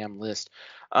whole damn list.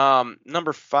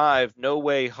 Number 5, No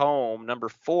Way Home. Number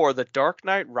 4, The Dark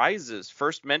Knight Rises.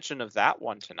 First mention of that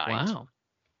one tonight. Wow.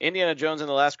 Indiana Jones and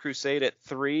the Last Crusade at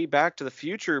 3, Back to the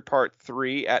Future Part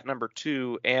 3 at number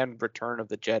 2, and Return of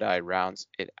the Jedi rounds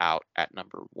it out at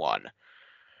number 1.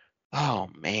 Oh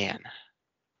man,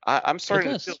 I'm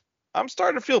starting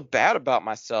to feel bad about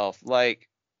myself. Like,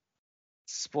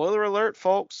 spoiler alert,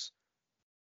 folks,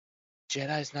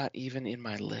 Jedi's not even in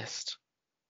my list.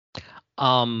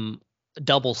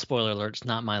 Double spoiler alert, it's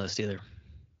not my list either.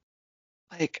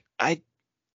 Like, I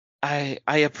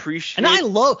appreciate, and I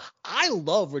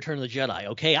love Return of the Jedi.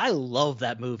 Okay, I love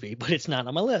that movie, but it's not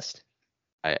on my list.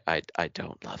 I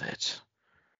don't love it.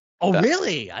 Oh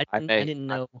really? I didn't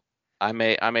know. I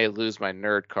may lose my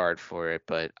nerd card for it,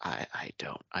 but I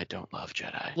don't love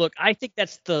Jedi. Look, I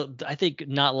think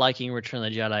not liking Return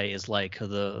of the Jedi is like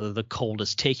the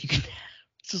coldest take you can have.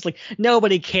 It's just like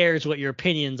nobody cares what your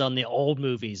opinions on the old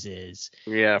movies is.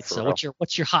 Yeah. So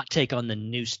what's your hot take on the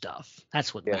new stuff?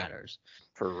 That's what matters.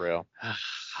 For real.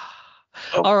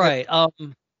 All right.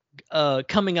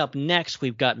 Coming up next,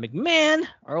 we've got McMahon,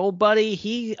 our old buddy.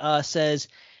 He says,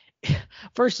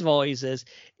 first of all, he says,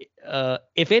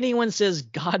 if anyone says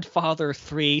Godfather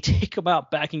 3, take him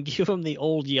out back and give him the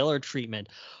old Yeller treatment.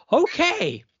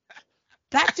 Okay.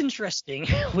 That's interesting.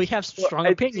 We have strong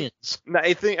opinions.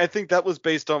 I think that was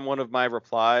based on one of my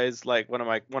replies, like one of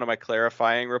my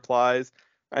clarifying replies.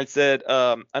 I said,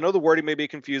 I know the wording may be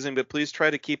confusing, but please try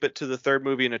to keep it to the third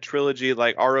movie in a trilogy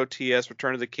like ROTS,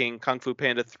 Return of the King, Kung Fu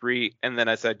Panda 3, and then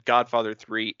I said Godfather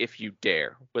 3 if you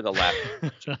dare, with a laugh.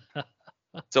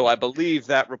 So I believe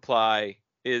that reply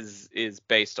is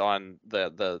based on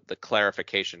the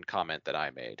clarification comment that I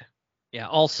made. Yeah.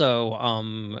 Also,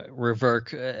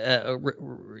 Revert, they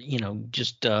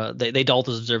don't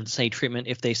deserve the same treatment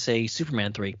if they say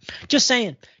Superman 3. Just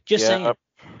saying. Saying.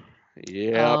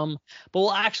 Yeah. But we'll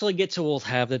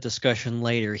have the discussion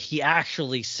later. He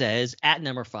actually says at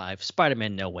number 5,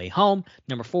 Spider-Man No Way Home.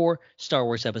 Number 4, Star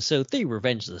Wars Episode 3,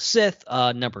 Revenge of the Sith.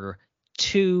 Number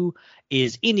 2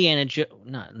 is Indiana Jones.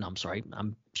 No, I'm sorry.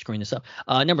 I'm screwing this up.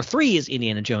 Number 3 is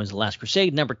Indiana Jones and the Last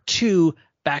Crusade. Number 2,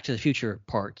 Back to the Future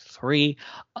Part 3.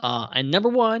 And number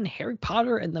 1, Harry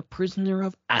Potter and the Prisoner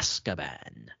of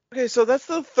Azkaban. Okay, so that's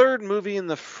the third movie in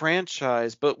the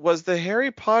franchise, but was the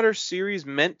Harry Potter series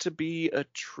meant to be a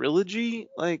trilogy?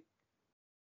 Like,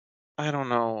 I don't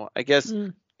know. I guess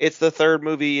it's the third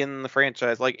movie in the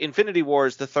franchise. Like, Infinity War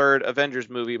is the third Avengers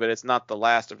movie, but it's not the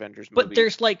last Avengers movie.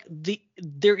 But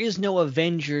there is no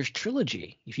Avengers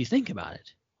trilogy, if you think about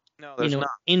it. No, there's not.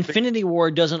 Infinity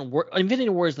War doesn't work. Infinity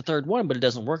War is the third one, but it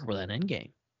doesn't work without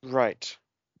Endgame. Right.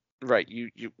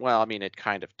 Well, I mean, it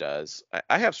kind of does.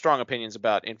 I have strong opinions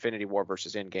about Infinity War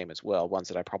versus Endgame as well, ones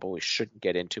that I probably shouldn't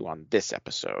get into on this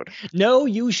episode. No,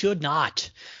 you should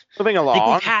not. Moving along. I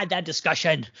think we've had that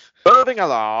discussion. Moving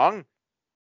along.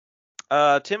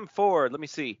 Tim Ford, let me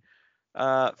see.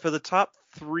 For the top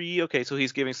 3, okay, so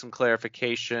he's giving some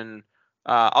clarification.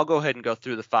 I'll go ahead and go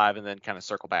through the 5 and then kind of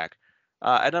circle back.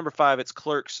 At number 5, it's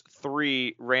Clerks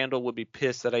 3. Randall would be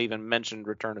pissed that I even mentioned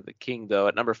Return of the King, though.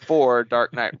 At number 4,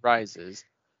 Dark Knight Rises.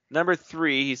 Number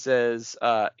 3, he says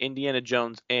Indiana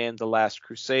Jones and The Last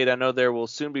Crusade. I know there will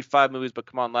soon be 5 movies, but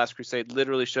come on, Last Crusade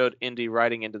literally showed Indy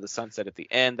riding into the sunset at the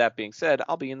end. That being said,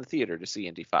 I'll be in the theater to see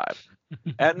Indy 5.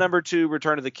 At number 2,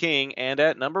 Return of the King. And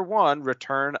at number 1,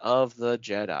 Return of the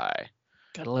Jedi.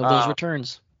 Gotta love those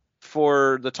returns.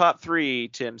 For the top 3,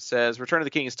 Tim says, Return of the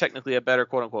King is technically a better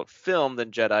quote-unquote film than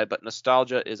Jedi, but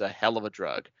nostalgia is a hell of a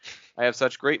drug. I have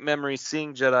such great memories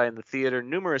seeing Jedi in the theater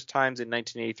numerous times in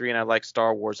 1983, and I like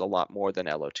Star Wars a lot more than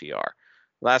LOTR.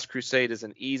 Last Crusade is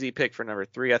an easy pick for number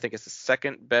 3. I think it's the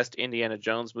second best Indiana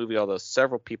Jones movie, although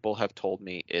several people have told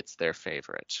me it's their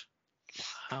favorite.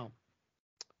 Wow.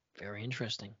 Very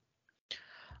interesting.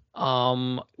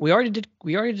 We already did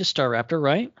Star Raptor,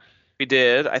 right? We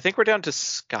did. I think we're down to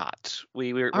Scott.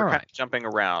 We're kind of jumping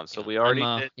around, so we already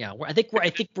did. Yeah, I think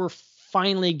we're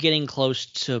finally getting close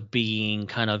to being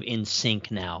kind of in sync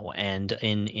now and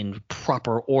in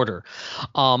proper order.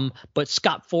 But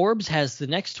Scott Forbes has the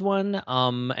next one.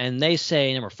 And they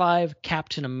say number 5,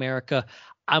 Captain America.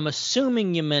 I'm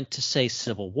assuming you meant to say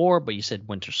Civil War, but you said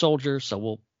Winter Soldier, so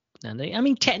we'll.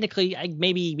 Technically,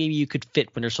 maybe you could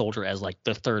fit Winter Soldier as like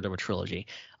the third of a trilogy.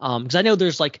 Because I know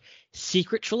there's like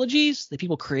secret trilogies that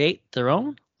people create their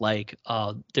own. Like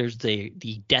there's the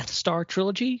Death Star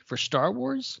trilogy for Star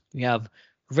Wars. We have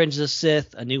Revenge of the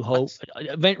Sith, A New Hope,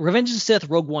 Revenge of the Sith,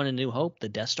 Rogue One, A New Hope, the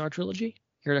Death Star trilogy.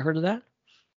 You heard of that?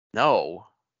 No.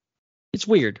 It's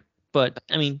weird, but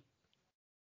I mean,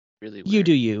 really weird. You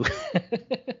do you.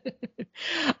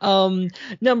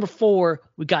 Number 4,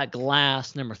 we got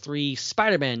Glass. Number 3,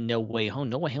 Spider-Man No Way Home.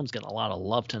 No Way Home's getting a lot of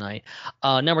love tonight.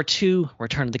 Number 2,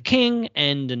 Return of the King.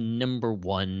 And number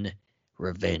 1,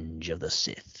 Revenge of the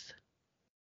Sith.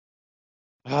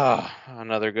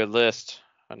 Another good list.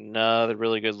 Another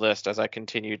really good list as I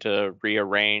continue to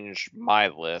rearrange my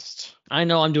list. I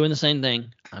know I'm doing the same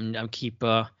thing. I'm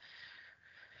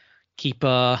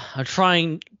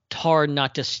trying hard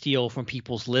not to steal from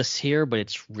people's lists here, but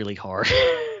it's really hard.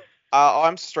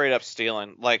 I'm straight up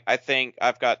stealing. Like, I think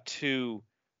I've got 2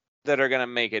 that are going to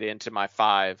make it into my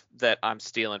 5 that I'm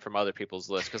stealing from other people's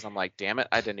lists because I'm like, damn it,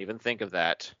 I didn't even think of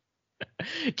that.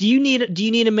 Do you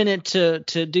need a minute to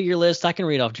do your list? I can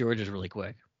read off George's really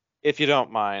quick. If you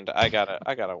don't mind, I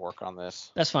gotta work on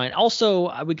this. That's fine.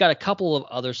 Also, we got a couple of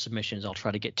other submissions I'll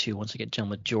try to get to once I get done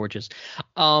with George's.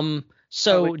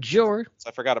 George,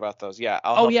 I forgot about those. Yeah.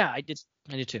 I did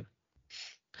too.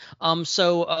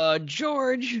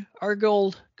 George, our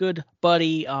good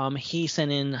buddy, he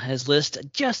sent in his list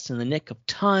just in the nick of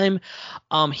time.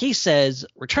 He says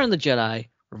Return of the Jedi,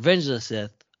 Revenge of the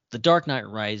Sith, The Dark Knight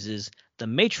Rises, The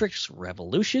Matrix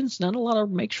Revolutions, not a lot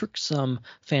of Matrix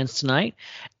fans tonight,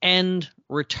 and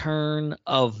Return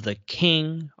of the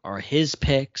King are his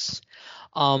picks.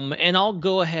 And I'll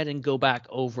go ahead and go back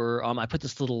over. I put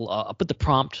this I put the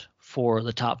prompt for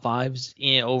the top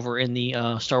 5s over in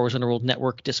the Star Wars Underworld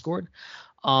Network Discord.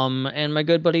 And my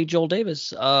good buddy Joel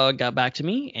Davis got back to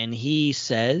me, and he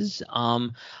says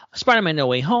Spider-Man No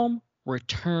Way Home,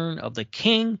 Return of the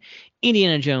King,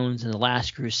 Indiana Jones and the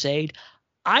Last Crusade,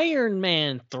 Iron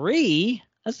Man 3.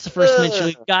 That's the first mention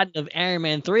we've gotten of Iron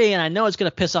Man 3, and I know it's going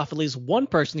to piss off at least one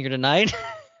person here tonight.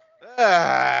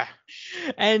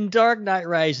 And Dark Knight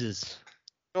Rises.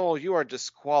 Joel, you are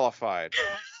disqualified.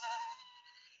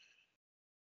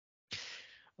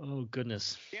 Oh,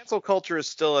 goodness. Cancel culture is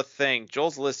still a thing.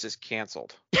 Joel's list is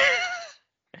canceled.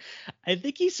 I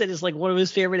think he said it's like one of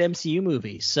his favorite MCU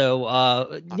movies.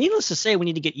 So, needless to say, we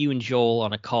need to get you and Joel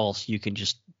on a call so you can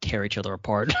just tear each other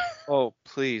apart. Oh,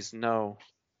 please, no.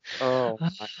 Oh my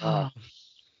God.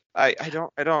 I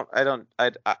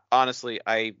honestly,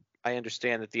 I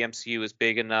understand that the MCU is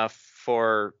big enough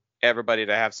for everybody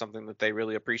to have something that they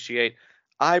really appreciate.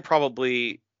 I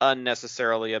probably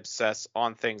unnecessarily obsess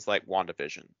on things like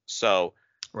WandaVision. So,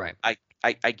 right. I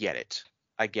get it.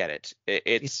 I get it.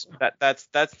 It's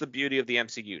that's the beauty of the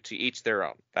MCU. To each their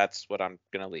own. That's what I'm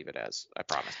gonna leave it as. I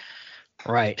promise.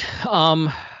 Right.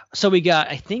 So we got,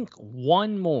 I think,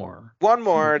 one more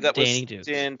that was Dukes. sent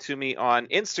in to me on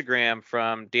Instagram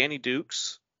from Danny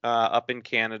Dukes up in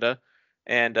Canada,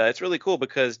 and it's really cool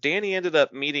because Danny ended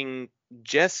up meeting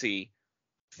Jesse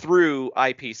through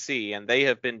IPC, and they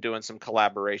have been doing some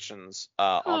collaborations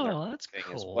on their that's thing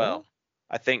cool. as well.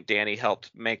 I think Danny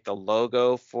helped make the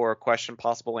logo for Question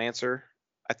Possible Answer.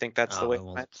 I think that's the way it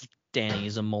went. Danny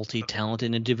is a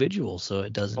multi-talented individual, so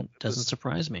it doesn't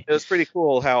surprise me. It was pretty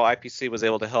cool how IPC was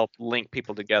able to help link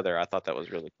people together. I thought that was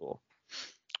really cool.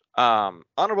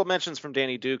 Honorable mentions from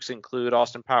Danny Dukes include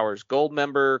Austin Powers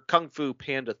Goldmember, Kung Fu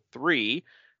Panda 3,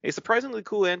 a surprisingly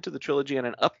cool end to the trilogy and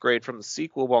an upgrade from the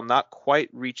sequel while not quite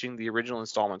reaching the original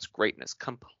installment's greatness.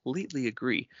 Completely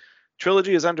agree.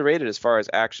 Trilogy is underrated as far as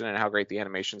action and how great the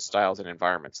animation styles and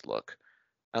environments look.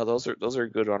 Those are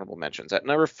good honorable mentions. At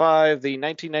number 5, the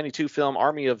 1992 film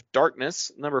Army of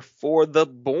Darkness. Number 4, The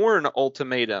Bourne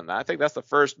Ultimatum. I think that's the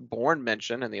first Bourne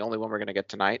mention and the only one we're going to get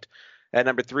tonight. At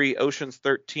number 3, Ocean's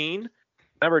 13.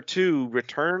 Number 2,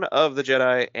 Return of the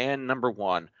Jedi. And number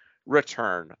 1,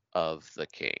 Return of the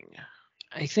King.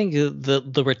 I think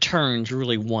the returns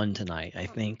really won tonight. I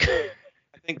think I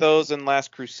think those and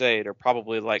Last Crusade are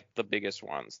probably like the biggest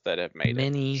ones that have made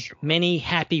many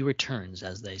happy returns,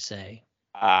 as they say.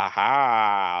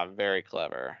 Aha, very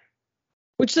clever.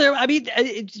 Which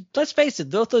let's face it,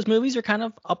 both those movies are kind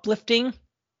of uplifting,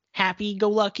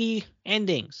 happy-go-lucky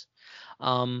endings.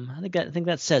 I think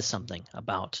that says something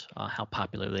about how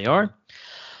popular they are.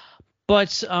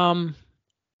 But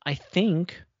I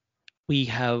think we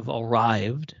have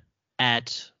arrived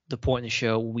at the point in the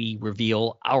show we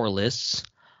reveal our lists.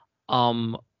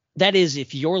 That is,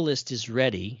 if your list is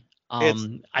ready.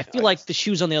 I feel like the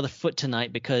shoe's on the other foot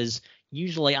tonight because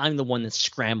usually I'm the one that's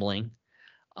scrambling.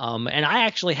 And I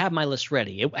actually have my list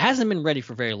ready. It hasn't been ready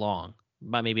for very long,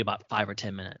 by maybe about 5 or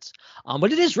 10 minutes.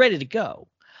 But it is ready to go.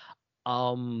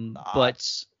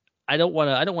 But I don't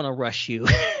want to rush you.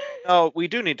 No, we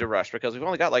do need to rush because we've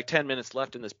only got like 10 minutes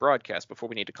left in this broadcast before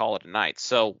we need to call it a night.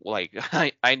 So like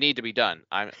I need to be done.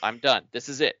 I'm done. This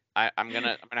is it. I'm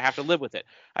gonna have to live with it.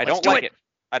 I don't like it.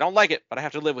 I don't like it, but I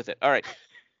have to live with it. All right.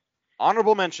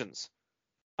 Honorable mentions.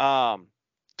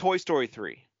 Toy Story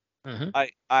 3. Mm-hmm.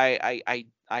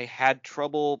 I had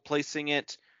trouble placing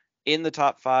it in the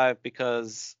top 5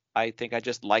 because I think I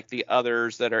just like the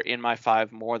others that are in my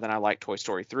 5 more than I like Toy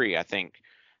Story 3. I think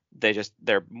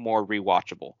they're more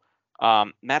rewatchable.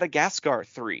 Madagascar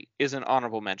 3 is an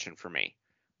honorable mention for me.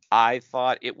 I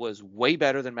thought it was way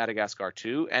better than Madagascar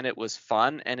 2, and it was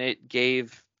fun, and it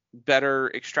gave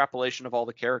better extrapolation of all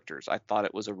the characters. I thought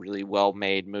it was a really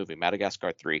well-made movie.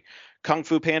 Madagascar 3. Kung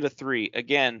Fu Panda 3,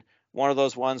 again, one of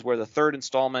those ones where the third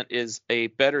installment is a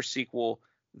better sequel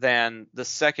than the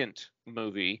second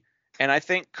movie, and I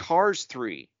think Cars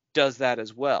 3 does that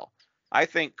as well. I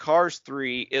think Cars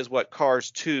 3 is what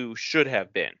Cars 2 should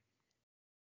have been.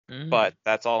 But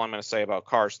that's all I'm going to say about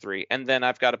Cars 3. And then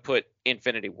I've got to put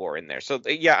Infinity War in there. So,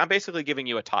 yeah, I'm basically giving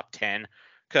you a top 10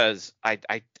 because I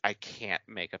can't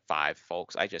make a 5,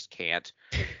 folks. I just can't.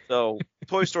 So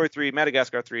Toy Story 3,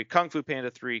 Madagascar 3, Kung Fu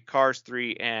Panda 3, Cars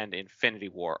 3, and Infinity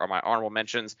War are my honorable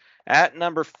mentions. At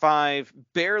number 5,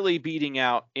 barely beating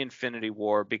out Infinity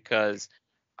War because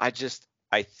I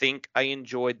think I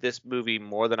enjoyed this movie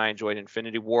more than I enjoyed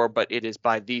Infinity War, but it is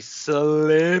by the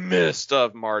slimmest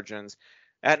of margins.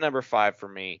 At number 5 for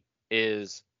me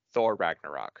is Thor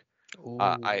Ragnarok.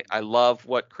 I love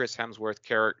what Chris Hemsworth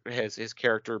his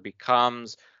character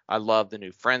becomes. I love the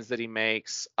new friends that he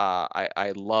makes.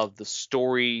 I love the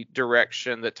story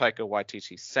direction that Taika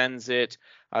Waititi sends it.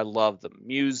 I love the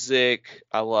music.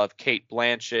 I love Cate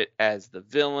Blanchett as the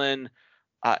villain.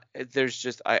 I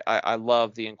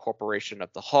love the incorporation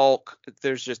of the Hulk.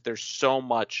 There's so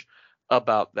much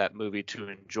about that movie to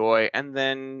enjoy. And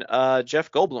then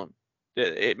Jeff Goldblum.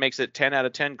 It makes it 10 out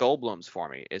of 10 Goldblums for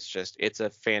me. It's a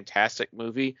fantastic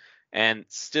movie and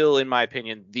still, in my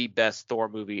opinion, the best Thor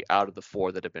movie out of the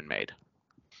 4 that have been made.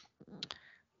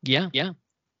 Yeah,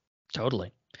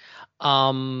 totally.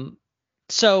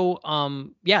 That's a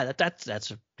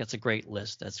great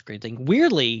list. That's a great thing.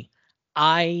 Weirdly,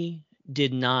 I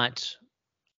did not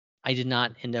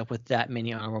end up with that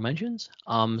many honorable mentions.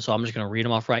 So I'm just going to read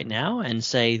them off right now and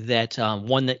say that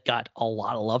one that got a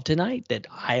lot of love tonight that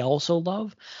I also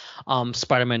love,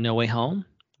 Spider-Man No Way Home,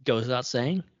 goes without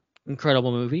saying.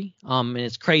 Incredible movie. And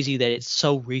it's crazy that it's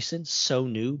so recent, so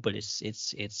new, but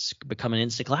it's become an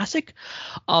instant classic.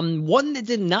 One that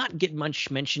did not get much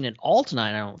mention at all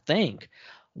tonight, I don't think,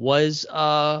 was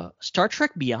Star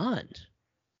Trek Beyond,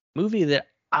 movie that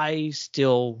I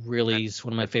still really is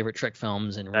one of my favorite Trek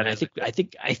films, and I think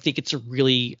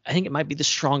it might be the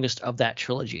strongest of that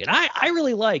trilogy. And I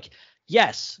really like.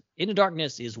 Yes, Into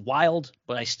Darkness is wild,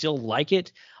 but I still like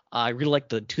it. I really like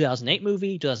the 2009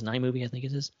 movie, I think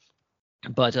it is.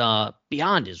 But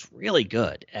Beyond is really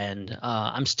good, and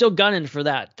I'm still gunning for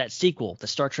that sequel, the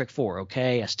Star Trek 4.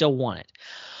 Okay, I still want it.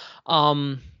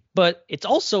 But it's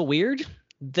also weird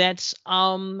that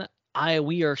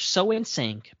we are so in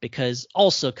sync because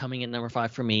also coming in number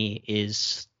 5 for me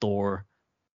is Thor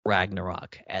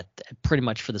Ragnarok at pretty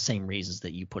much for the same reasons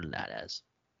that you put it at as.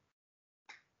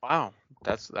 Wow,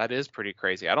 that is pretty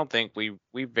crazy. I don't think we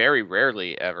very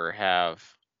rarely ever have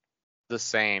the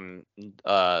same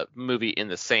movie in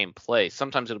the same place.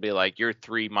 Sometimes it'll be like your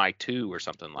three, my two, or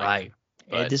something like that. Right.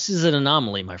 But This is an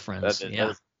anomaly, my friends. that is, that Yeah.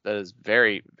 is that is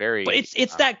very But very.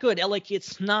 it's that good. Like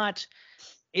it's not.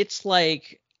 It's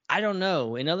like I don't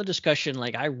know. Another discussion.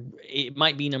 Like it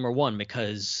might be number one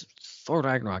because Thor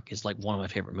Ragnarok is like one of my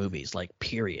favorite movies. Like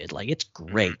period. Like it's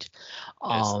great.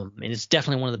 Yes. And it's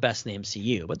definitely one of the best in the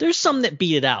MCU. But there's some that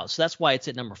beat it out. So that's why it's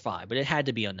at number 5. But it had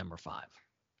to be on number 5.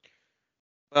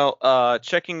 Well,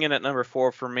 checking in at number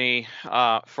 4 for me.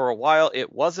 For a while,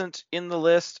 it wasn't in the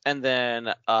list, and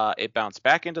then it bounced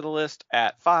back into the list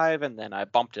at 5, and then I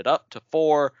bumped it up to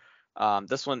 4.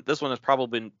 This one has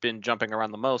probably been jumping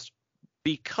around the most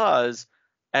because,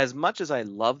 as much as I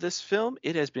love this film,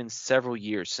 it has been several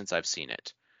years since I've seen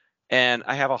it, and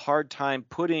I have a hard time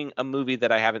putting a movie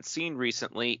that I haven't seen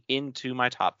recently into my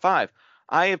top 5.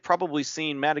 I have probably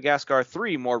seen Madagascar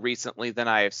 3 more recently than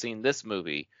I have seen this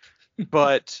movie,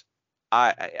 but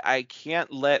I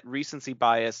can't let recency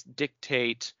bias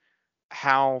dictate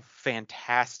how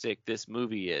fantastic this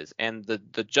movie is, and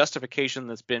the justification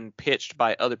that's been pitched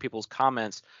by other people's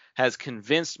comments has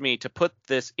convinced me to put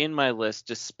this in my list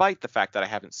despite the fact that I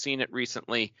haven't seen it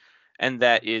recently, and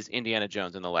that is Indiana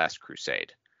Jones and the Last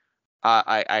Crusade.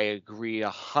 I agree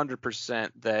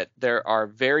 100% that there are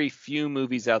very few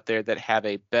movies out there that have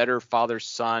a better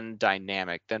father-son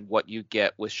dynamic than what you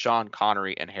get with Sean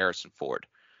Connery and Harrison Ford.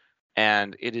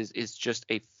 And it's just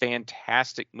a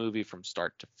fantastic movie from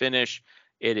start to finish.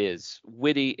 It is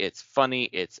witty, it's funny,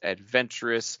 it's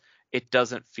adventurous. It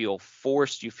doesn't feel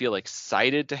forced. You feel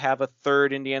excited to have a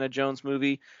third Indiana Jones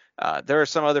movie. There are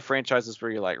some other franchises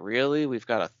where you're like, really? We've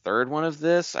got a third one of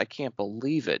this? I can't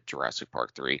believe it, Jurassic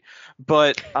Park 3.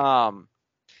 But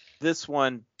this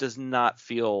one does not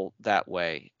feel that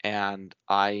way. And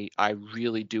I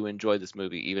really do enjoy this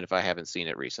movie, even if I haven't seen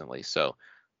it recently. So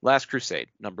Last Crusade,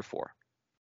 number 4.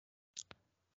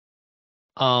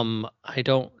 I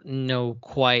don't know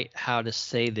quite how to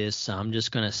say this, so I'm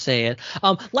just gonna say it.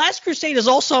 Last Crusade is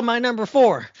also my number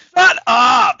 4. Shut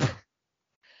up!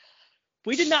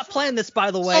 We did not plan this,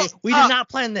 by the way. We did not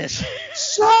plan this.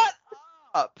 Shut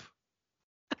up!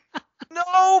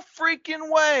 No freaking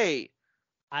way!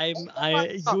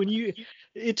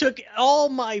 It took all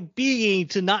my being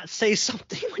to not say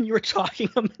something when you were talking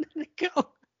a minute ago.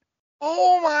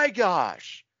 Oh my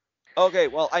gosh. Okay,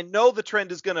 well, I know the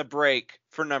trend is gonna break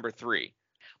for number 3.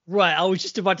 Right, I was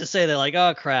just about to say that, like,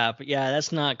 oh crap, yeah,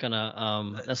 that's not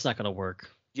gonna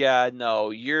work. Yeah,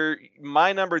 no,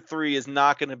 my number 3 is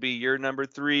not gonna be your number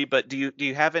 3. But do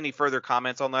you have any further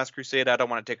comments on Last Crusade? I don't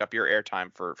want to take up your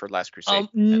airtime for Last Crusade.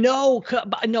 No.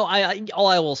 All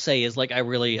I will say is, like, I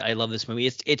love this movie.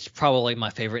 It's probably my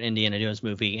favorite Indiana Jones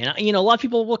movie, and a lot of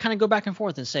people will kind of go back and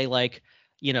forth and say, like,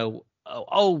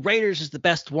 Raiders is the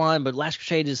best one, but Last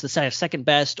Crusade is the second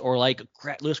best, or like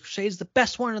Last Crusade is the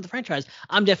best one in the franchise.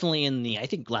 I'm definitely I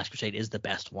think Last Crusade is the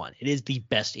best one. It is the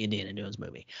best Indiana Jones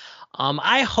movie.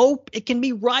 I hope it can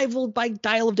be rivaled by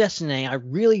Dial of Destiny. I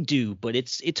really do, but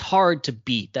it's hard to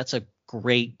beat. That's a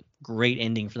great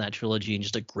ending for that trilogy and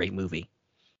just a great movie.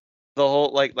 The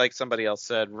whole, like somebody else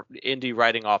said, Indy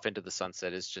riding off into the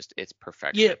sunset is just, it's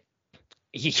perfection. Yeah.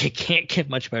 You can't get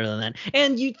much better than that.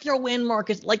 And you throw in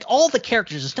Marcus, like, all the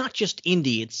characters. It's not just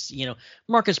Indy. It's,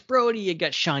 Marcus Brody. You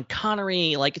got Sean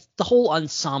Connery. Like, it's the whole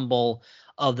ensemble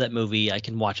of that movie. I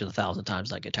can watch it 1,000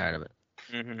 times. I get tired of it.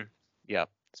 Mm-hmm. Yeah,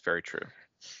 it's very true.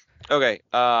 Okay,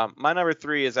 my number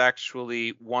 3 is actually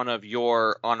one of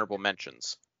your honorable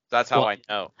mentions. That's how I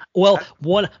know. Well,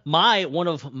 one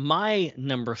of my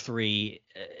number 3.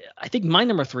 I think my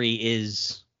number 3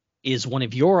 is one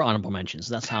of your honorable mentions.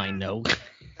 That's how I know.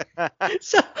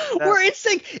 So we're in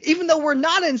sync. Even though we're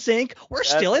not in sync, we're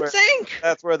still in sync.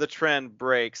 That's where the trend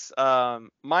breaks.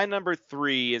 My number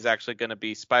 3 is actually going to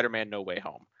be Spider-Man No Way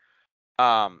Home.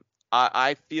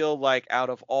 I feel like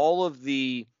out of all of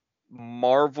the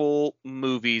Marvel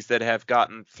movies that have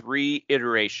gotten 3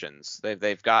 iterations,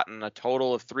 they've gotten a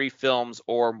total of 3 films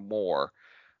or more,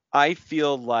 I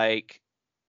feel like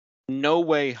No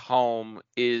Way Home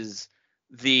is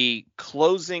the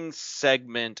closing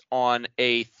segment on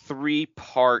a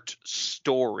 3-part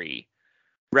story,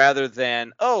 rather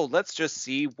than, let's just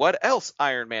see what else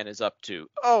Iron Man is up to.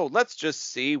 Let's just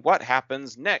see what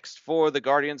happens next for the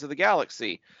Guardians of the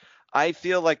Galaxy. I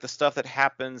feel like the stuff that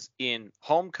happens in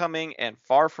Homecoming and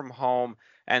Far From Home,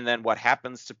 and then what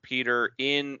happens to Peter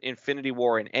in Infinity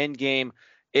War and Endgame,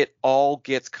 it all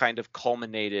gets kind of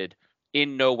culminated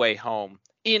in No Way Home,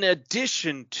 in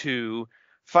addition to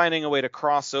finding a way to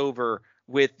cross over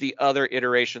with the other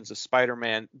iterations of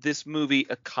Spider-Man, this movie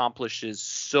accomplishes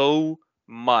so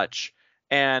much.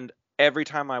 And every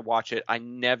time I watch it, I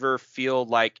never feel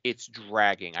like it's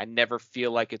dragging. I never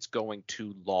feel like it's going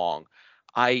too long.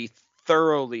 I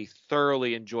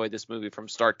thoroughly enjoy this movie from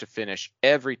start to finish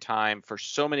every time for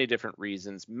so many different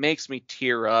reasons. Makes me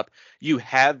tear up. You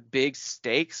have big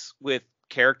stakes with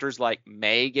characters like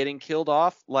May getting killed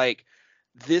off. Like,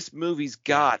 this movie's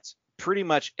got pretty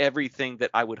much everything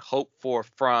that I would hope for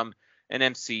from an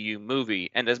MCU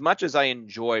movie. And as much as I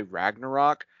enjoy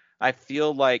Ragnarok, I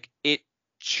feel like it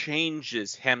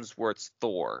changes Hemsworth's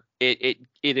Thor. It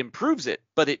improves it,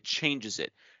 but it changes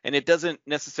it. And it doesn't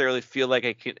necessarily feel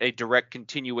like a direct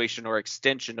continuation or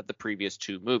extension of the previous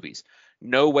two movies.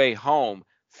 No Way Home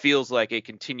feels like a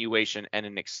continuation and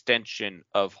an extension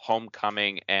of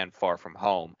Homecoming and Far From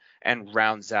Home, and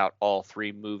rounds out all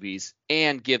three movies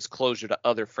and gives closure to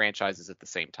other franchises at the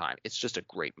same time. It's just a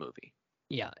great movie.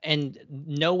 Yeah, and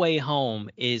No Way Home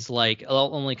is like, the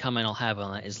only comment I'll have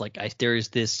on it is like, there's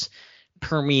this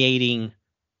permeating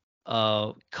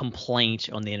complaint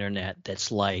on the internet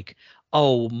that's like,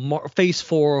 oh, Phase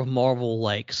 4 of Marvel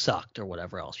like sucked or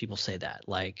whatever else. People say that,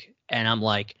 like, and I'm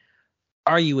like,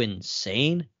 are you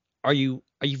insane?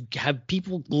 Have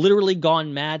people literally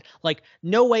gone mad? Like,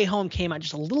 No Way Home came out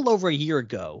just a little over a year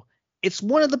ago. It's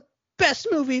one of the best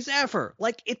movies ever.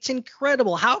 Like, it's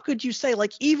incredible. How could you say,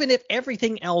 like, even if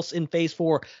everything else in Phase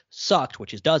 4 sucked,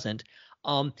 which it doesn't,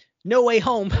 No Way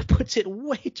Home puts it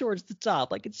way towards the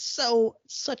top. Like, it's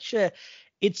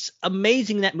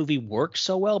amazing that movie works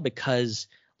so well because,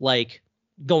 like,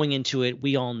 going into it,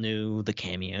 we all knew the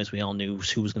cameos, we all knew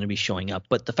who was going to be showing up.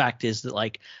 But the fact is that,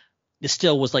 like, it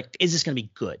still was like, is this going to be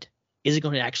good? Is it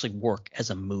going to actually work as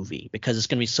a movie? Because it's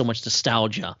going to be so much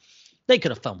nostalgia. They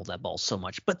could have fumbled that ball so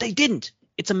much, but they didn't.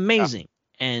 It's amazing.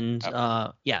 Yeah. And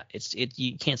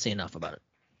you can't say enough about it.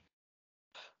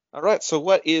 All right. So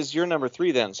what is your number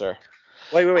 3 then, sir?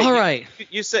 Wait. All right.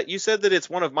 You said that it's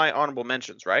one of my honorable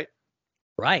mentions, right?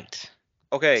 Right.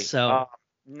 Okay. So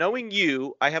knowing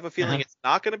you, I have a feeling it's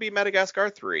not going to be Madagascar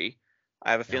 3.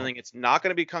 I have a feeling it's not going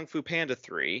to be Kung Fu Panda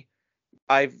 3.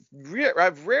 I've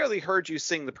rarely heard you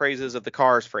sing the praises of the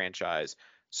Cars franchise.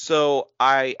 So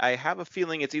I have a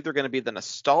feeling it's either going to be the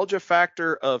nostalgia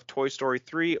factor of Toy Story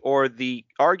 3 or the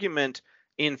argument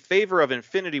in favor of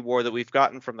Infinity War that we've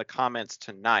gotten from the comments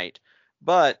tonight.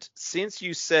 But since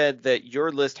you said that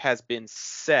your list has been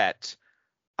set,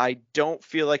 I don't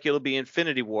feel like it'll be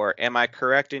Infinity War. Am I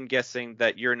correct in guessing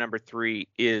that your number 3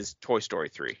 is Toy Story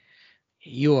 3?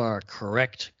 You are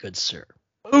correct, good sir.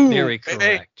 Ooh, very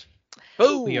correct.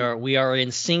 Ooh. We are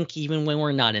in sync even when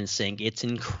we're not in sync. It's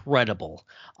incredible.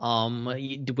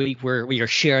 We are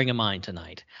sharing a mind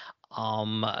tonight.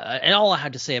 And all I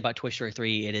have to say about Toy Story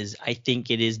 3, I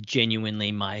think it is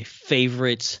genuinely my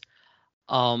favorite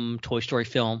Toy Story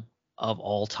film of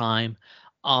all time.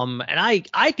 And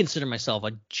I consider myself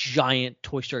a giant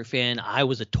Toy Story fan. I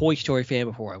was a Toy Story fan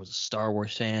before I was a Star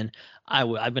Wars fan.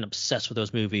 I've been obsessed with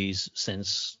those movies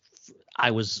since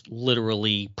I was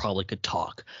literally probably could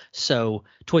talk. So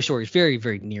Toy Story is very,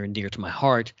 very near and dear to my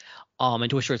heart. And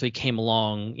Toy Story 3 came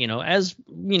along, as,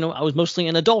 I was mostly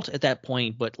an adult at that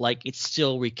point, but like it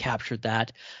still recaptured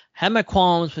that. Had my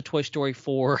qualms with Toy Story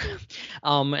 4,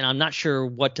 and I'm not sure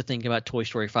what to think about Toy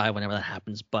Story 5 whenever that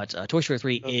happens, but Toy Story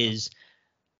 3 is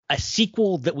a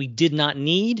sequel that we did not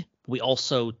need. We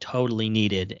also totally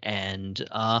needed. And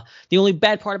the only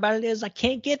bad part about it is I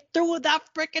can't get through without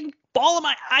freaking bawling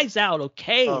my eyes out,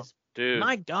 okay? Oh, dude.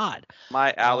 My God.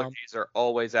 My allergies are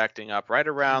always acting up right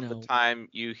around the time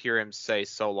you hear him say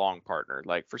 "so long, partner."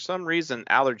 Like, for some reason,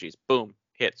 allergies, boom,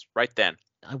 hits right then.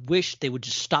 I wish they would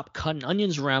just stop cutting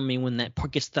onions around me when that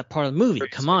part gets to that part of the movie.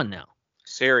 Seriously. Come on now.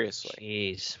 Seriously.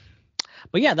 Jeez.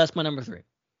 But yeah, that's my number 3.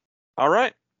 All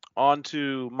right. On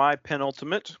to my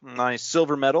penultimate, my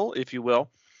silver medal, if you will.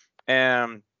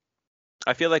 And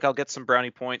I feel like I'll get some brownie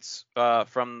points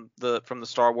from the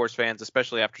Star Wars fans,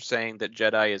 especially after saying that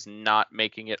Jedi is not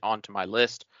making it onto my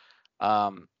list.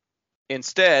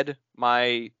 Instead,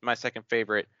 my second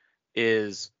favorite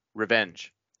is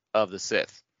Revenge of the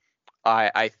Sith.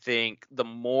 I think the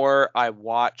more I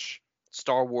watch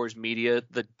Star Wars media,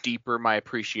 the deeper my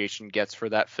appreciation gets for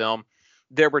that film.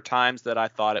 There were times that I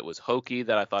thought it was hokey,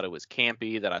 that I thought it was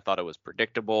campy, that I thought it was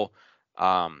predictable.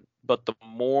 But the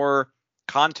more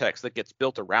context that gets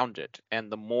built around it, and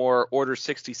the more Order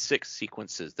 66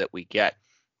 sequences that we get,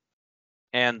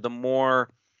 and the more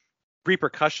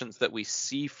repercussions that we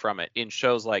see from it in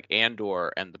shows like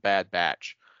Andor and The Bad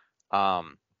Batch, the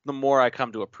more I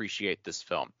come to appreciate this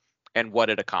film and what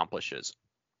it accomplishes.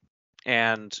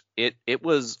 And it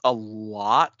was a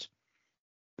lot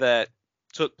that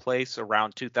took place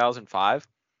around 2005,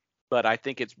 but I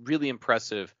think it's really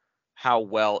impressive how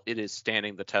well it is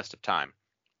standing the test of time.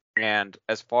 And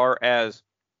as far as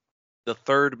the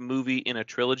third movie in a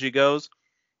trilogy goes,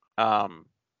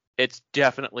 it's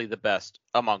definitely the best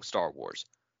among Star Wars.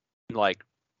 Like,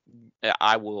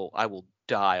 I will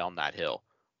die on that hill.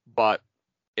 But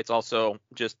it's also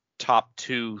just top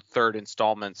 2 third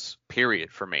installments,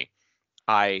 period, for me.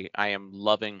 I am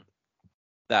loving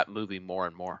that movie more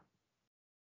and more.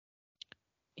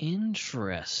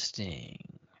 Interesting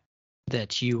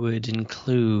that you would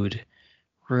include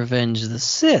Revenge of the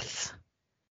Sith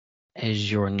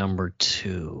as your number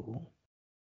 2.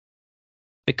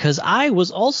 Because I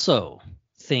was also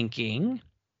thinking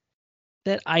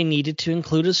that I needed to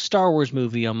include a Star Wars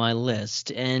movie on my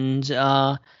list. And you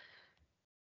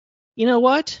know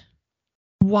what?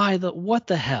 What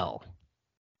the hell?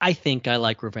 I think I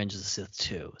like Revenge of the Sith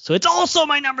too. So it's also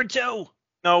my number 2.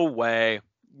 No way.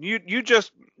 You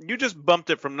just bumped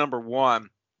it from number 1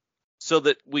 so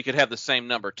that we could have the same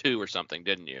number 2 or something,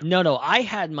 didn't you? No, I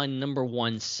had my number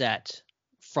 1 set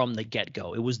from the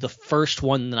get-go. It was the first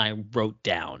one that I wrote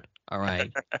down. All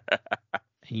right.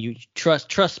 You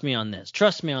trust me on this.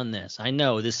 Trust me on this. I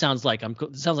know this sounds like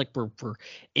we're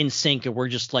in sync and we're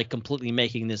just like completely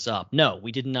making this up. No,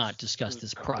 we did not discuss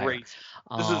this prior. Great.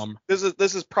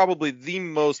 This is probably the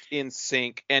most in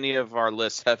sync any of our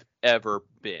lists have ever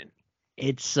been.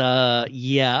 It's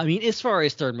yeah, I mean, as far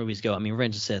as third movies go, I mean,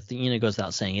 Revenge of the Sith, goes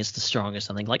without saying, it's the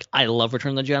strongest. I think, like, I love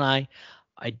Return of the Jedi.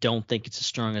 I don't think it's as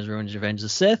strong as Revenge of the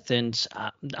Sith, and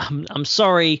I'm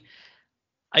sorry.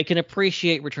 I can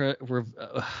appreciate the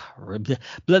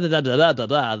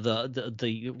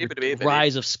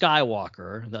Rise of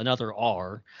Skywalker, another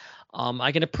R.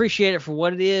 I can appreciate it for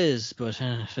what it is, but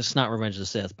it's not Revenge of the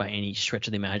Sith by any stretch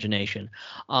of the imagination.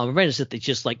 Revenge of the Sith, it's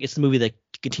just like, it's the movie that I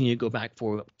continue to go back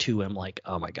to. I'm like,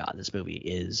 oh my god, this movie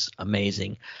is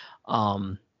amazing.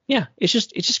 Yeah, it's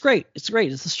just great. It's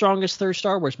great. It's the strongest third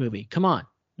Star Wars movie. Come on,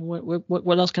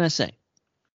 what else can I say?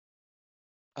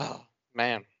 Oh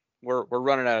man, we're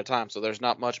running out of time, so there's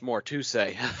not much more to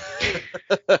say.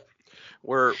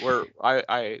 We're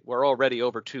already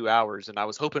over 2 hours, and I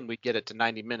was hoping we'd get it to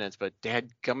 90 minutes, but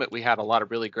dadgummit, we had a lot of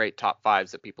really great top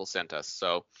 5s that people sent us.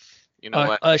 So, you know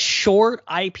what? A short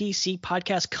IPC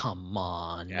podcast? Come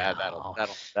on. Yeah, now.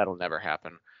 that'll never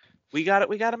happen. We got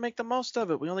to make the most of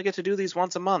it. We only get to do these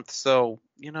once a month, so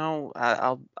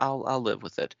I'll live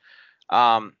with it.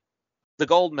 The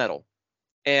gold medal,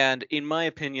 and in my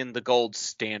opinion, the gold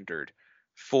standard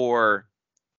for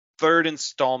third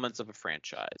installments of a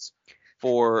franchise,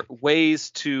 for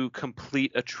ways to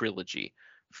complete a trilogy,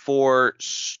 for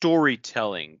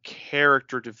storytelling,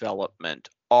 character development,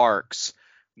 arcs,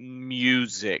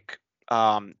 music,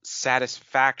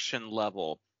 satisfaction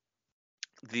level,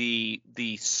 the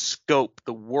scope,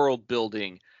 the world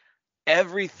building,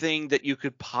 everything that you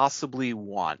could possibly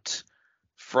want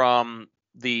from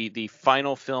the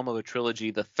final film of a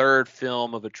trilogy, the third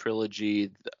film of a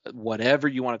trilogy, whatever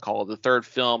you want to call it, the third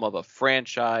film of a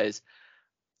franchise.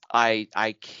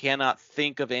 I cannot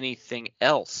think of anything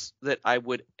else that I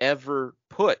would ever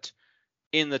put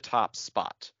in the top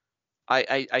spot.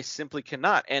 I simply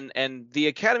cannot. And the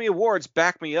Academy Awards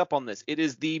back me up on this. It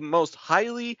is the most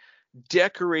highly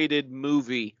decorated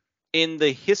movie in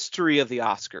the history of the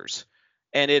Oscars.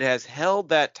 And it has held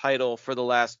that title for the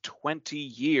last 20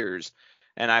 years.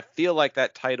 And I feel like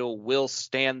that title will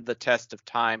stand the test of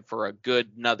time for a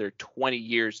good another 20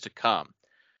 years to come.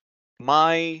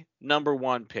 My number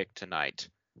 1 pick tonight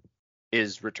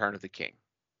is Return of the King.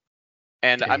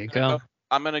 And I'm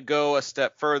going to go a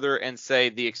step further and say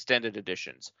the extended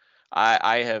editions.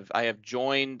 I have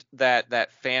joined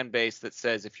that fan base that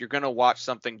says if you're going to watch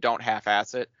something, don't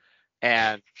half-ass it.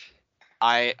 And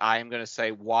I am going to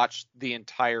say watch the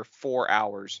entire 4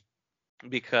 hours,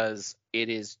 because it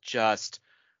is just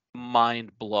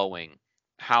mind-blowing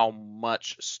how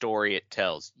much story it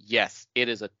tells. Yes, it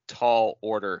is a tall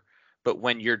order, but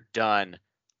when you're done,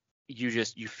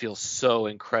 you feel so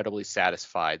incredibly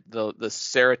satisfied. The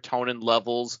serotonin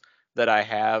levels that I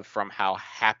have from how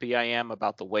happy I am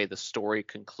about the way the story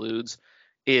concludes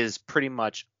is pretty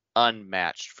much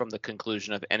unmatched from the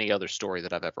conclusion of any other story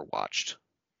that I've ever watched.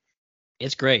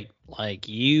 It's great. Like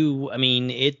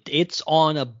it's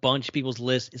on a bunch of people's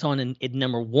lists. It's on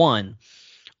number 1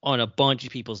 on a bunch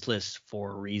of people's lists for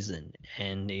a reason,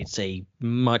 and it's a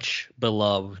much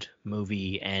beloved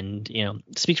movie, and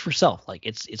it speaks for itself. Like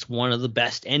it's one of the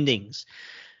best endings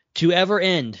to ever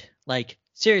end. Like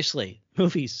seriously,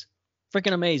 movies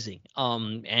freaking amazing.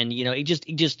 And it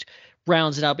just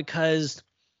rounds it out, because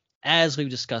as we've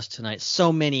discussed tonight,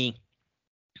 so many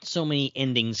so many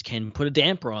endings can put a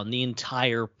damper on the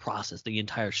entire process, the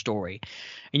entire story.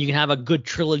 And you can have a good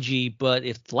trilogy, but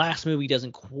if the last movie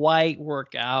doesn't quite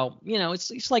work out,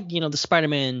 it's like, the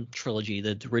Spider-Man trilogy,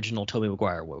 the original Tobey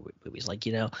Maguire movies. Like,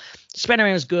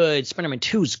 Spider-Man was good, Spider-Man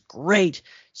 2 is great,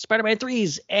 Spider-Man 3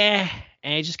 is and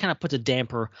it just kind of puts a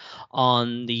damper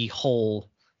on the whole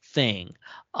thing.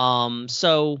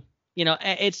 So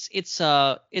it's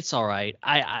all right.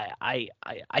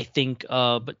 I think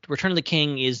but Return of the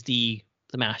King is the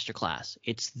masterclass.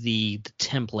 It's the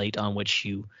template on which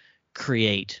you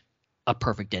create a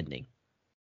perfect ending.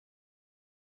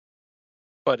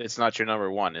 But it's not your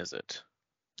number one, is it?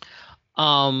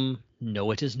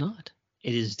 No, it is not.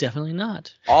 It is definitely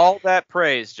not. All that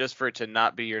praise just for it to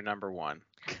not be your number one.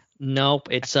 Nope.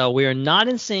 It's we are not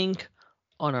in sync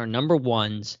on our number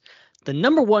ones. The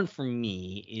number one for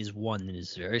me is one that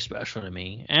is very special to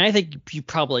me, and I think you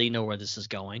probably know where this is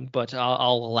going, but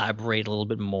I'll elaborate a little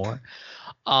bit more.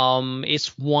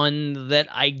 It's one that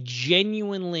I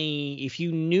genuinely, if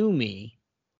you knew me,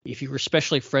 if you were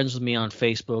especially friends with me on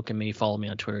Facebook and maybe follow me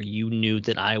on Twitter, you knew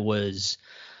that I was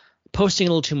posting a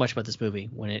little too much about this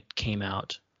movie when it came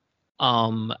out,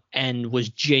 and was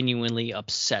genuinely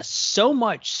obsessed. So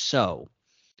much so,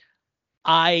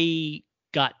 I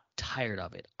got tired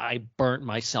of it. I burnt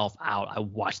myself out. I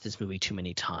watched this movie too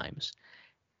many times,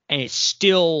 and it's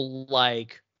still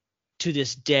like, to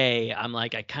this day, I'm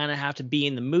like, I kind of have to be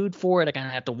in the mood for it. I kind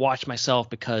of have to watch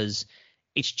myself because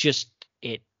it's just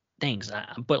things.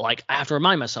 But like, I have to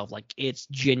remind myself, like, it's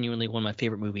genuinely one of my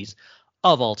favorite movies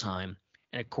of all time.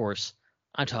 And of course,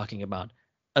 I'm talking about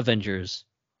Avengers: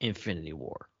 Infinity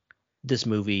War. This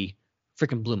movie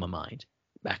freaking blew my mind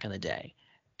back in the day.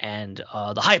 And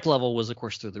the hype level was, of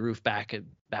course, through the roof back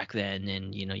then.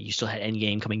 And, you still had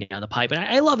Endgame coming down the pipe. And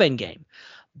I love Endgame.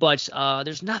 But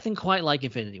there's nothing quite like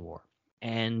Infinity War.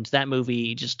 And that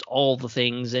movie, just all the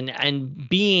things. And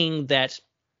being that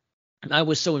I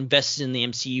was so invested in the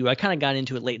MCU, I kind of got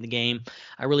into it late in the game.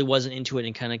 I really wasn't into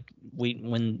it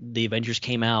when the Avengers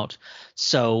came out.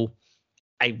 So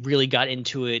I really got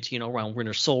into it, around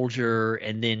Winter Soldier,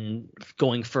 and then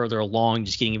going further along,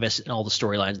 just getting invested in all the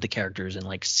storylines of the characters and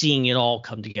like seeing it all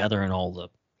come together, and all the,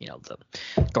 the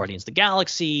Guardians of the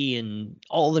Galaxy and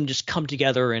all of them just come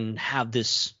together and have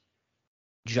this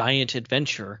giant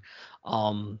adventure.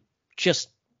 Just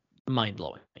mind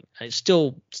blowing. I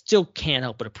still can't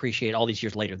help but appreciate all these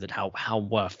years later that how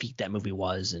a feat that movie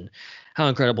was, and how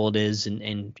incredible it is.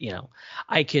 And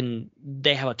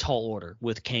they have a tall order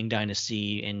with Kang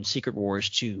Dynasty and Secret Wars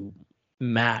to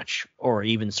match or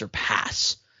even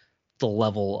surpass the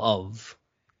level of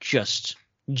just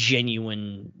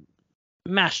genuine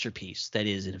masterpiece that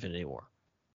is Infinity War.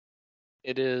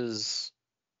 It is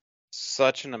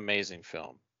such an amazing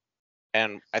film.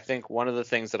 And I think one of the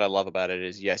things that I love about it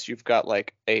is, yes, you've got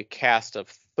like a cast of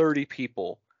 30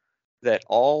 people that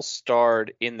all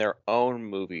starred in their own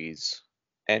movies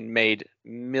and made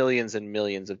millions and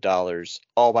millions of dollars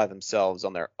all by themselves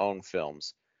on their own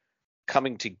films,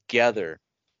 coming together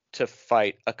to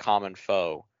fight a common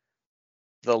foe.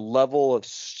 The level of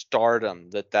stardom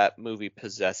that movie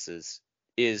possesses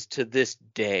is, to this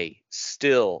day,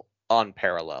 still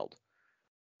unparalleled.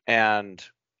 And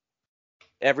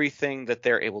everything that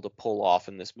they're able to pull off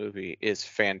in this movie is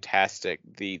fantastic.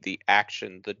 The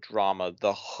action, the drama,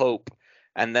 the hope,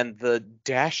 and then the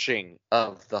dashing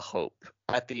of the hope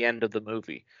at the end of the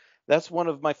movie. That's one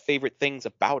of my favorite things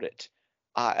about it.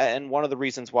 And one of the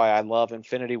reasons why I love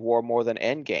Infinity War more than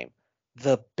Endgame.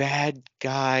 The bad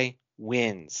guy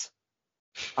wins.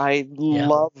 I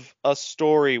love a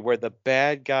story where the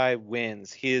bad guy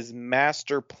wins. His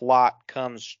master plot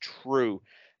comes true.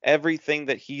 Everything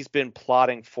that he's been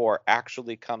plotting for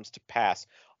actually comes to pass.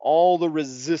 All the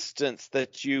resistance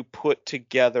that you put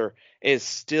together is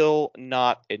still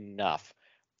not enough.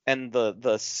 And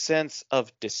the sense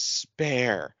of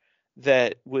despair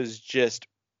that was just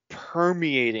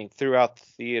permeating throughout the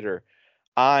theater.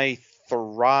 I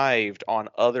thrived on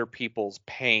other people's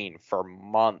pain for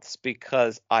months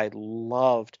because I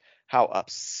loved how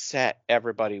upset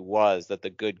everybody was that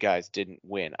the good guys didn't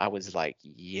win. I was like,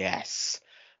 yes.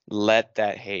 Let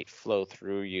that hate flow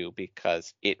through you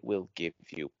because it will give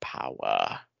you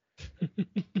power.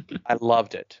 I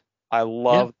loved it. I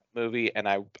loved the movie, and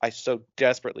I so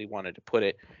desperately wanted to put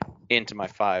it into my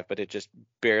 5, but it just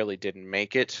barely didn't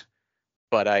make it.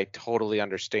 But I totally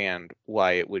understand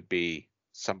why it would be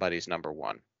somebody's number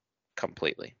 1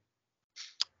 completely.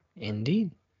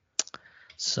 Indeed.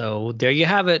 So there you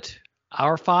have it.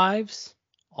 Our 5s,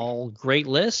 all great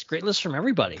lists from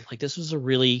everybody. Like, this was a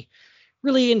really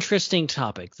interesting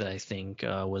topic that I think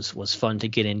was fun to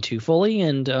get into fully,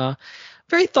 and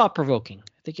very thought provoking.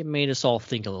 I think it made us all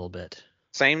think a little bit.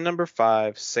 Same number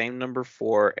 5, same number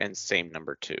 4, and same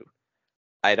number 2.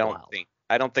 I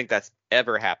don't think that's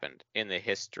ever happened in the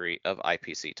history of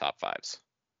IPC top 5s.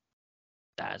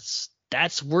 That's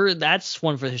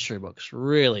one for the history books.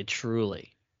 Really,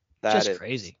 truly. That just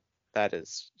crazy. That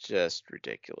is just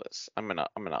ridiculous. I'm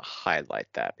gonna highlight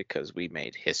that because we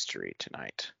made history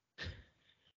tonight.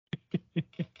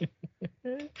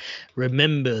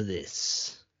 Remember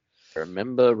this.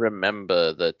 Remember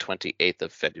the 28th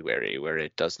of February, where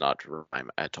it does not rhyme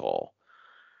at all.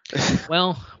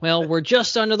 well, we're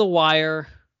just under the wire.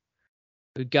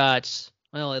 We've got,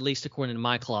 well, at least according to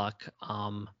my clock,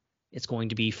 it's going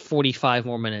to be 45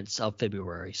 more minutes of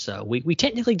February. So we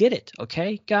technically did it.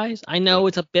 Okay, guys? I know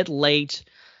it's a bit late.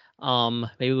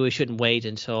 Maybe we shouldn't wait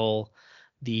until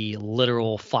the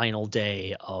literal final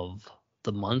day of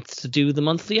the month to do the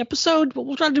monthly episode, but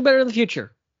we'll try to do better in the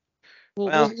future. We'll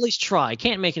at least try.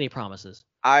 Can't make any promises.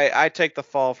 I take the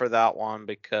fall for that one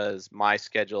because my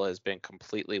schedule has been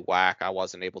completely whack. I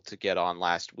wasn't able to get on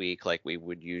last week like we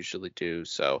would usually do.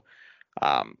 So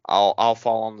I'll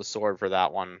fall on the sword for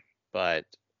that one. But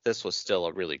this was still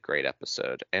a really great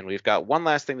episode. And we've got one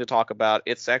last thing to talk about.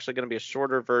 It's actually going to be a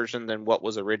shorter version than what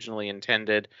was originally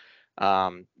intended,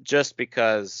 just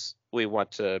because we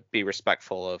want to be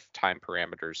respectful of time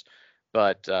parameters.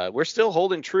 But we're still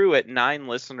holding true at 9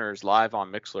 listeners live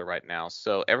on Mixler right now.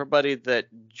 So everybody that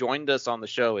joined us on the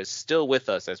show is still with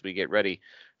us as we get ready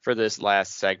for this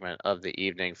last segment of the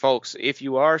evening. Folks, if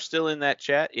you are still in that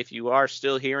chat, if you are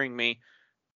still hearing me,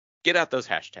 get out those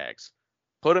hashtags.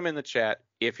 Put them in the chat.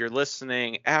 If you're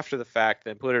listening after the fact,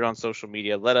 then put it on social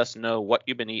media. Let us know what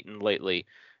you've been eating lately.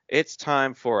 It's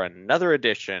time for another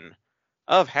edition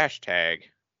of hashtag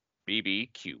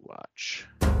BBQ Watch.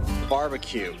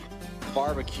 Barbecue.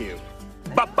 Barbecue.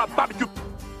 Barbecue.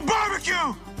 Barbecue.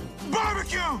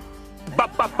 Barbecue.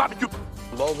 Barbecue.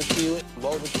 Barbecue it.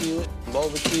 Barbecue it.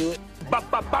 Barbecue it.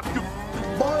 Barbecue.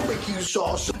 Barbecue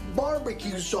sauce.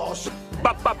 Barbecue sauce.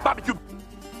 Barbecue.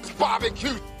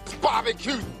 Barbecue.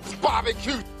 Barbecue.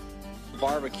 Barbecue.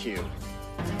 Barbecue.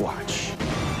 Watch.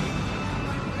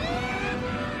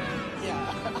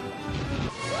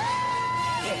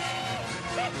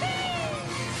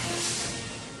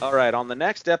 All right, on the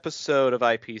next episode of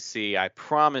IPC, I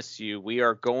promise you we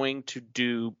are going to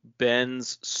do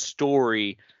Ben's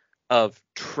story of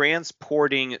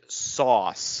transporting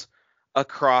sauce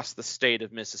across the state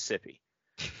of Mississippi,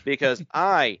 because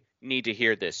I need to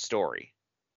hear this story.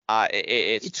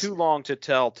 It's too long to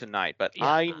tell tonight, but yeah.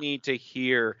 I need to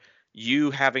hear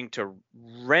you having to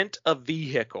rent a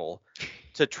vehicle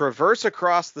to traverse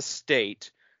across the state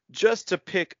just to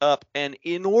pick up an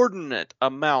inordinate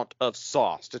amount of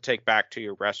sauce to take back to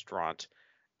your restaurant.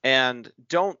 And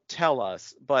don't tell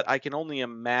us, but I can only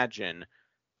imagine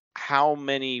how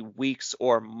many weeks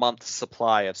or months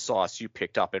supply of sauce you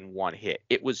picked up in one hit.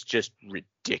 It was just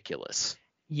ridiculous.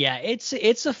 Yeah,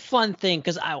 it's a fun thing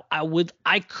because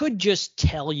I could just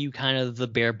tell you kind of the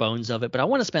bare bones of it, but I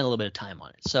want to spend a little bit of time on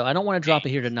it. So I don't want to drop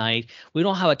it here tonight. We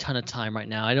don't have a ton of time right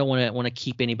now. I don't want to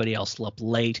keep anybody else up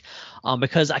late,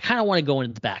 because I kind of want to go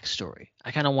into the backstory.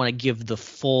 I kind of want to give the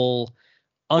full,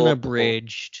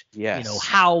 unabridged,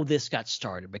 how this got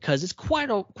started, because it's quite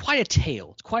a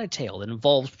tale. It's quite a tale that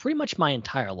involves pretty much my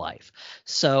entire life.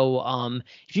 So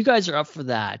if you guys are up for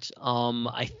that,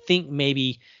 I think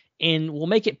maybe. And we'll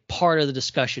make it part of the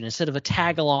discussion. Instead of a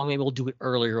tag along, maybe we'll do it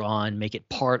earlier on, make it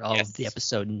part of the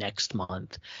episode next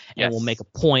month. And we'll make a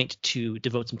point to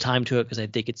devote some time to it because I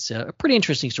think it's a pretty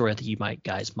interesting story I think you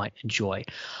guys might enjoy.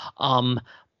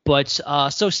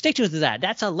 So stay tuned to that.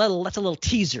 That's a little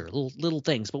teaser, little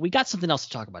things. But we got something else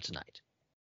to talk about tonight.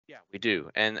 Yeah, we do.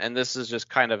 And this is just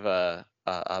kind of a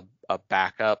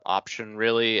backup option,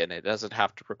 really, and it doesn't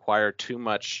have to require too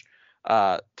much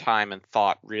time and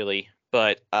thought, really.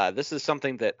 But this is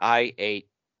something that I ate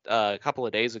a couple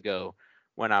of days ago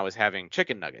when I was having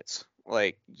chicken nuggets.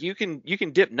 Like you can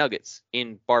dip nuggets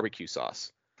in barbecue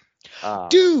sauce.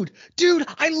 Dude,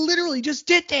 I literally just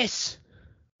did this.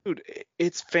 Dude,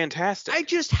 it's fantastic. I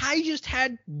just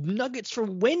had nuggets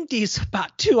from Wendy's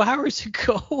about 2 hours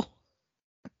ago.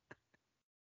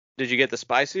 Did you get the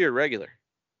spicy or regular?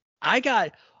 I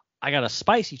got a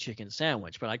spicy chicken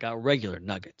sandwich, but I got regular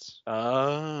nuggets.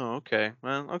 Oh, okay.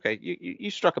 Well, okay.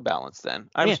 You struck a balance then.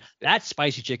 That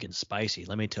spicy chicken's spicy,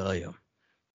 let me tell you.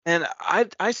 And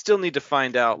I still need to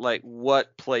find out like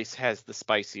what place has the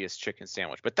spiciest chicken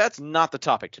sandwich, but that's not the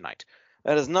topic tonight.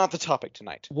 That is not the topic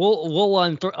tonight. We'll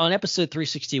on episode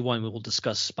 361 we will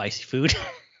discuss spicy food.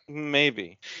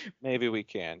 Maybe we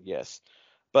can. Yes.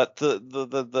 But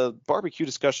the barbecue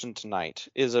discussion tonight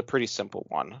is a pretty simple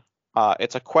one.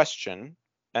 It's a question,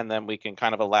 and then we can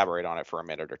kind of elaborate on it for a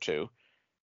minute or two.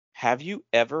 Have you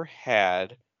ever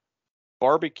had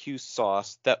barbecue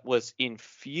sauce that was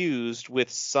infused with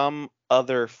some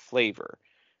other flavor?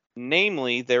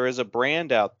 Namely, there is a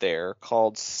brand out there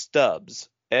called Stubbs,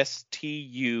 Stubbs,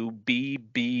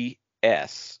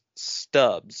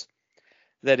 Stubbs,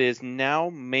 that is now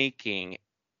making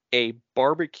a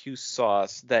barbecue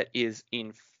sauce that is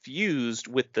infused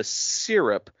with the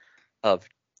syrup of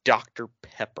Dr.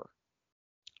 Pepper.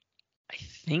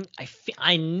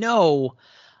 I know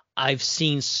I've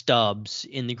seen Stubbs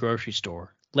in the grocery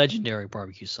store. Legendary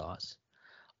barbecue sauce.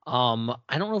 I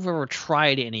don't know if I've ever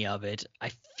tried any of it.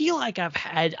 I feel like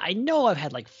I know I've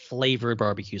had like flavored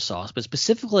barbecue sauce, but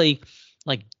specifically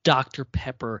like Dr.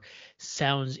 Pepper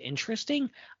sounds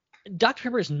interesting. Dr.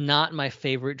 Pepper is not my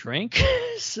favorite drink,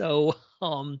 so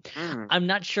I'm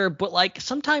not sure. But like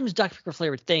sometimes Dr. Pepper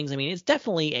flavored things, I mean, it's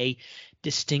definitely a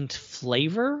distinct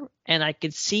flavor, and I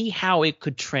could see how it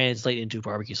could translate into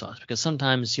barbecue sauce because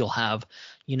sometimes you'll have,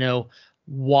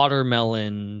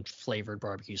 watermelon flavored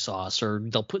barbecue sauce, or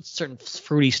they'll put certain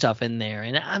fruity stuff in there,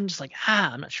 and I'm just like,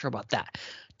 I'm not sure about that.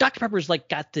 Dr. Pepper's like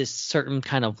got this certain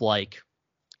kind of like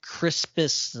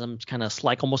crispness, some kind of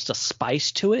like almost a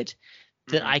spice to it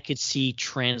that I could see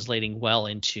translating well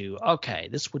into, okay,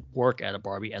 this would work at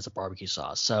as a barbecue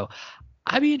sauce. So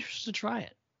I'd be interested to try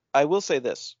it. I will say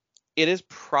this. It is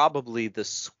probably the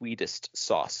sweetest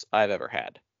sauce I've ever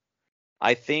had.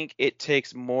 I think it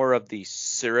takes more of the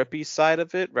syrupy side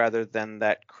of it rather than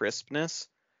that crispness,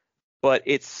 but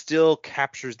it still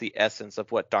captures the essence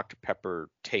of what Dr. Pepper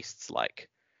tastes like.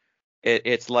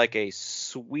 It's like a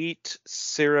sweet,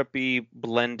 syrupy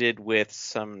blended with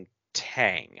some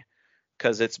tang,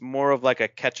 because it's more of like a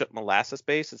ketchup molasses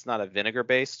base. It's not a vinegar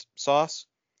based sauce.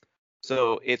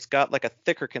 So it's got like a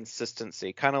thicker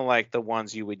consistency, kind of like the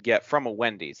ones you would get from a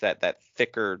Wendy's, that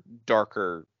thicker,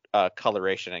 darker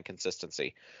coloration and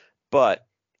consistency, but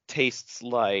tastes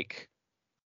like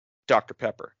Dr.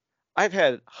 Pepper. I've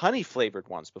had honey flavored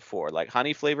ones before, like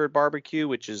honey flavored barbecue,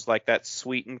 which is like that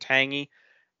sweet and tangy.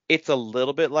 It's a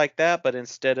little bit like that, but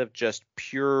instead of just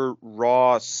pure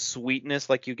raw sweetness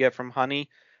like you get from honey,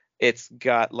 it's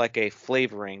got like a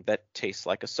flavoring that tastes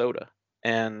like a soda.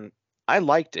 And I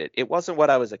liked it. It wasn't what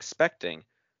I was expecting,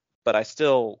 but I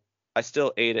still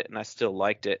ate it and I still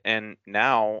liked it. And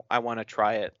now I want to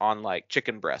try it on like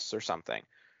chicken breasts or something.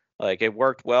 Like it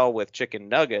worked well with chicken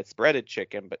nuggets, breaded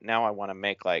chicken, but now I want to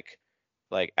make like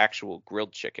actual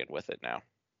grilled chicken with it now.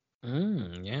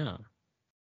 Yeah.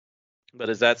 But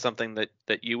is that something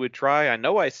that you would try? I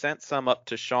know I sent some up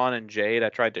to Sean and Jade. I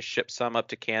tried to ship some up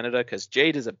to Canada because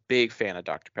Jade is a big fan of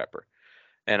Dr. Pepper.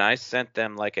 And I sent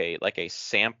them like a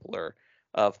sampler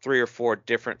of 3 or 4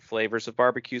 different flavors of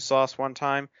barbecue sauce one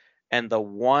time. And the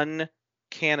one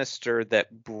canister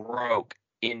that broke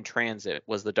in transit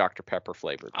was the Dr. Pepper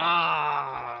flavored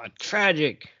one.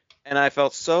 Tragic. And I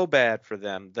felt so bad for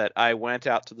them that I went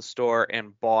out to the store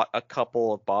and bought a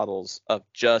couple of bottles of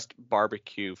just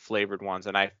barbecue flavored ones.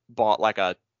 And I bought like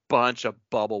a bunch of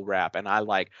bubble wrap, and I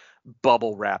like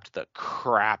bubble wrapped the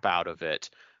crap out of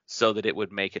it so that it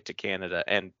would make it to Canada.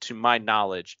 And to my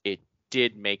knowledge, it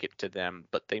did make it to them,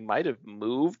 but they might have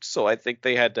moved. So I think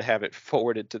they had to have it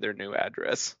forwarded to their new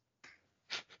address.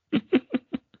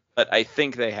 But I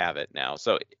think they have it now.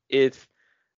 So if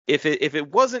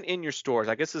it wasn't in your stores,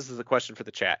 I guess this is the question for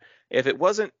the chat. If it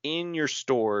wasn't in your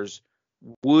stores,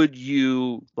 would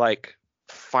you like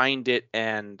find it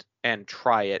and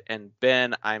try it? And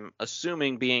Ben, I'm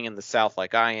assuming being in the South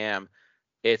like I am,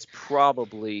 it's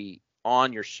probably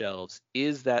on your shelves.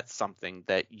 Is that something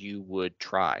that you would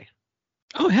try?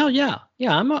 Oh hell yeah,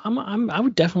 yeah. I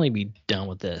would definitely be down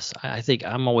with this. I think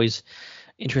I'm always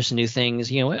interested in new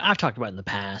things. I've talked about it in the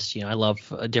past. I love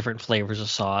different flavors of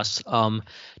sauce.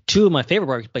 2 of my favorite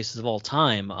barbecue places of all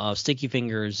time, Sticky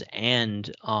Fingers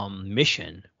and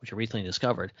Mission, which I recently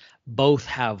discovered, both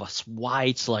have a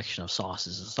wide selection of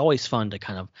sauces. It's always fun to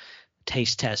kind of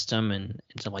taste test them and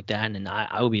stuff like that. And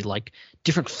I would be like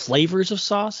different flavors of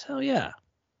sauce. Hell yeah.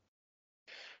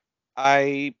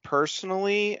 I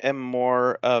personally am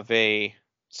more of a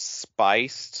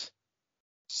spiced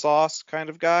sauce kind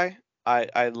of guy.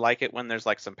 I like it when there's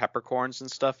like some peppercorns and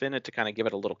stuff in it to kind of give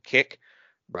it a little kick.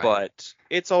 Right. But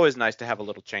it's always nice to have a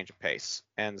little change of pace.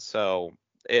 And so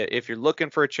if you're looking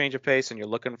for a change of pace and you're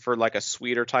looking for like a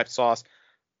sweeter type sauce,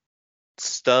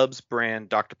 Stubbs brand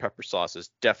Dr. Pepper sauce is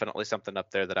definitely something up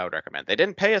there that I would recommend. They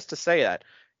didn't pay us to say that.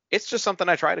 It's just something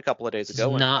I tried a couple of days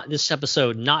ago. This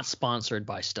episode not sponsored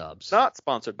by Stubbs. Not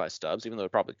sponsored by Stubbs, even though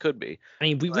it probably could be. I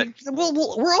mean,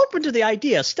 we're open to the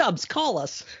idea. Stubbs, call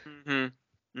us.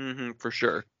 For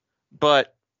sure.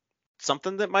 But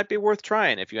something that might be worth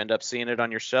trying. If you end up seeing it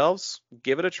on your shelves,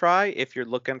 give it a try. If you're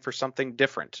looking for something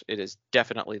different, it is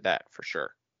definitely that for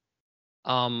sure.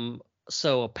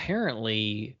 So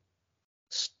apparently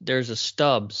there's a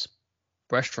Stubbs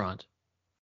restaurant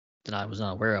that I was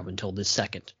not aware of until this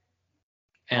second.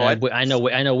 And I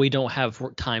know we don't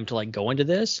have time to like go into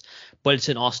this, but it's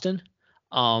in Austin.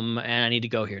 And I need to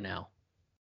go here now.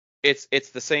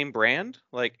 It's the same brand,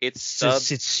 like it's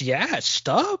Stubbs. It's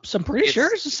Stubbs. I'm pretty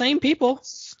sure it's the same people.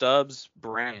 Stubbs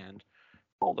brand.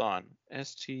 Hold on,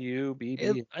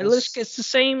 STUBB. It's the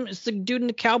same. It's the dude in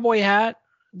the cowboy hat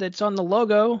that's on the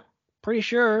logo. Pretty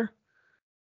sure.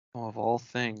 Oh, of all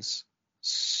things,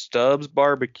 Stubbs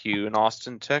Barbecue in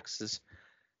Austin, Texas.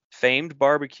 Famed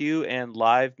barbecue and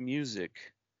live music.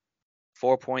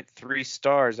 4.3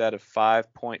 stars out of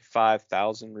 5.5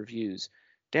 thousand reviews.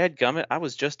 Dadgummit, I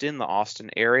was just in the Austin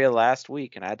area last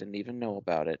week and I didn't even know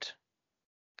about it.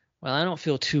 Well, I don't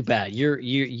feel too bad. You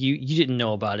didn't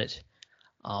know about it.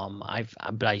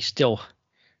 But I still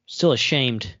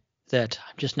ashamed that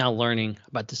I'm just now learning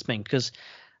about this thing because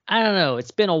I don't know.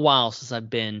 It's been a while since I've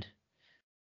been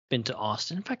to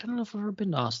Austin. In fact, I don't know if I've ever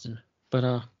been to Austin,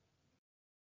 but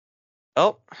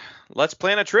Oh, let's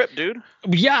plan a trip, dude.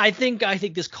 Yeah, I think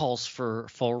this calls for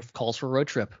a road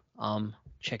trip.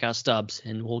 Check out Stubbs,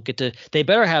 and we'll get to. They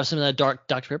better have some of that dark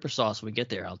Dr. Pepper sauce when we get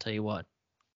there. I'll tell you what.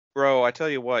 Bro, I tell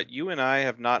you what, you and I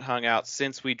have not hung out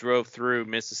since we drove through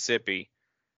Mississippi.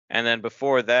 And then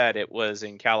before that, it was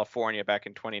in California back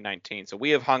in 2019. So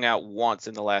we have hung out once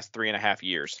in the last 3.5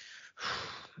 years.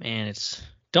 Man,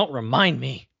 don't remind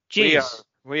me. Jeez.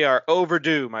 We are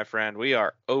overdue, my friend. We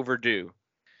are overdue.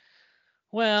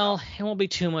 Well, it won't be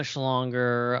too much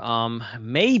longer.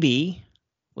 Maybe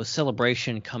with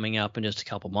Celebration coming up in just a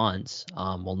couple months,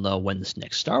 we'll know when this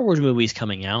next Star Wars movie is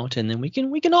coming out, and then we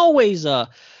can always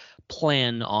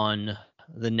plan on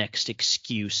the next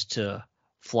excuse to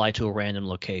fly to a random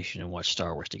location and watch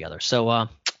Star Wars together. So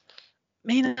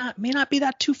may not be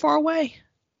that too far away.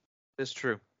 It's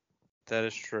true. That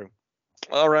is true.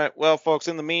 All right. Well, folks,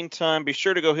 in the meantime, be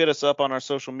sure to go hit us up on our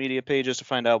social media pages to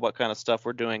find out what kind of stuff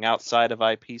we're doing outside of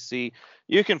IPC.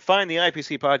 You can find the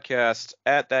IPC podcast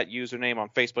at that username on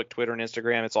Facebook, Twitter, and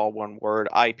Instagram. It's all one word,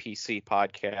 IPC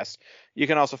podcast. You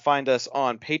can also find us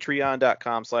on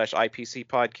patreon.com/IPC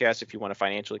podcast if you want to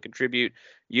financially contribute.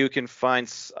 You can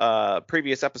find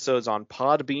previous episodes on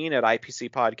Podbean at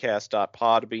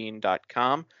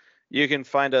ipcpodcast.podbean.com. You can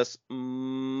find us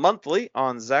monthly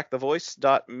on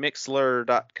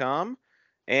zachthevoice.mixler.com,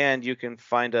 and you can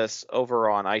find us over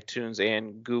on iTunes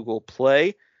and Google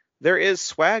Play. There is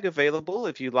swag available.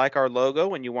 If you like our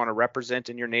logo and you want to represent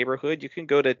in your neighborhood, you can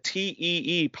go to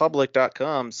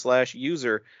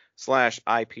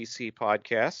teepublic.com/user/IPC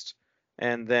podcast.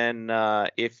 And then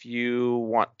if you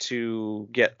want to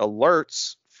get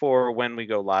alerts for when we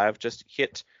go live, just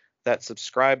hit that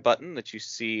subscribe button that you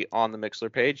see on the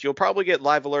Mixler page. You'll probably get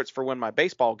live alerts for when my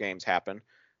baseball games happen,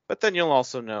 but then you'll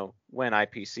also know when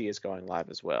IPC is going live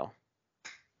as well.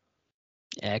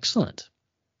 Excellent.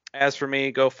 As for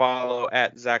me, go follow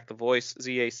at Zach the Voice,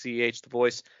 ZACH the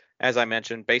Voice. As I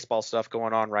mentioned, baseball stuff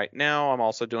going on right now. I'm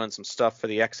also doing some stuff for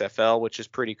the XFL, which is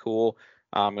pretty cool.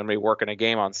 I'm going to be working a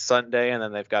game on Sunday, and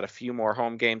then they've got a few more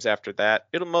home games after that.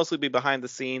 It'll mostly be behind the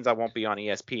scenes. I won't be on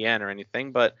ESPN or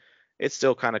anything, but it's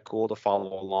still kind of cool to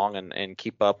follow along and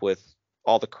keep up with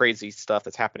all the crazy stuff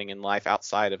that's happening in life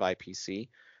outside of IPC.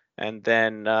 And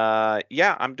then,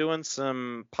 I'm doing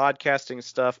some podcasting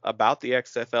stuff about the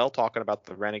XFL, talking about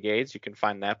the Renegades. You can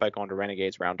find that by going to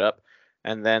Renegades Roundup.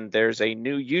 And then there's a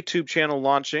new YouTube channel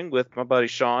launching with my buddy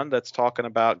Sean that's talking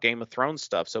about Game of Thrones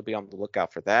stuff. So be on the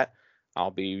lookout for that.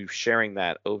 I'll be sharing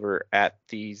that over at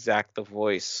the Zach the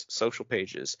Voice social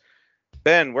pages.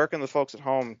 Ben, where can the folks at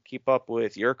home keep up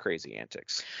with your crazy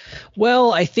antics?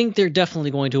 Well, I think they're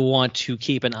definitely going to want to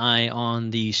keep an eye on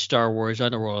the Star Wars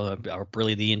Underworld, or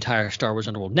really the entire Star Wars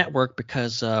Underworld network,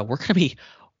 because we're going to be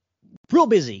real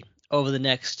busy over the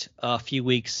next few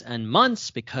weeks and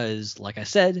months because, like I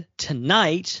said,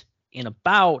 tonight, in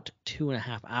about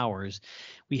 2.5 hours,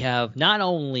 we have not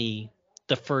only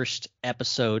the first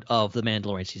episode of The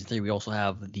Mandalorian Season 3. We also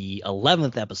have the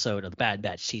 11th episode of The Bad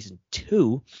Batch Season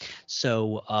 2.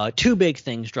 So 2 big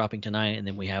things dropping tonight, and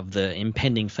then we have the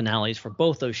impending finales for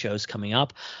both those shows coming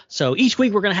up. So each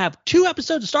week we're going to have 2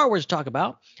 episodes of Star Wars to talk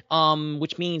about,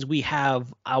 which means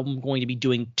I'm going to be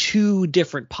doing 2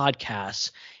 different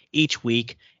podcasts each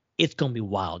week It's going to be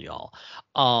wild, y'all.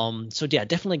 So yeah,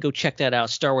 definitely go check that out.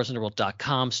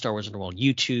 StarWarsUnderworld.com, Star Wars Underworld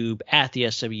YouTube, at the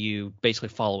SWU. Basically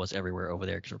follow us everywhere over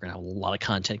there because we're going to have a lot of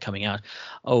content coming out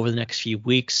over the next few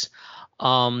weeks. You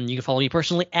can follow me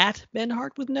personally at Ben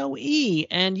Hart with no E.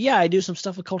 And yeah, I do some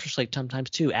stuff with Culture Slate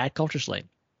sometimes too, at Culture Slate.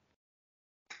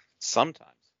 Sometimes.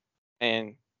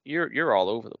 And you're all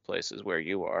over the places where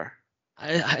you are.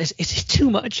 It's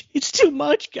too much. It's too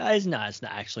much, guys. No, it's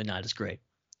not actually not as great.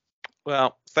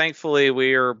 Well, thankfully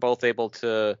we are both able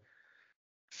to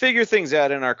figure things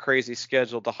out in our crazy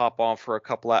schedule to hop on for a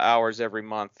couple of hours every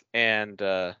month and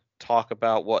talk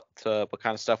about what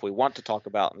kind of stuff we want to talk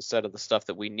about instead of the stuff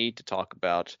that we need to talk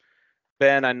about.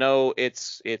 Ben, I know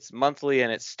it's monthly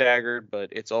and it's staggered, but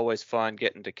it's always fun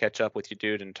getting to catch up with you,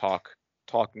 dude, and talk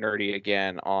nerdy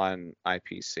again on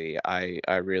IPC.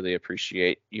 I really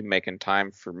appreciate you making time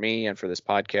for me and for this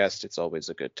podcast. It's always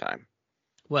a good time.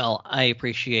 Well, I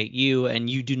appreciate you, and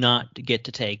you do not get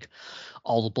to take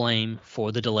all the blame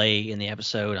for the delay in the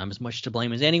episode. I'm as much to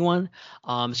blame as anyone.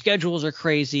 Schedules are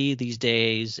crazy these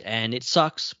days, and it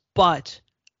sucks, but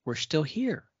we're still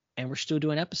here, and we're still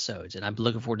doing episodes, and I'm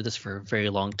looking forward to this for a very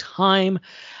long time,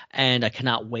 and I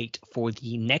cannot wait for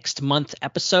the next month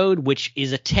episode, which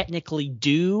is technically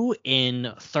due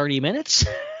in 30 minutes.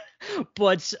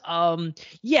 But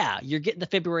yeah, you're getting the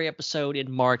February episode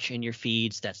in March in your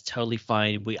feeds. That's totally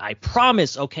fine. I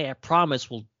promise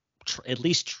we'll at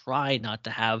least try not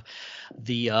to have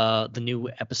the new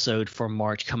episode for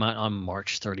March come out on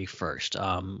March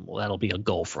 31st. Well, that'll be a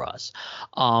goal for us.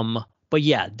 But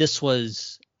yeah, this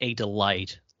was a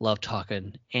delight. Love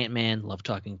talking Ant-Man, love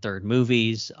talking third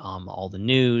movies, all the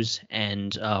news,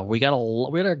 and we got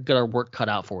our work cut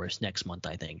out for us next month,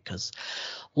 I think, because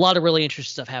a lot of really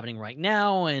interesting stuff happening right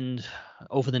now, and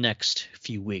over the next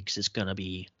few weeks it's gonna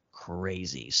be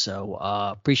crazy. So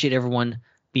appreciate everyone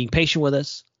being patient with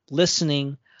us,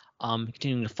 listening,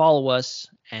 continuing to follow us,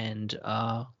 and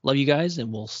love you guys,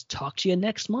 and we'll talk to you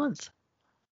next month.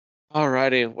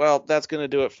 Alrighty, well, that's going to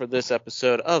do it for this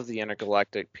episode of the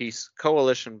Intergalactic Peace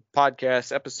Coalition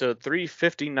podcast. Episode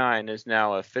 359 is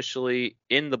now officially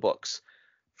in the books.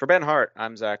 For Ben Hart,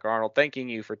 I'm Zach Arnold, thanking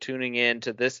you for tuning in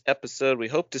to this episode. We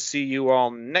hope to see you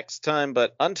all next time,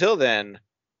 but until then,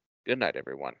 good night,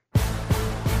 everyone.